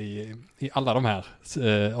i alla de här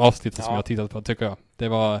avsnitten som jag har tittat på, tycker jag. Det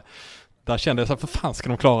var, där kände jag så, för fan ska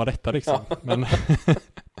de klara detta liksom. Men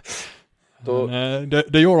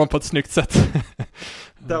det gjorde de på ett snyggt sätt.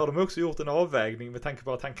 Där har de också gjort en avvägning med tanke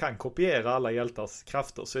på att han kan kopiera alla hjältars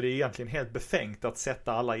krafter, så det är egentligen helt befängt att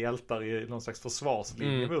sätta alla hjältar i någon slags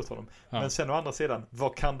försvarslinje mot honom. Men sen å andra sidan,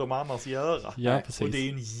 vad kan de annars göra? Ja, precis. Och det är ju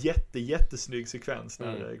en jättesnygg sekvens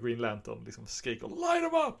när Green Lantern liksom skriker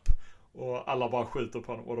 "Light them up!" och alla bara skjuter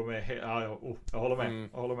på honom, och de är jag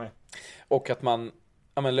håller med. Och att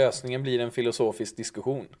lösningen blir en filosofisk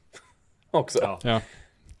diskussion också.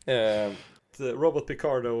 Robert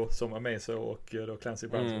Picardo som Amazo och då Clancy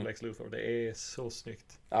Brown som Lex Luthor. Det är så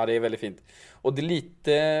snyggt. Ja, det är väldigt fint. Och det är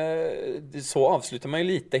lite, så avslutar man ju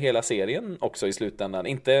lite hela serien också i slutändan.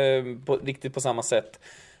 Inte riktigt på samma sätt,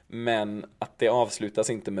 men att det avslutas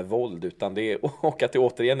inte med våld, utan det är, och att det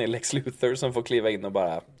återigen är Lex Luthor som får kliva in och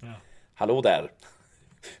bara hallå där.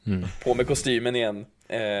 På med kostymen igen.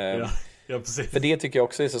 Ja, precis. För det tycker jag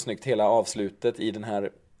också är så snyggt, hela avslutet i den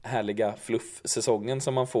här härliga fluff-säsongen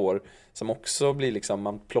som man får, som också blir liksom,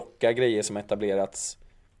 man plockar grejer som etablerats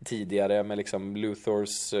tidigare med liksom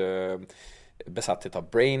Luthors besatthet av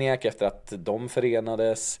Brainiac efter att de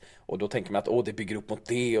förenades, och då tänker man att det bygger upp mot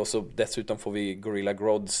det, och så dessutom får vi Gorilla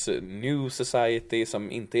Grodd's New Society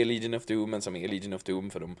som inte är Legion of Doom men som är Legion of Doom,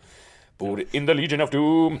 för de bor in the Legion of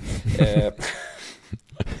Doom.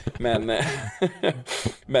 Men,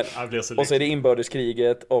 men och så är det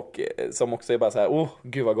inbördeskriget och som också är bara så här,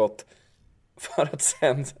 gud vad gott. För att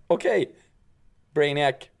sen, okej,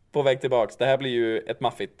 Brainiac på väg tillbaks. Det här blir ju ett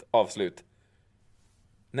maffigt avslut.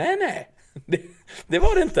 Nej. Det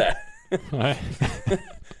var det inte. Nej.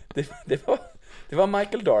 det var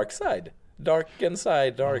Michael Darkside. Dark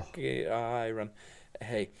Inside, Dark Iron.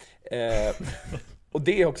 Hej. Och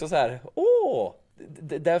det är också så här,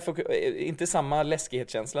 därför inte samma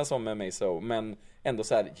läskighetskänsla som med mig så, men ändå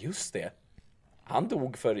så här, just det. Han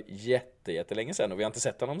dog för jättelänge sedan och vi har inte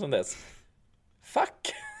sett honom sedan dess.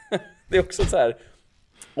 Fuck. Det är också så här,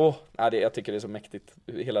 jag tycker det är så mäktigt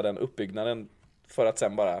hela den uppbyggnaden för att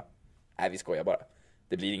sen bara, vi skojar bara.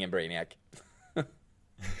 Det blir ingen Brainiac.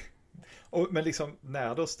 Men liksom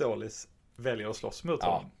när då Stålis väljer att slåss mot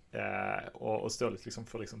honom och Stålis liksom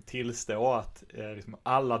får liksom tillstå att liksom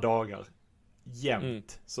alla dagar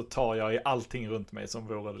jämt så tar jag i allting runt mig som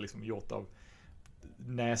vore det liksom gjort av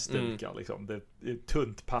näsdukar liksom. Det är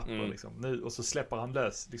tunt papper liksom. Nu, och så släpper han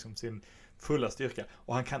lös liksom sin fulla styrka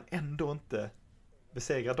och han kan ändå inte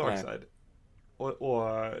besegra Darkseid.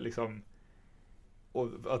 Och liksom och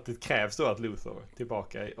att det krävs då att Luthor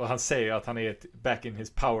tillbaka och han säger att han är back in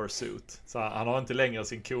his power suit. Så han har inte längre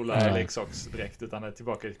sin coola leksaksdräkt utan han är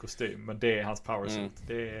tillbaka i kostym, men det är hans power suit.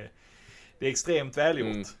 Det är extremt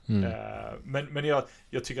välgjort. Men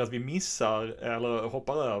jag tycker att vi missar eller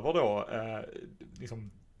hoppar över då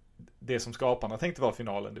liksom det som skaparna tänkte vara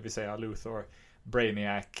finalen, det vill säga Luthor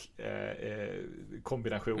Brainiac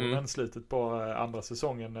kombinationen slutet på andra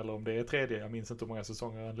säsongen, eller om det är tredje, jag minns inte hur många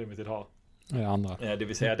säsonger Unlimited har. Andra. Det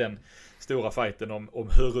vill säga den stora fighten om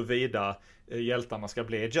huruvida hjältarna ska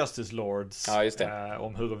bli Justice Lords,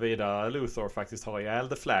 om huruvida Luthor faktiskt har ihjäl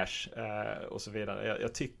The Flash och så vidare.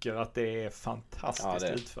 Jag tycker att det är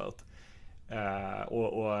fantastiskt utfört.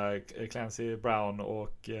 Och Clancy Brown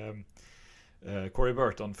och Corey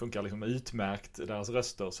Burton funkar liksom utmärkt, deras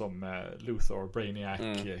röster som Luthor,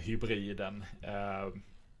 Brainiac-hybriden.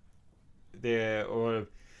 Och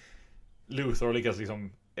Luthor lyckas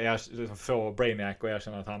liksom få Brainiac och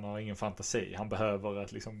erkänna att han har ingen fantasi. Han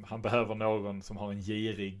behöver någon som har en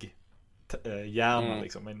girig hjärna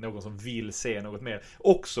liksom, någon som vill se något mer.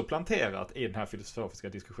 Också planterat i den här filosofiska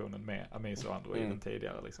diskussionen med Amazo och Androiden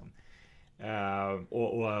tidigare liksom.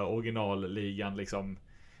 Och originalligan liksom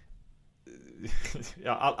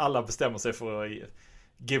alla bestämmer sig för att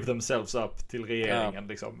give themselves up till regeringen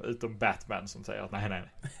liksom, utom Batman som säger att nej,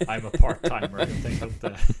 I'm a part-timer.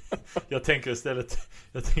 Jag tänker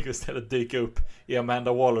istället dyka upp i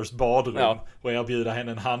Amanda Wallers badrum och erbjuda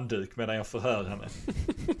henne en handduk medan jag förhör henne.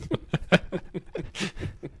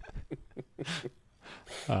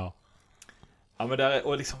 Men där,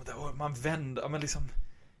 och liksom man vänder, men liksom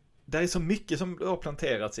det är så mycket som har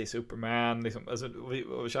planterats i Superman liksom, alltså,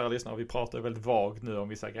 och kära lyssnare, vi pratar väldigt vagt nu om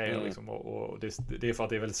vissa grejer liksom, och det är för att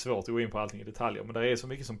det är väldigt svårt att gå in på allting i detaljer, men det är så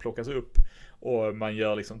mycket som plockas upp och man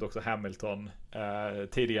gör liksom Dr. Hamilton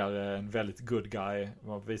tidigare en väldigt good guy,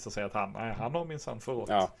 man visar sig att han har minsann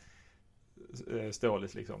förrått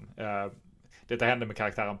Ståligt liksom. Detta hände med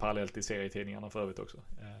karaktären parallellt i serietidningarna för övrigt också,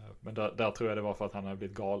 men där tror jag det var för att han hade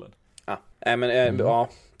blivit galen.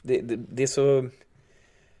 Det är så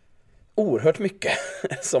oerhört mycket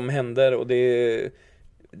som händer och det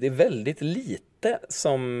är väldigt lite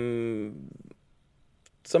som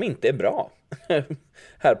inte är bra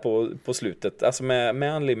här på slutet. Alltså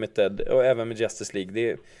med Unlimited och även med Justice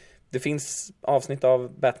League. Det finns avsnitt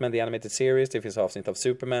av Batman The Animated Series, det finns avsnitt av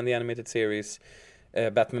Superman The Animated Series,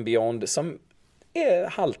 Batman Beyond som är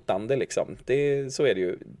haltande liksom. Så är det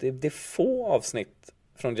ju. Det är få avsnitt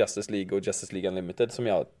från Justice League och Justice League Unlimited som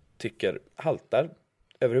jag tycker haltar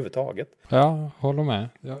överhuvudtaget. Ja, håller med.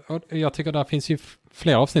 Jag tycker där finns ju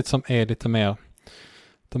fler avsnitt som är lite mer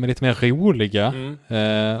roliga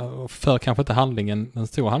och för kanske inte den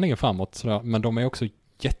stora handlingen framåt sådär, men de är också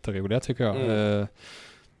jätteroliga tycker jag.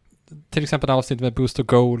 Till exempel avsnitt med Booster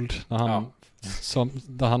Gold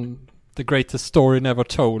där han The Greatest Story Never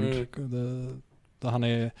Told där han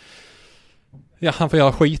är han får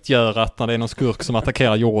göra skitgörat när det är någon skurk som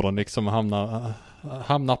attackerar jorden liksom och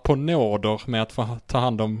hamnar på nåder med att få ta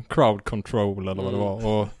hand om crowd control eller vad det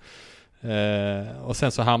var och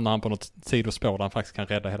sen så hamnar han på något sidospår där han faktiskt kan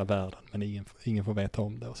rädda hela världen men ingen får veta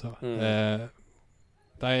om det och så.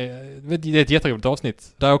 Det är ett jätteroligt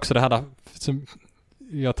avsnitt. Det är också det här som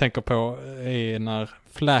jag tänker på är när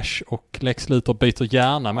Flash och Lex Luthor byter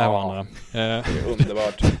hjärna med varandra. Det är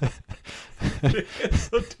underbart. Det är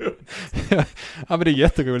så dumt. Men det är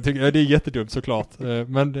jätteroligt. Det är jättedumt såklart.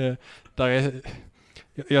 Men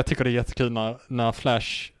jag tycker det är jättekul när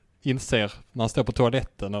Flash inser när han står på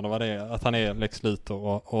toaletten eller vad det är, att han är Lex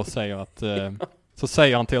Luthor och säger att så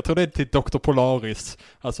säger han till, jag tror det är till Dr. Polaris,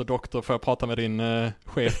 alltså doktor, får jag prata med din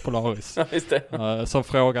chef Polaris, Ja, just det. som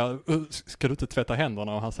frågar, ska du inte tvätta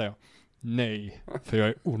händerna? Och han säger, nej, för jag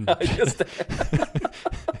är ond. Ja, just det.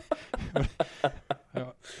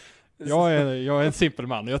 Jag är en simpel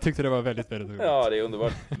man och jag tyckte det var väldigt, väldigt roligt. Ja, det är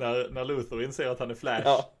underbart. När Luthor inser att han är Flash.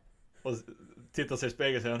 Ja. Och tittar sig i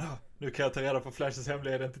spegeln och säger, nu kan jag ta reda på Flashs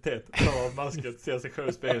hemliga identitet. Tar av masken, ser sig själv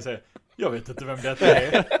i spegeln och säger, jag vet inte vem detta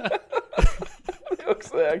är. Det är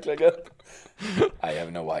också jäkla gött. I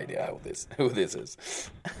have no idea who this is.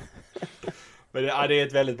 Men det är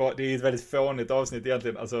ett väldigt bra, det är ett väldigt fånigt avsnitt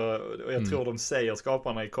egentligen. Alltså, och jag tror de säger,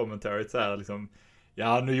 skaparna i commentaryt så här liksom,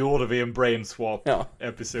 ja, nu gjorde vi en brain swap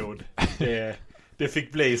episod. Det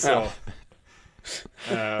fick bli så.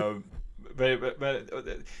 Ja.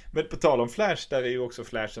 Men på tal om Flash, där är ju också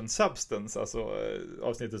Flash and Substance, alltså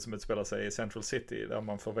avsnittet som utspelar sig i Central City, där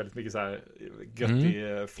man får väldigt mycket så här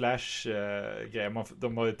göttig Flash-grejer.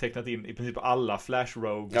 De har ju tecknat in i princip alla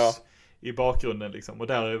Flash-rogues i bakgrunden liksom. Och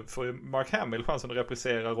där får ju Mark Hamill chansen att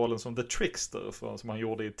reprisera rollen som The Trickster som han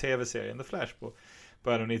gjorde i tv-serien The Flash på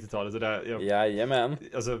början av 90-talet. Och där, Jajamän.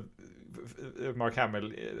 Alltså, Mark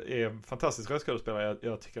Hamill är en fantastisk röstskådespelare.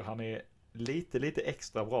 Jag tycker han är lite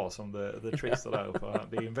extra bra som The Trickster där. För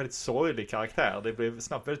det är en väldigt sorglig karaktär. Det blir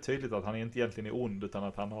snabbt väldigt tydligt att han inte egentligen är ond, utan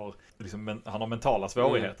att han har mentala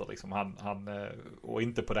svårigheter. Liksom. Han, och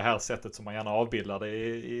inte på det här sättet som man gärna avbildar det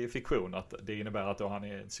i fiktion. Att det innebär att då han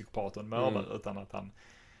är en psykopat och en mördare. Utan att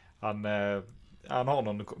han har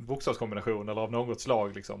någon bokstavskombination eller av något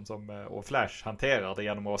slag liksom, och Flash hanterar det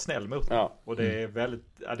genom att vara snäll mot dem. Och det är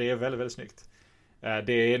väldigt snyggt.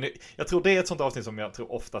 Jag tror det är ett sånt avsnitt som jag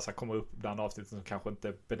tror oftast kommer upp bland avsnitt som kanske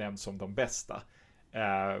inte benämns som de bästa.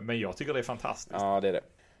 Men jag tycker det är fantastiskt. Ja, det är det.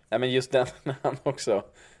 Nej, men just den när han också,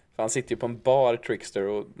 för han sitter ju på en bar, Trickster,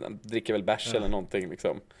 och dricker väl bärs eller någonting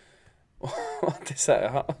liksom. Och det är så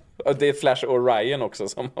här, och det är Flash och Ryan också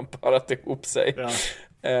som har parat ihop sig.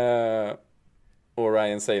 Och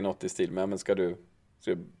Ryan säger något i stil med, men ska du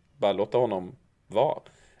bara låta honom vara?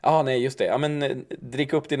 Nej, just det. Ja, men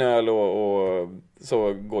drick upp din öl och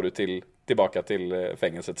så går du tillbaka till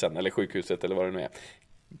fängelset sen, eller sjukhuset eller vad det nu är.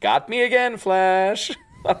 Got me again, Flash!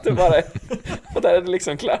 Att det bara och där är det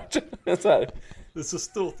liksom klart. Så här. Det är så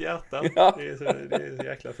stort hjärta. Ja. Det är så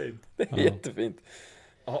jäkla fint. Det är jättefint.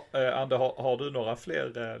 Ander, har du några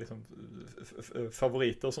fler liksom,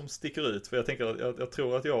 favoriter som sticker ut? För jag tänker jag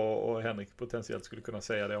tror att jag och Henrik potentiellt skulle kunna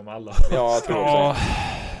säga det om alla. Ja, jag tror också.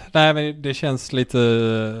 Nej, men det känns lite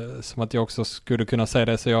som att jag också skulle kunna säga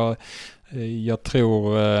det, så jag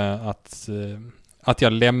tror att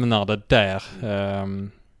jag lämnar det där.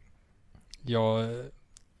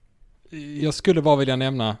 Jag skulle bara vilja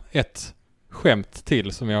nämna ett skämt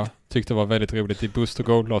till som jag tyckte var väldigt roligt i Booster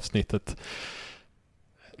Gold-avsnittet.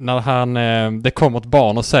 När det kommer ett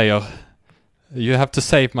barn och säger "You have to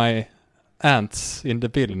save my ants in the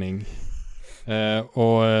building",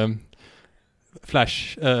 och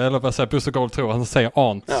Flash, eller vad säger Booster Gold, tror han säger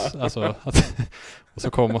ants, alltså och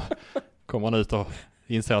så kommer han ut och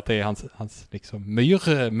inser att det är hans liksom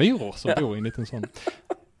myror som bor i en liten sån.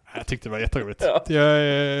 Jag tyckte det var jätteroligt.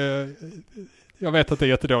 Jag vet att det är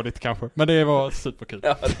jättedåligt kanske, men det var superkul.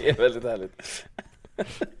 Ja, det är väldigt härligt.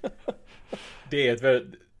 Det är ett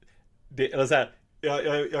väldigt... eller så här,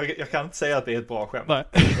 jag kan inte säga att det är ett bra skämt. Nej.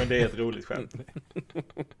 Men det är ett roligt skämt.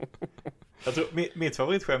 Jag tror, mitt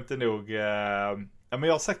favoritskämt är nog... men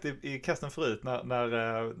jag har sagt det i kasten förut.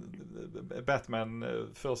 När Batman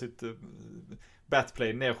får sitt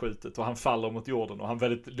Batplane nedskjutet och han faller mot jorden och han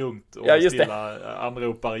väldigt lugnt och stilla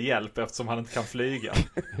anropar hjälp eftersom han inte kan flyga.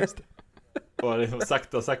 Just det. Och liksom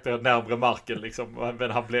sakta närmare marken liksom.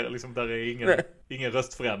 Men han blir liksom, där är ingen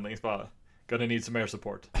röstförändring, bara gonna need some air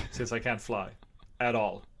support since I can't fly at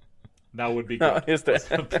all. Now would be good. Ja, just det.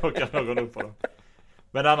 Så plockar någon upp på dem.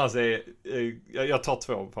 Men annars är jag tar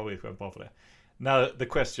 2 favoritskämt bara för det. När The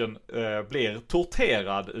Question blir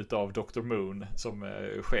torterad utav Dr. Moon som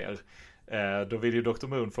sker, då vill ju Dr.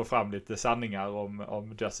 Moon få fram lite sanningar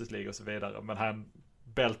om Justice League och så vidare. Men han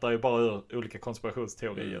bältar ju bara ur olika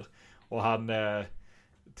konspirationsteorier. Och han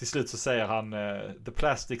till slut så säger han "The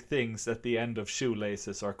plastic things at the end of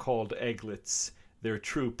shoelaces are called egglets. Their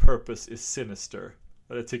true purpose is sinister."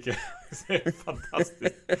 Och det tycker jag är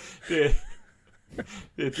fantastiskt.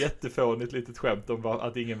 Det är ett jättefånigt litet skämt om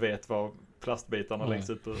att ingen vet vad plastbitarna längst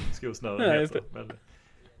ut på skosnören heter. Men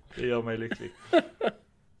det gör mig lycklig.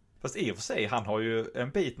 Fast i och för sig, han har ju en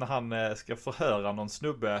bit när han ska förhöra någon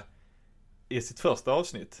snubbe i sitt första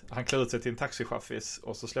avsnitt. Han klär ut sig till en taxichaffis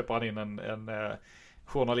och så släpper han in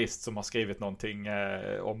journalist som har skrivit någonting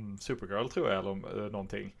om Supergirl tror jag, eller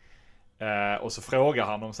någonting. Och så frågar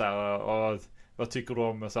han om så här, vad tycker du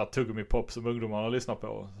om så här tuggummi-pop som ungdomarna lyssnar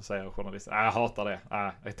på? Så säger journalisten, jag hatar det.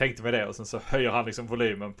 Jag tänkte med det. Och sen så höjer han liksom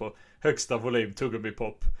volymen på högsta volym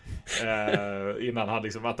tuggummi-pop. Innan han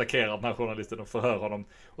liksom attackerar den här journalisten och förhör honom.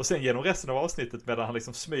 Och sen genom resten av avsnittet, medan han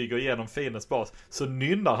liksom smyger igenom fiendens bas, så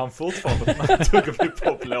nynnar han fortfarande den här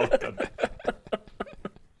tuggummi-pop-låten.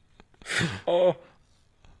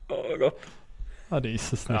 Gott. Ja, det är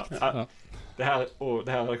så snyggt. Ja. Det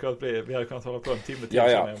här hade kunnat bli, vi hade kunnat hålla på en timme till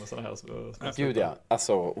med sådana här. Gud ja,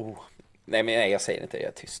 alltså nej jag säger inte, jag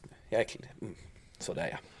är tyst nu. Jag är sådär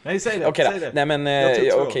ja. Nej, säg det. Okej, säg det. nej men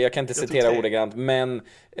jag kan inte citera ordagrant, men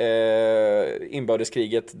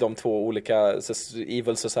inbördeskriget, de två olika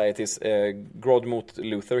evil societies, Grodd mot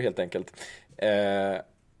Luthor helt enkelt.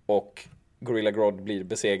 Och Gorilla Grodd blir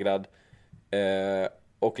besegrad.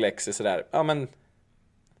 Och Lex är sådär, ja men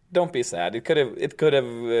don't be sad. It could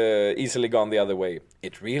have easily gone the other way.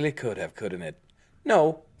 It really could have, couldn't it?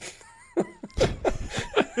 No.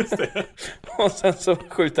 Och sen så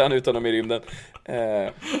skjuter han ut honom i rymden.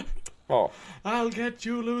 Ja. I'll get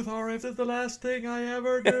you, Luthor, if it's the last thing I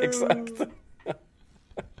ever do. Exakt.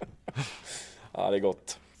 Ja, det är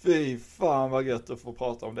gott. Fy fan vad gött att få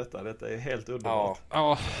prata om detta. Detta är helt underbart.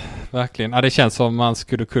 Ja, verkligen. Ja, det känns som man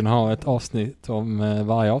skulle kunna ha ett avsnitt om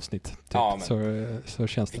varje avsnitt. Typ. Ja, men så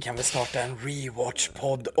känns det. Vi kan väl starta en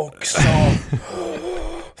rewatch-podd också.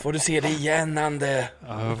 Får du se det igen, Ande?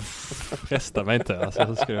 Fresta mig inte.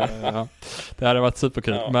 Alltså, det hade varit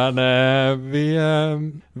superkul. Ja.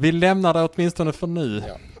 Men vi lämnar det åtminstone för nu,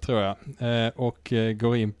 tror jag. Och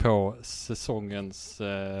går in på säsongens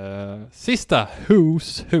sista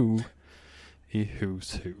Who's Who i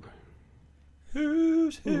Who's Who.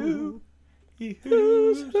 Who's Who i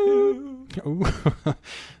Who's Who.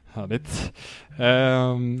 Härligt.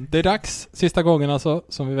 Det är dags, sista gången alltså,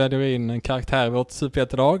 som vi väljer in en karaktär i vårt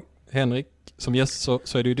superhjältelag. Henrik, som gäst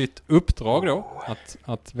så är det ju ditt uppdrag då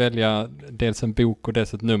att välja dels en bok och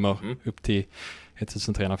dels ett nummer upp till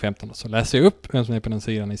 1315. Så läser jag upp vem som är på den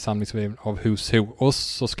sidan i samlingsväven av Who's Who. Och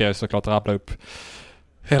så ska jag såklart rabbla upp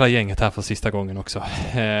hela gänget här för sista gången också.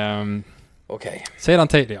 Okej. Sedan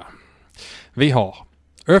tidigare. Vi har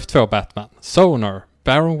Earth 2 Batman, Sonar,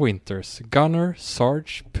 Baron Winters, Gunner,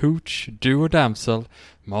 Sarge, Pooch, Duo Damsel,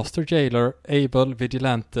 Master Jailer, Abel,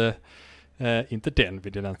 Vigilante, inte den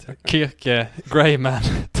Vigilante, Kirke, Greyman,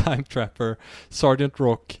 Time Trapper, Sergeant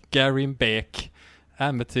Rock, Garin Beck,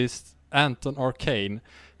 Amethyst, Anton Arcane,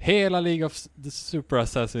 hela League of the Super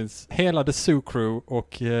Assassins, hela The Zoo Crew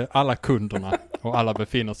och alla kunderna. Och alla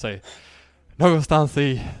befinner sig någonstans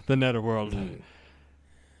i The Netherworld.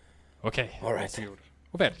 Okej. All right.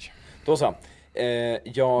 Och välj. Då så.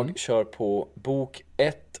 Jag kör på bok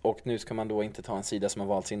 1 och nu ska man då inte ta en sida som har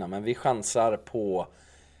valts innan, men vi chansar på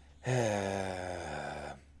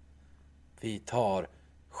vi tar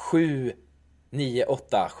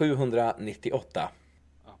 798.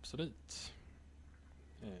 Absolut.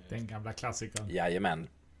 Den gamla klassikern. Jajamän.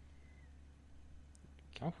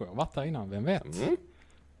 Kanske har varit där innan, vem vet.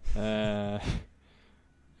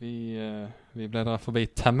 Vi bläddrar förbi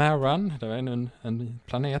Tamaran. Det var en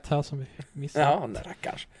planet här som vi missade. Ja, den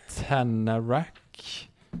rackars. Tanarak,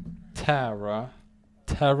 Tara,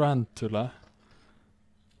 Tarantula,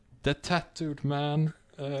 The Tattooed Man,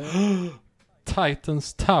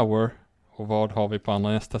 Titans Tower. Och vad har vi på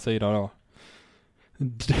andra nästa sida då?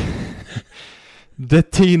 The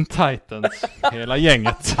Teen Titans. Hela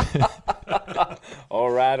gänget.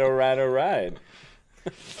 All right.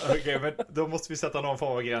 Okej, men då måste vi sätta någon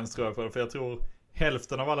form av gräns tror jag på det. För jag tror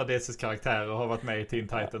hälften av alla DCs karaktärer har varit med i Teen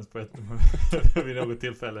Titans på vid något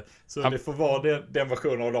tillfälle. Så det får vara den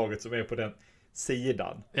versionen av laget som är på den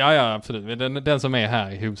sidan. Ja, absolut. Den som är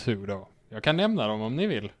här i Who's Who då. Jag kan nämna dem om ni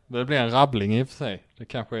vill. Det blir en rabbling i och för sig. Det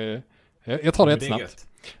kanske är... Jag tar det snabbt.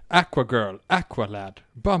 Aquagirl, Aqualad,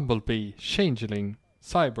 Bumblebee, Changeling,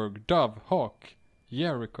 Cyborg, Dove, Hawk,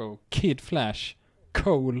 Jericho, Kid Flash,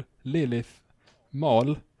 Cole, Lilith, Mal.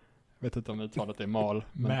 Jag vet inte om uttalet är Mal.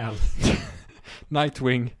 Mal.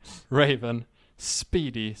 Nightwing, Raven,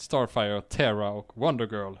 Speedy, Starfire, Terra och Wonder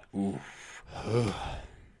Girl.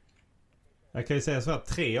 Jag kan ju säga så att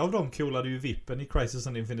 3 av dem coolade ju vippen i Crisis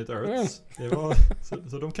on Infinite Earths. Det var,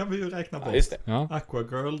 så de kan vi ju räkna bort. Just det. Ja.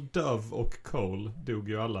 Aquagirl, Dove och Cole dog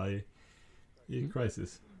ju alla i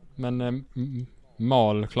Crisis. Men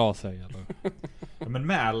Mal klarar sig, eller? Ja, men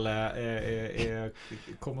Mal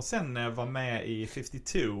kommer sen vara med i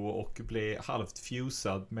 52 och bli halvt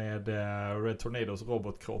fusad med Red Tornados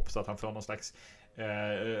robotkropp så att han får någon slags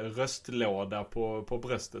röstlåda på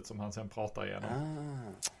bröstet som han sen pratar igenom.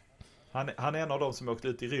 Han är en av dem som åkte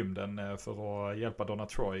ut i rymden för att hjälpa Donna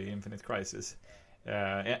Troy i Infinite Crisis.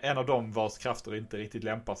 En av dem vars krafter inte riktigt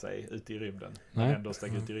lämpar sig ute i rymden. Men ändå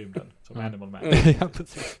steg ut i rymden som Animal Man. Ja,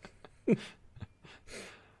 precis.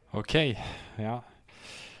 Okej, ja.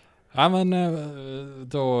 Ja, men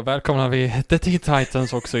då välkomnar vi The Teen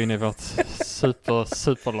Titans också in i vårt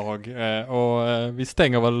superlag. Och vi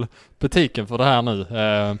stänger väl butiken för det här nu.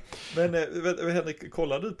 Men Henrik,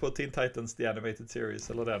 kollar du på Teen Titans The Animated Series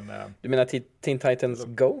eller den? Du menar Teen Titans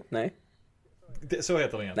Go? Nej. Så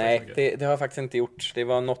heter den egentligen. Nej, det har jag faktiskt inte gjort. Det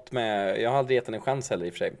var något med, jag har aldrig gett den en chans heller i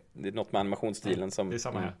och för sig. Det är något med animationsstilen som... Det är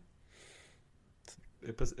samma här.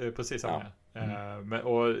 Precis samma här.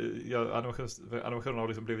 Animationen har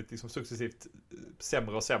liksom blivit liksom successivt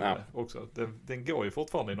sämre och sämre också. Den går ju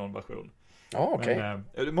fortfarande i någon version. Okej.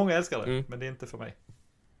 Många älskar det, men det är inte för mig.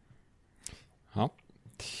 Ja.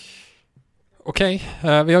 Okej, vi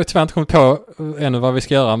har ju tyvärr inte kommit på ännu vad vi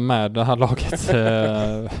ska göra med det här laget.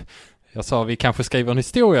 Jag sa vi kanske skriver en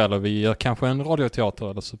historia eller vi gör kanske en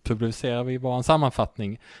radioteater eller så publicerar vi bara en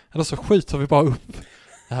sammanfattning. Eller så skjuter vi bara upp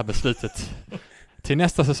det här beslutet till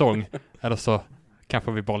nästa säsong. Eller så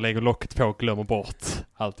kanske vi bara lägger locket på och glömmer bort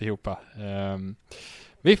alltihopa.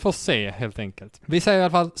 Vi får se helt enkelt. Vi säger i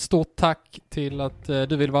alla fall stort tack till att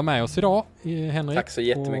du vill vara med oss idag, Henrik. Tack så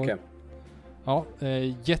jättemycket.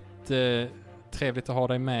 Jättetrevligt att ha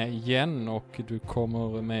dig med igen och du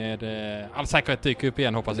kommer med all säkerhet dyka upp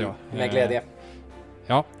igen hoppas jag. Med glädje.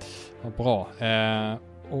 Ja, vad bra.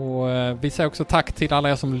 Och vi säger också tack till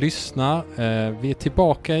alla er som lyssnar. Vi är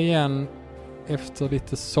tillbaka igen efter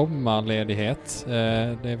lite sommarledighet.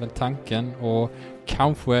 Det är väl tanken och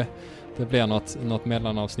kanske det blir något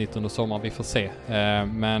mellanavsnitt under sommaren. Vi får se.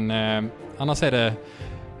 Men annars är det,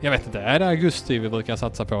 jag vet inte, är det augusti vi brukar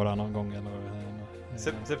satsa på där någon gång? Eller,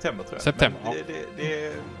 September tror jag. September,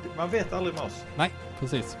 man vet aldrig med oss. Nej,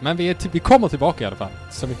 precis. Men vi kommer tillbaka i alla fall.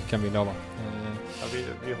 Så mycket kan vi lova.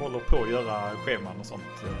 Vi håller på att göra scheman och sånt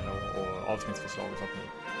och avsnittsförslag och sånt nu.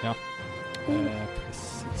 Ja,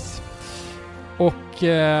 precis. Och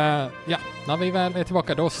när vi väl är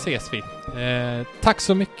tillbaka då ses vi. Tack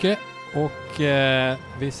så mycket och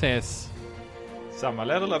vi ses. Samma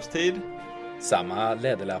läderlappstid. Samma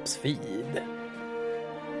läderlappsfeed.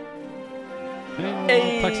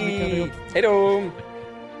 Hej! Tack så mycket. Hej då!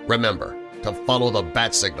 Remember to follow the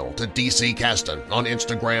bat signal to DC-casten on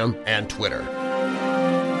Instagram and Twitter.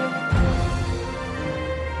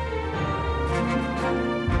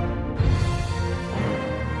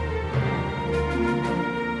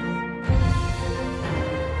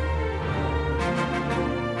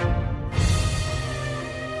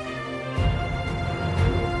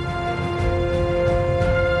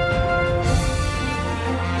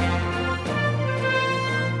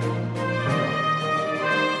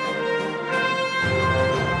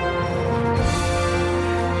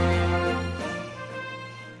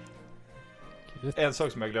 En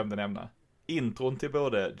sak som jag glömde nämna. Intron till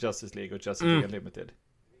både Justice League och Justice League Unlimited.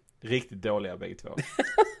 Riktigt dåliga bägge två.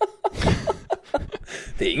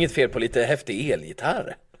 Det är inget fel på lite häftig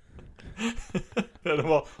elgitarr. Det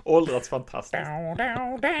var åldrats fantastiskt.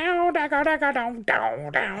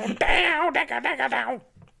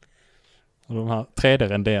 Och de här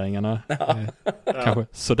 3D-renderingarna kanske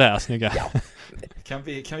sådär snygga. Ja.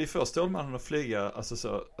 Kan vi få Stålmannen att flyga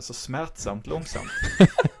alltså smärtsamt långsamt?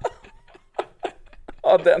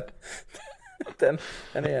 Ja, den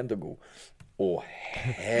är ändå god. Åh,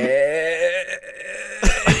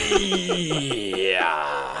 ja.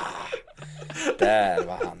 Där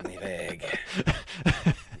var han iväg.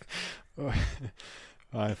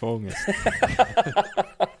 Ja, jag får ångest.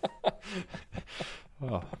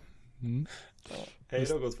 Ja. Hej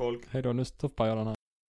då gott folk. Hej då, nu stoppar jag den här.